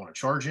 I don't want to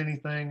charge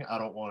anything.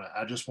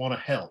 I just want to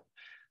help.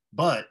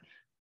 But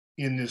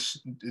in this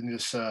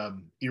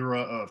era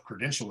of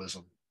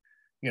credentialism,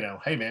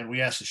 hey man,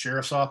 we asked the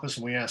sheriff's office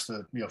and we asked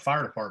the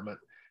fire department,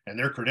 and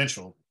they're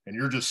credentialed, and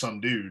you're just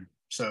some dude.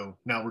 So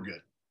now we're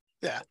good.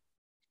 Yeah.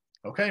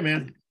 Okay,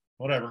 man.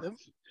 Whatever.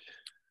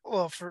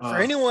 Well, for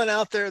anyone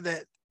out there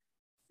that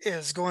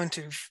is going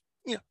to,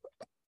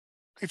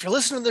 if you're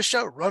listening to this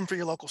show, run for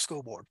your local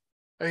school board.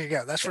 There you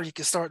go. That's where you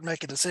can start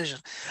making a decision.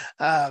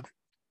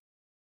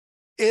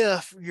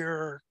 If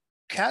your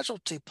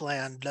casualty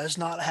plan does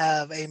not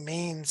have a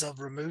means of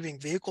removing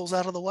vehicles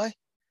out of the way,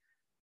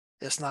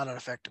 it's not an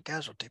effective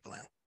casualty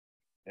plan.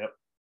 Yep.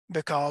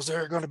 Because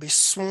there are going to be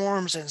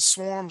swarms and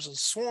swarms and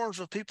swarms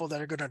of people that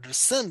are going to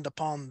descend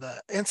upon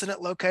the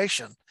incident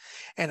location.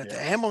 And if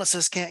the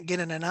ambulances can't get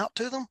in and out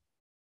to them,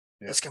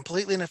 it's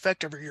completely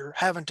ineffective, or you're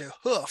having to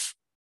hoof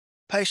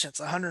patients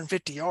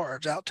 150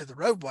 yards out to the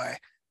roadway,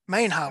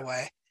 main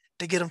highway,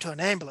 to get them to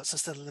an ambulance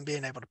instead of them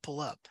being able to pull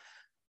up.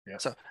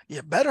 So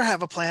you better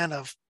have a plan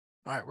of,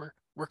 all right,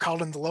 we're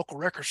calling the local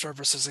record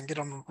services and get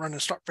them running,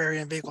 start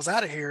ferrying vehicles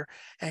out of here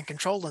and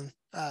controlling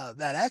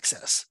that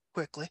access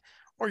quickly,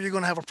 or you're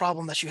going to have a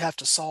problem that you have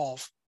to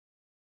solve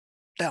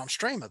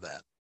downstream of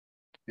that.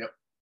 Yep.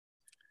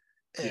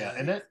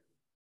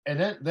 And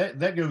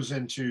that goes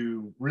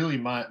into really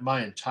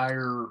my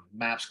entire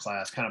MAPS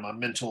class, kind of my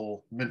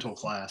mental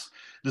class.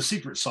 The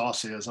secret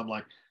sauce is, I'm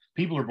like,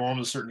 people are born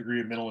with a certain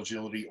degree of mental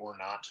agility or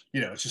not.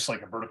 It's just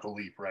like a vertical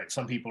leap, right?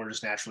 Some people are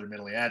just naturally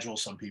mentally agile.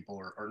 Some people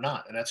are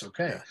not, and that's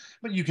okay.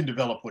 But you can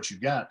develop what you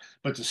got.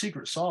 But the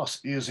secret sauce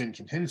is in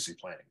contingency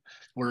planning,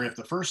 where if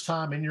the first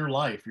time in your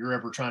life you're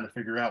ever trying to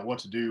figure out what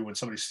to do when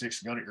somebody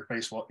sticks a gun in your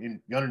face while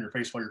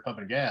you're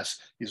pumping gas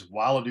is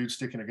while a dude's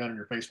sticking a gun in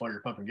your face while you're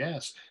pumping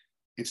gas,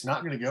 it's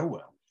not going to go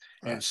well.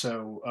 Right. And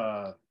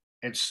so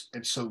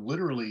so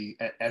literally,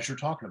 as you're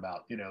talking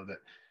about, that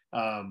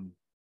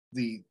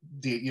the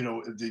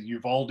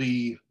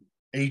Uvalde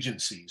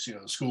agencies,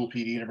 the school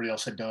PD and everybody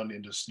else had done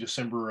in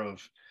December of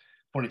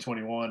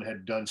 2021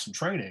 had done some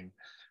training,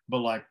 but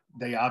like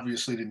they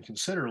obviously didn't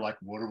consider like,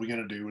 what are we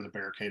going to do with a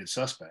barricaded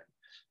suspect?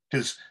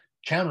 Because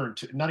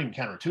not even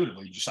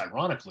counterintuitively, just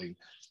ironically,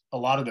 a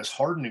lot of this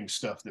hardening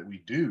stuff that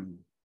we do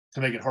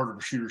to make it harder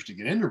for shooters to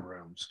get into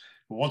rooms,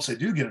 but once they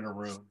do get in a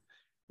room,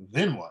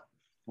 then what?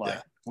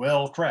 Like,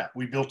 well, crap,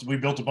 we built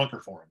a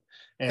bunker for them.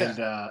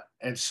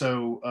 And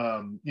so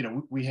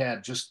we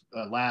had just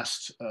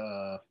last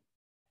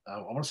I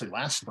want to say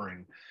last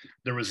spring,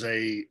 there was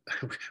we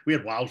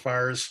had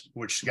wildfires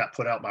which got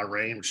put out by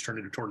rain, which turned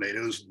into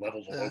tornadoes and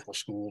leveled a local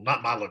school,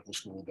 not my local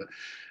school, but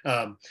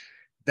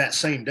that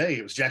same day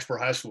it was Jacksboro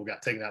High School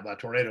got taken out by a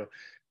tornado.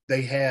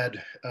 They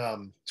had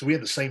so we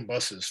had the same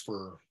buses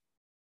for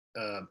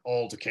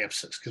all the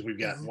campuses, because we've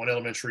got one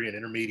elementary and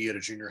intermediate, a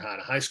junior high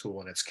and a high school,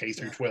 and it's K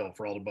through 12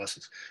 for all the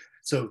buses.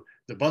 So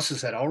the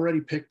buses had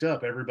already picked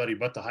up everybody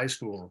but the high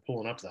school and were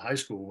pulling up to the high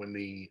school when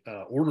the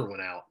order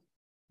went out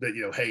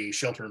that, hey,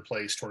 shelter in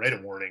place,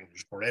 tornado warning,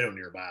 there's a tornado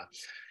nearby.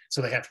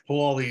 So they have to pull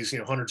all these,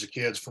 hundreds of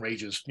kids from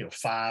ages,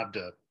 5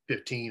 to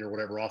 15 or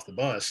whatever off the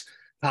bus,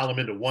 pile them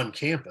into one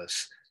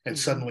campus. And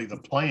suddenly the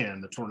plan,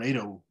 the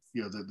tornado,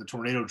 the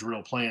tornado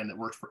drill plan that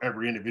worked for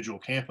every individual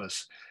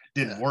campus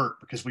didn't work,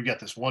 because we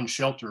got this one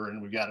shelter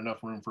and we got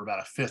enough room for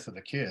about a fifth of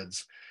the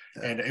kids.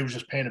 And it was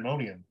just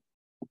pandemonium.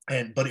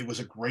 But it was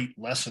a great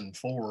lesson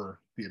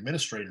for the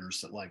administrators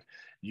that, like,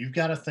 you've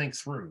got to think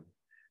through,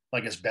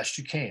 like, as best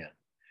you can,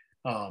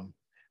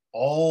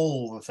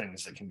 all the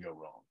things that can go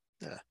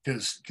wrong.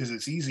 Because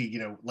it's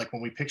easy, like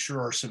when we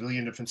picture our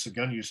civilian defensive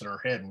gun use in our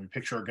head and we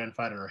picture our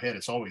gunfight in our head,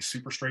 it's always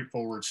super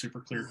straightforward, super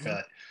clear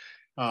cut.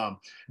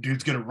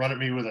 Dude's going to run at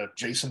me with a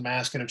Jason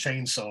mask and a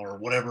chainsaw or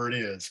whatever it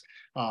is.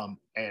 And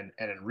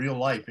in real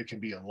life, it can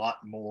be a lot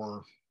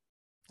more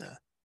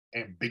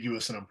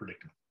ambiguous and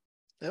unpredictable.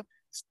 Yep.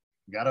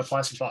 You got to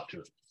apply some thought to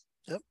it.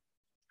 Yep.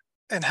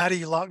 And how do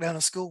you lock down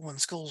a school when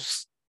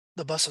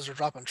the buses are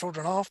dropping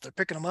children off, they're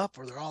picking them up,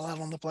 or they're all out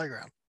on the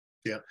playground?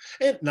 Yeah.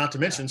 And not to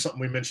mention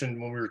something we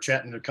mentioned when we were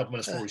chatting a couple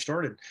minutes before we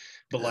started,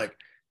 but like,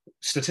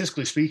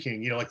 statistically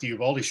speaking, like the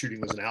Uvalde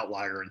shooting was an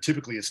outlier, and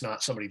typically it's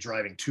not somebody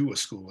driving to a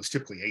school, it's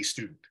typically a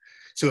student.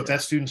 So if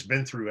that student's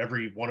been through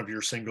every one of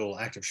your single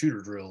active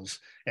shooter drills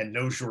and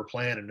knows your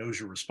plan and knows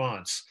your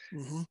response,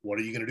 Mm-hmm. what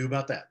are you going to do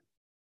about that?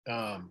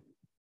 Um,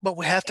 But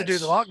we have to do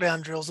the that's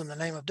lockdown drills in the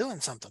name of doing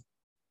something.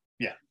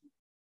 yeah,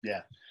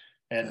 yeah.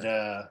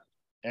 Yeah.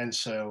 And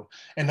so,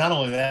 and not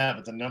only that,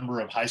 but the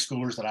number of high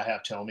schoolers that I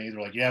have tell me, they're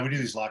like, yeah, we do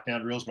these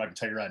lockdown drills, but I can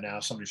tell you right now,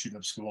 if somebody's shooting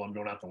up school, I'm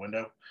going out the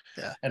window.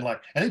 Yeah. And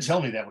they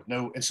tell me that with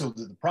no, and so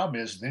the problem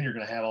is then you're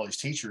going to have all these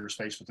teachers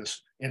faced with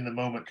this in the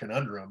moment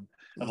conundrum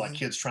of like Mm-hmm.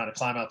 kids trying to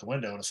climb out the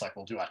window. And it's like,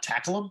 well, do I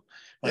tackle them?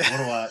 Like, Yeah.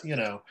 what do I,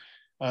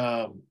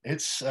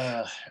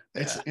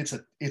 Yeah.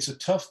 it's a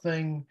tough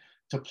thing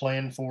to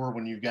plan for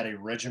when you've got a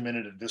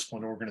regimented and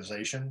disciplined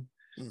organization,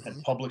 and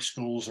Mm-hmm. public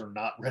schools are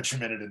not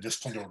regimented and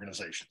disciplined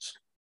organizations.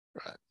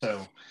 Right.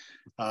 So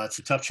it's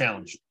a tough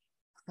challenge.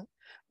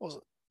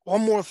 Well,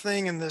 one more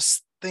thing in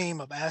this theme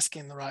of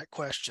asking the right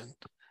question.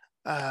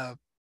 Uh,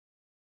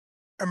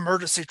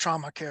 Emergency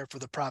trauma care for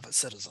the private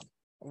citizen.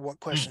 What Mm.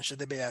 questions should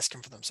they be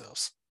asking for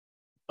themselves?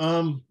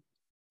 Um,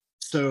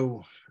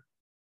 so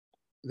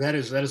that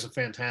is a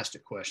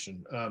fantastic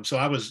question. So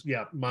I was,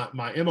 yeah, my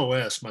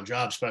MOS, my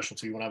job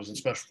specialty when I was in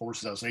Special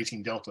Forces, I was an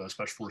 18 Delta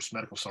Special Forces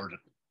medical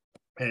sergeant,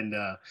 and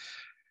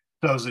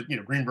so I was a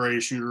Green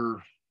Beret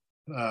shooter,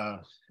 uh,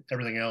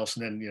 everything else,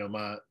 and then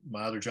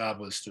my other job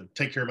was to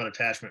take care of my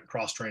detachment,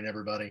 cross train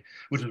everybody,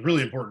 which was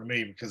really important to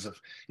me because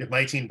if my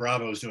 18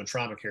 Bravo is doing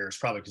trauma care, it's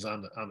probably because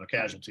I'm the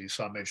casualty,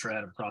 so I made sure I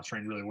had them cross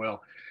trained really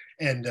well,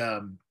 and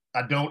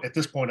I don't at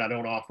this point I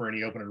don't offer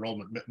any open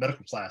enrollment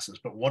medical classes,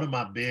 but one of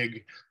my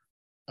big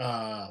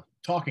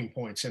talking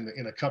points in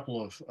a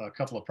couple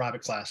of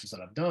private classes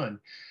that I've done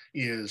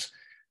is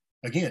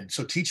again,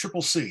 so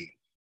TCCC,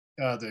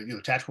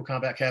 the Tactical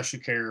Combat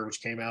Casualty Care,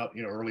 which came out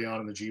early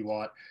on in the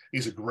GWAT,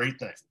 is a great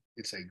thing.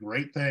 It's a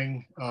great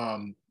thing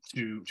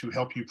to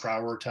help you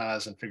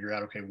prioritize and figure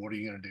out, okay, what are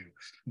you going to do?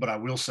 But I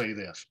will say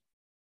this: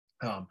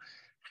 um,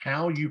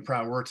 how you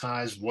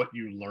prioritize what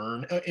you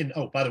learn. And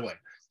oh, by the way,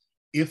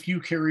 if you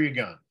carry a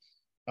gun,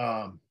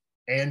 um,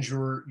 and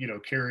you're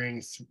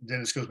carrying, then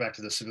this goes back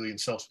to the civilian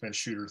self-defense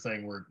shooter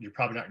thing where you're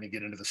probably not going to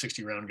get into the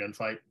 60-round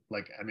gunfight.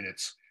 Like, I mean,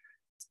 it's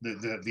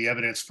the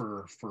evidence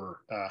for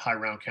high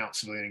round count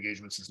civilian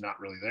engagements is not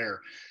really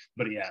there.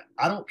 But yeah,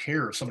 I don't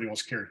care if somebody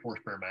wants to carry force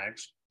bearer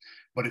mags,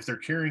 but if they're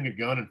carrying a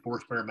gun and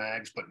force bearer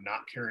mags but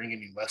not carrying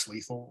any less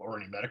lethal or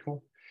any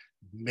medical,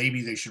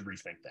 maybe they should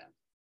rethink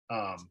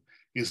that.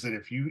 Is that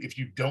if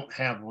you don't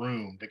have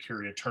room to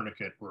carry a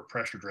tourniquet or a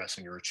pressure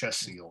dressing or a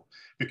chest seal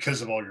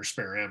because of all your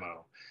spare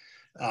ammo,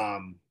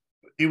 um,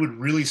 it would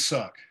really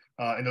suck.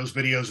 And those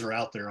videos are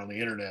out there on the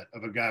internet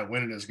of a guy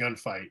winning his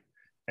gunfight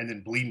and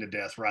then bleeding to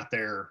death right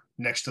there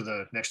next to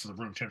the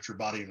room temperature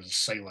body of his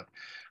assailant.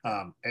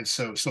 And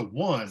so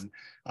one,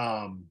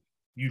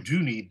 you do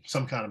need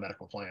some kind of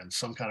medical plan,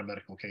 some kind of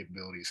medical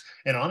capabilities.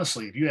 And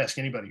honestly, if you ask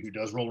anybody who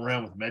does roll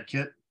around with a med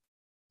kit,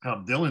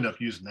 they'll end up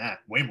using that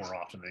way more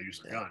often than they use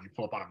their gun. You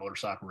pull up on a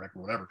motorcycle wreck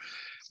or whatever.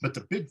 But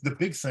the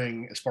big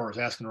thing as far as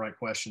asking the right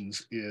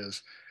questions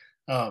is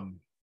um,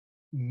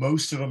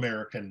 most of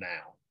America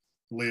now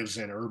lives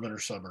in urban or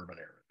suburban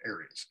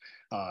areas.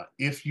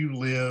 If you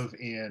live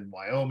in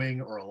Wyoming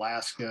or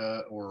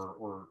Alaska,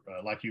 or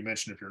like you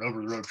mentioned, if you're an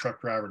over-the-road truck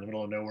driver in the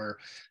middle of nowhere,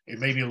 it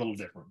may be a little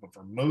different. But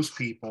for most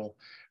people,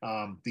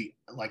 the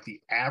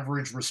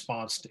average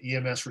response to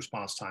EMS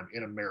response time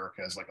in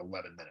America is like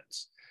 11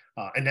 minutes.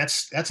 And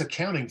that's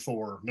accounting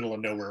for middle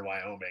of nowhere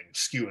Wyoming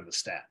skewing the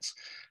stats.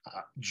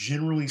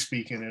 Generally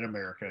speaking, in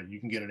America, you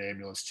can get an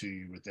ambulance to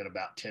you within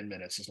about 10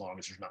 minutes as long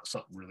as there's not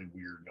something really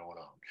weird going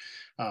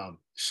on.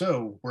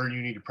 So where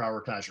you need to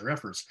prioritize your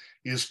efforts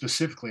is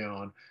specifically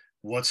on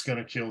what's going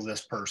to kill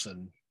this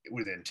person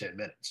within 10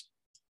 minutes.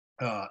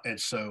 And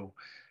so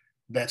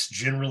that's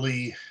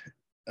generally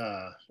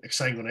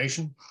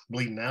exsanguination,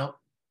 bleeding out,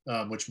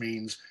 which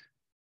means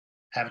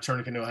have a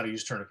tourniquet, know how to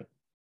use tourniquet,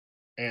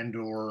 and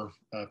or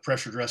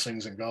pressure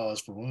dressings and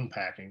gauze for wound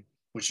packing,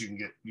 which you can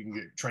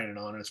get training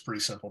on, and it's pretty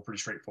simple, pretty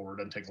straightforward.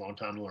 Doesn't take a long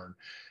time to learn.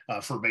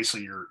 For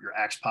basically your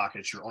axe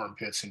pockets, your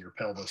armpits, and your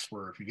pelvis,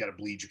 where if you got to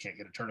bleed, you can't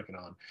get a tourniquet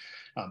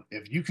on.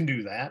 If you can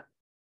do that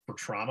for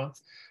trauma,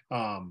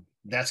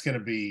 that's going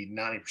to be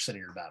 90% of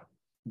your battle.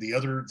 The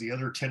other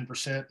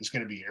 10% is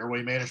going to be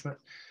airway management,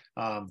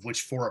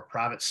 which for a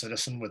private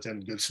citizen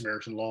within Good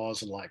Samaritan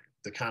laws and like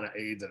the kind of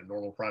aid that a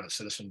normal private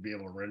citizen would be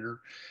able to render.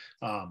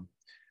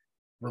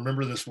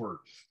 Remember this word,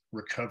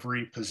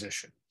 recovery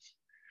position.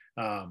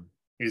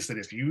 Is that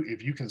if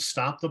you can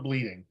stop the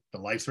bleeding, the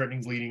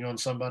life-threatening bleeding on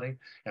somebody,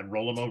 and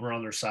roll them over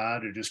on their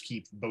side, or just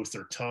keep both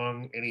their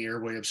tongue, any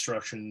airway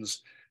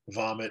obstructions,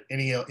 vomit,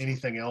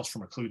 anything else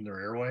from occluding their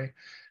airway,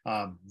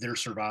 their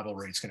survival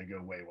rate's going to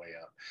go way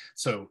up.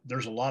 So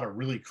there's a lot of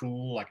really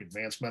cool like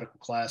advanced medical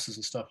classes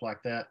and stuff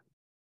like that.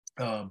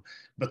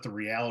 But the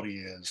reality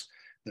is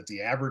that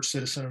the average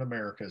citizen in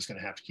America is going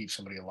to have to keep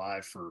somebody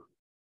alive for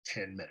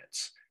 10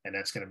 minutes. And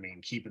that's going to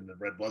mean keeping the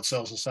red blood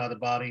cells inside the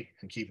body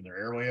and keeping their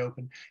airway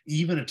open,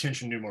 even a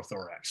tension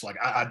pneumothorax. Like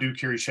I do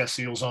carry chest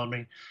seals on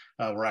me,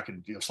 where I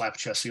can slap a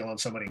chest seal on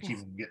somebody and keep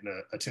them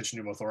getting a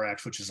tension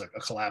pneumothorax, which is a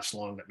collapsed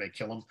lung that may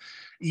kill them.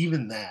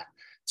 Even that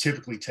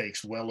typically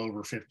takes well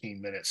over 15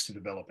 minutes to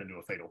develop into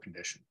a fatal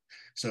condition.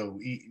 So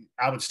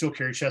I would still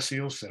carry chest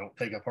seals. They don't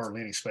take up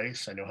hardly any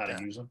space. I know how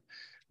to use them,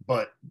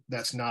 but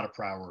that's not a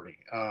priority.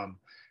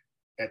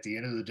 At the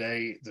end of the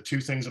day, the two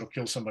things that'll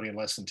kill somebody in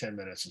less than 10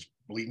 minutes is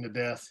bleeding to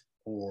death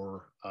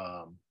or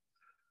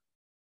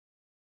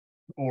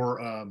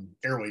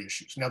airway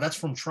issues. Now that's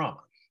from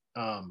trauma.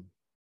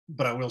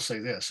 But I will say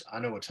this, I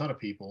know a ton of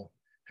people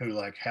who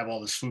like have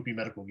all this swoopy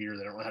medical gear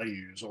they don't know how to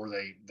use, or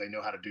they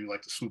know how to do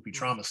like the swoopy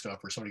trauma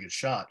stuff where somebody gets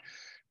shot.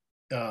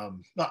 I'll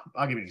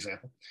give you an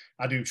example.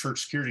 I do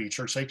church security,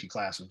 church safety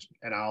classes,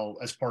 and I'll,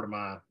 as part of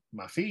my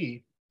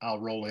fee, I'll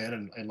roll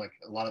in and like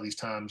a lot of these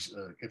times,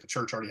 if a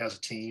church already has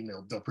a team,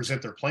 they'll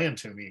present their plan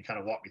to me and kind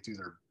of walk me through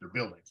their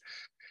building.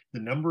 The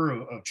number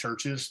of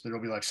churches,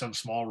 there'll be like some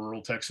small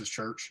rural Texas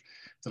church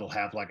that'll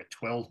have like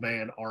a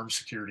 12-man armed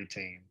security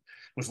team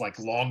with like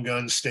long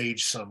guns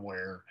staged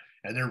somewhere,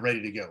 and they're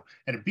ready to go.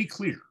 And to be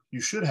clear,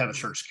 you should have a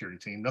church security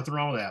team. Nothing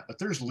wrong with that. But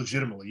there's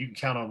legitimately, you can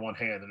count on one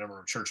hand the number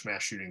of church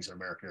mass shootings in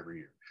America every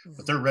year.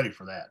 But they're ready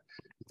for that.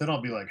 But then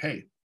I'll be like,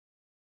 hey,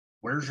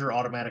 where's your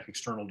automatic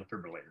external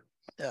defibrillator?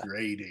 Your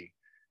AED?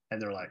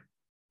 And they're like,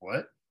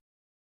 what?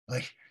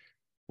 Like,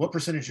 what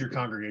percentage of your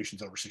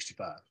congregation's over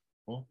 65?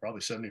 Well,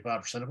 probably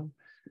 75% of them.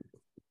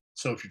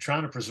 So if you're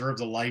trying to preserve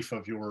the life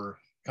of your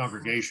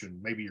congregation,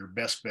 maybe your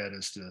best bet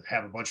is to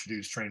have a bunch of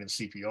dudes trained in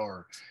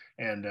CPR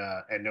and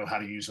know how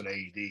to use an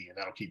AED, and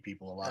that'll keep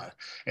people alive.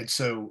 And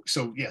so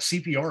yeah,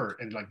 CPR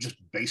and like just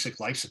basic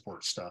life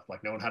support stuff,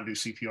 like knowing how to do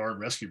CPR and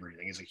rescue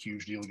breathing is a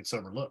huge deal. It gets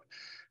overlooked.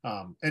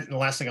 And the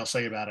last thing I'll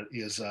say about it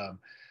is,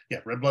 yeah,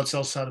 red blood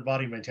cells inside the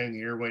body, maintain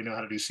the airway, know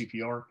how to do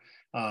CPR.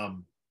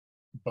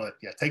 But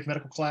yeah, take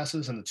medical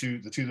classes, and the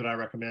two that I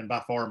recommend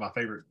by far, my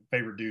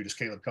favorite dude is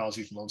Caleb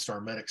Causey from Lone Star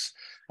Medics.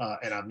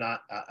 And I've not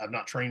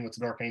trained with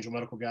the Dark Angel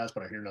Medical guys,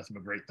 but I hear nothing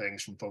but great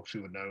things from folks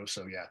who would know.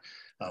 So yeah,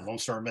 Lone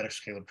Star Medics,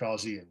 Caleb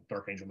Causey, and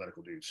Dark Angel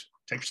Medical dudes.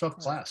 Take yourself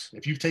a class.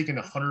 If you've taken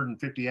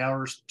 150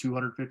 hours,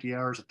 250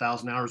 hours,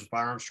 1,000 hours of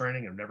firearms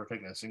training and never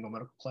taken a single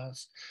medical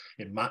class,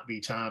 it might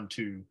be time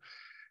to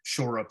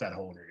shore up that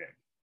hole in your game.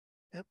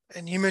 Yep.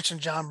 And you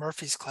mentioned John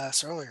Murphy's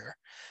class earlier.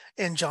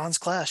 In John's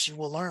class, you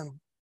will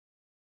learn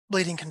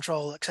bleeding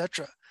control,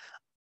 etc.,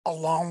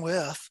 along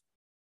with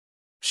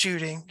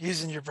shooting,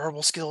 using your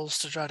verbal skills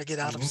to try to get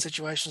out of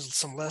situations,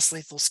 some less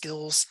lethal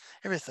skills,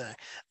 everything.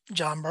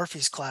 John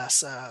Murphy's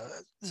class,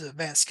 the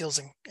advanced skills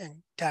and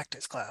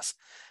tactics class,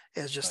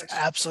 is just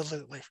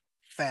absolutely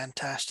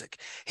fantastic.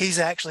 He's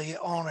actually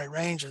on a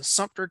range in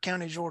Sumter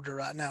County, Georgia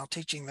right now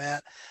teaching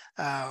that,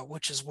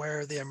 which is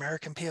where the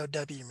American POW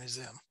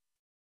Museum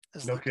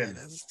is located.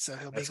 Kidding. So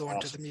he'll be going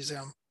to the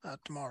museum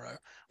tomorrow.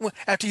 Well,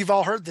 after you've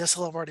all heard this,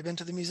 he'll have already been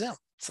to the museum.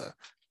 So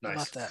how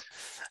about that?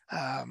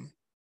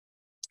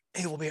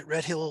 He will be at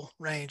Red Hill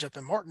Range up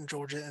in Martin,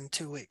 Georgia in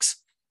 2 weeks.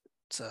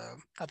 So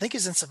I think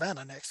he's in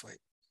Savannah next week.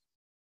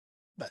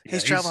 But yeah,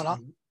 he's traveling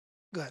on.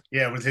 Go ahead.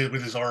 Yeah, with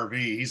his RV,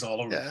 he's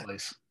all over the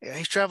place. Yeah,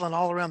 he's traveling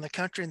all around the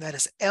country, and that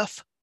is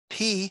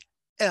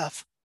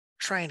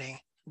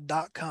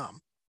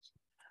fpftraining.com.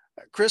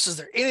 Chris, is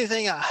there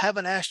anything I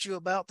haven't asked you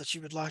about that you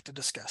would like to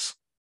discuss?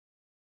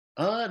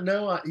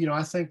 No,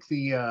 I think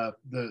the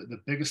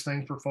biggest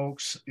thing for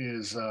folks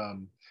is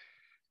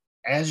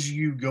as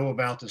you go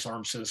about this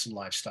armed citizen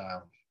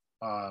lifestyle,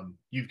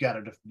 you've got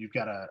to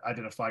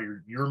identify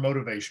your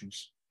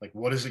motivations, like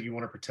what is it you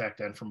want to protect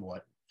and from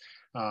what,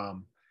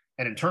 and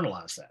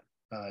internalize that.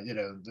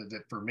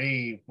 That for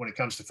me, when it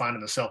comes to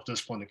finding the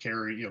self-discipline to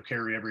carry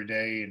every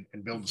day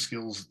and build the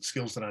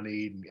skills that I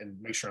need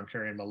and make sure I'm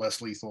carrying my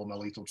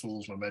lethal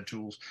tools, my med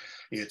tools,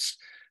 it's,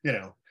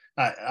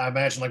 I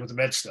imagine like with the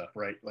med stuff,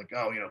 right? Like,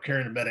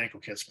 carrying a med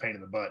ankle kit's a pain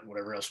in the butt and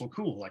whatever else. Well,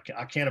 cool. Like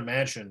I can't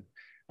imagine,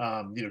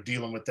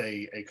 dealing with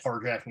a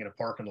carjacking in a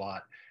parking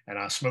lot and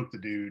I smoke the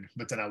dude,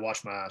 but then I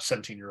watch my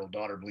 17-year-old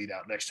daughter bleed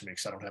out next to me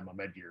because I don't have my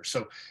med gear.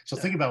 So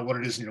think about what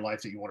it is in your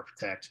life that you want to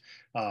protect,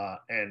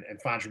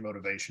 and find your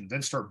motivation,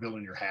 then start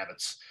building your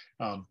habits.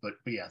 But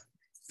yeah,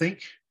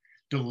 think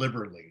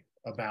deliberately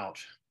about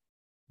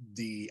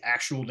the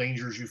actual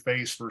dangers you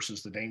face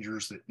versus the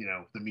dangers that,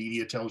 the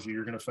media tells you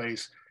you're going to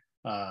face,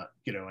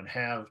 and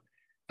have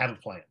a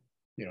plan,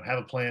 have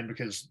a plan,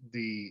 because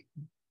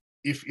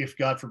if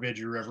God forbid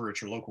you're ever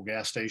at your local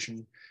gas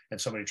station and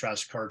somebody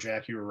tries to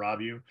carjack you or rob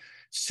you,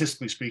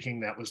 statistically speaking,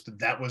 that was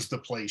the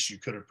place you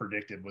could have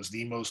predicted was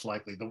the most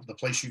likely, the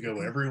place you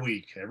go every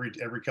week,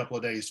 every couple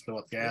of days to fill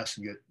up gas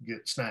and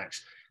get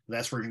snacks.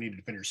 That's where you need to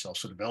defend yourself.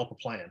 So develop a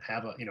plan.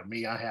 Have a,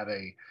 I have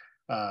a,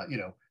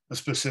 a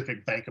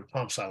specific bank of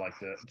pumps I like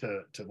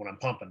to when I'm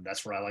pumping.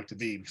 That's where I like to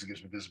be because it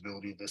gives me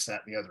visibility of this,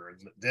 that, and the other.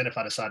 And then if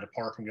I decide to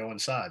park and go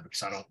inside,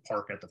 because I don't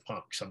park at the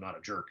pump because I'm not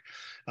a jerk.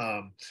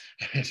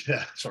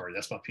 Sorry,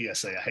 that's my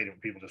PSA. I hate it when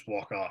people just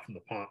walk off from the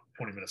pump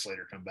 20 minutes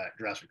later, come back,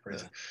 drives me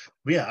crazy.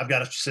 But yeah, I've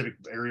got a specific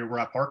area where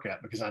I park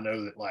at because I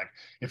know that like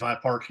if I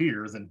park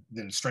here,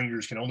 then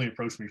strangers can only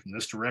approach me from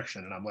this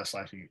direction, and I'm less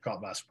likely to get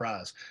caught by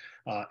surprise.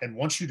 And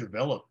once you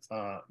develop,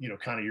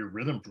 kind of your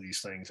rhythm for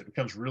these things, it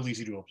becomes real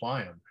easy to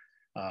apply them.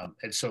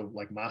 And so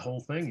like my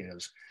whole thing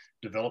is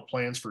develop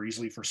plans for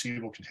easily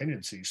foreseeable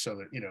contingencies so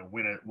that,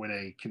 when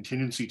a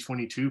contingency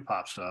 22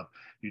 pops up,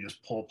 you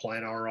just pull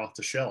plan R off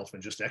the shelf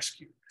and just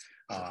execute.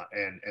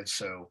 And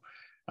so,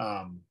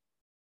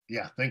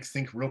 yeah,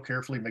 think real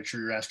carefully, make sure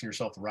you're asking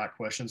yourself the right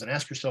questions and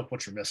ask yourself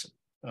what you're missing,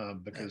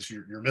 because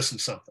you're missing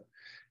something.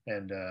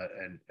 And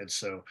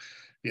so,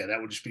 yeah,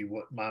 that would just be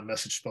what my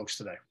message spokes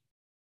today.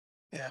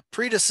 Yeah.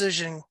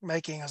 Pre-decision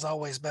making is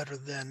always better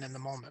than in the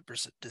moment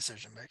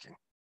decision making.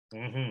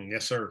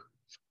 Yes, sir.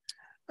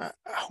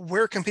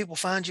 Where can people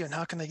find you and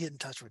how can they get in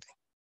touch with you?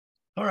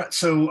 All right.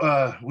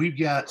 So we've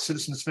got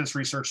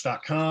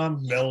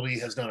citizendefenseresearch.com. Melody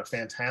has done a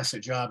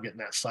fantastic job getting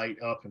that site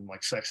up and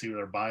like sexy with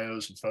our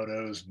bios and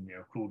photos and,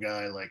 cool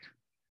guy, like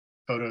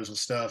photos and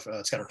stuff.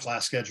 It's got our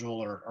class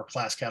schedule or our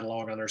class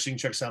catalog on there. So you can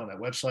check us out on that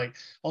website.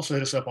 Also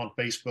hit us up on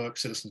Facebook,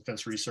 Citizen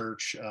Defense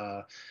Research.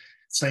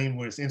 Same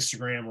with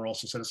Instagram. We're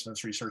also Citizen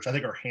Defense Research. I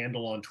think our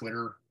handle on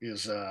Twitter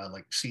is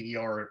like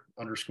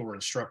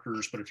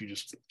CDR_instructors. But if you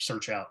just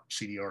search out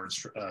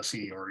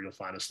CDR, you'll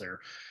find us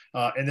there.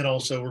 And then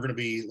also we're going to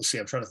be, let's see,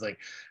 I'm trying to think.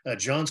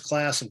 John's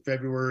class in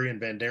February in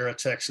Bandera,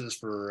 Texas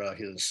for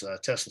his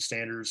test and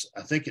standards.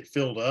 I think it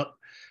filled up,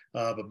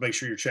 but make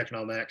sure you're checking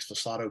on that because the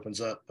slot opens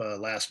up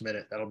last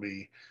minute. That'll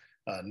be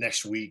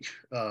next week.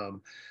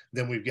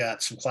 Then we've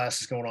got some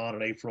classes going on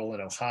in April in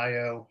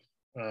Ohio.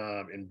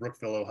 In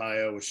Brookville,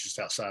 Ohio, which is just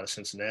outside of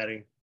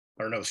Cincinnati.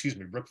 Or no, excuse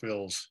me,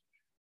 Brookville,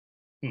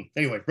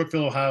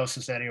 Ohio,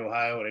 Cincinnati,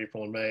 Ohio in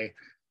April and May.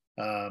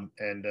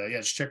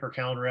 Yeah, just check our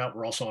calendar out.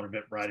 We're also on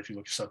Eventbrite if you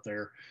look us up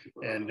there.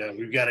 And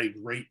we've got a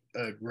great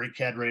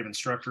cadre of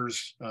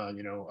instructors,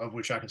 of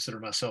which I consider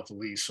myself the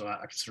least. So I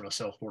consider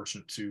myself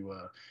fortunate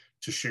to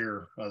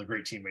share the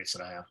great teammates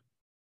that I have.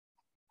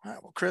 All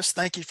right. Well, Chris,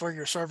 thank you for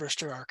your service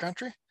to our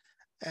country.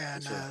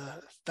 And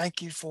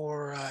thank you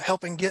for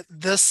helping get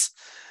this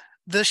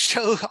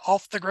show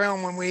off the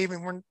ground when we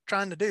even weren't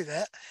trying to do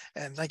that.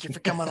 And thank you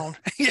for coming on.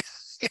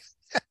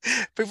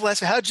 People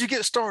ask me, how'd you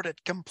get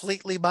started?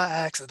 Completely by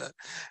accident.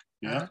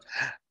 Yeah.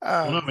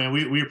 Well, no, man,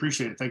 we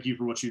appreciate it. Thank you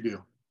for what you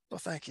do. Well,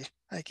 thank you.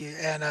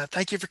 And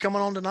thank you for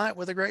coming on tonight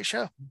with a great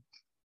show.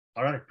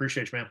 All right.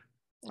 Appreciate you, man.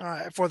 All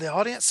right. For the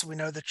audience, we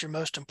know that your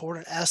most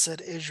important asset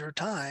is your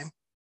time.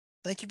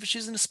 Thank you for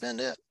choosing to spend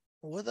it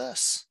with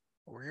us.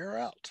 We're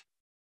out.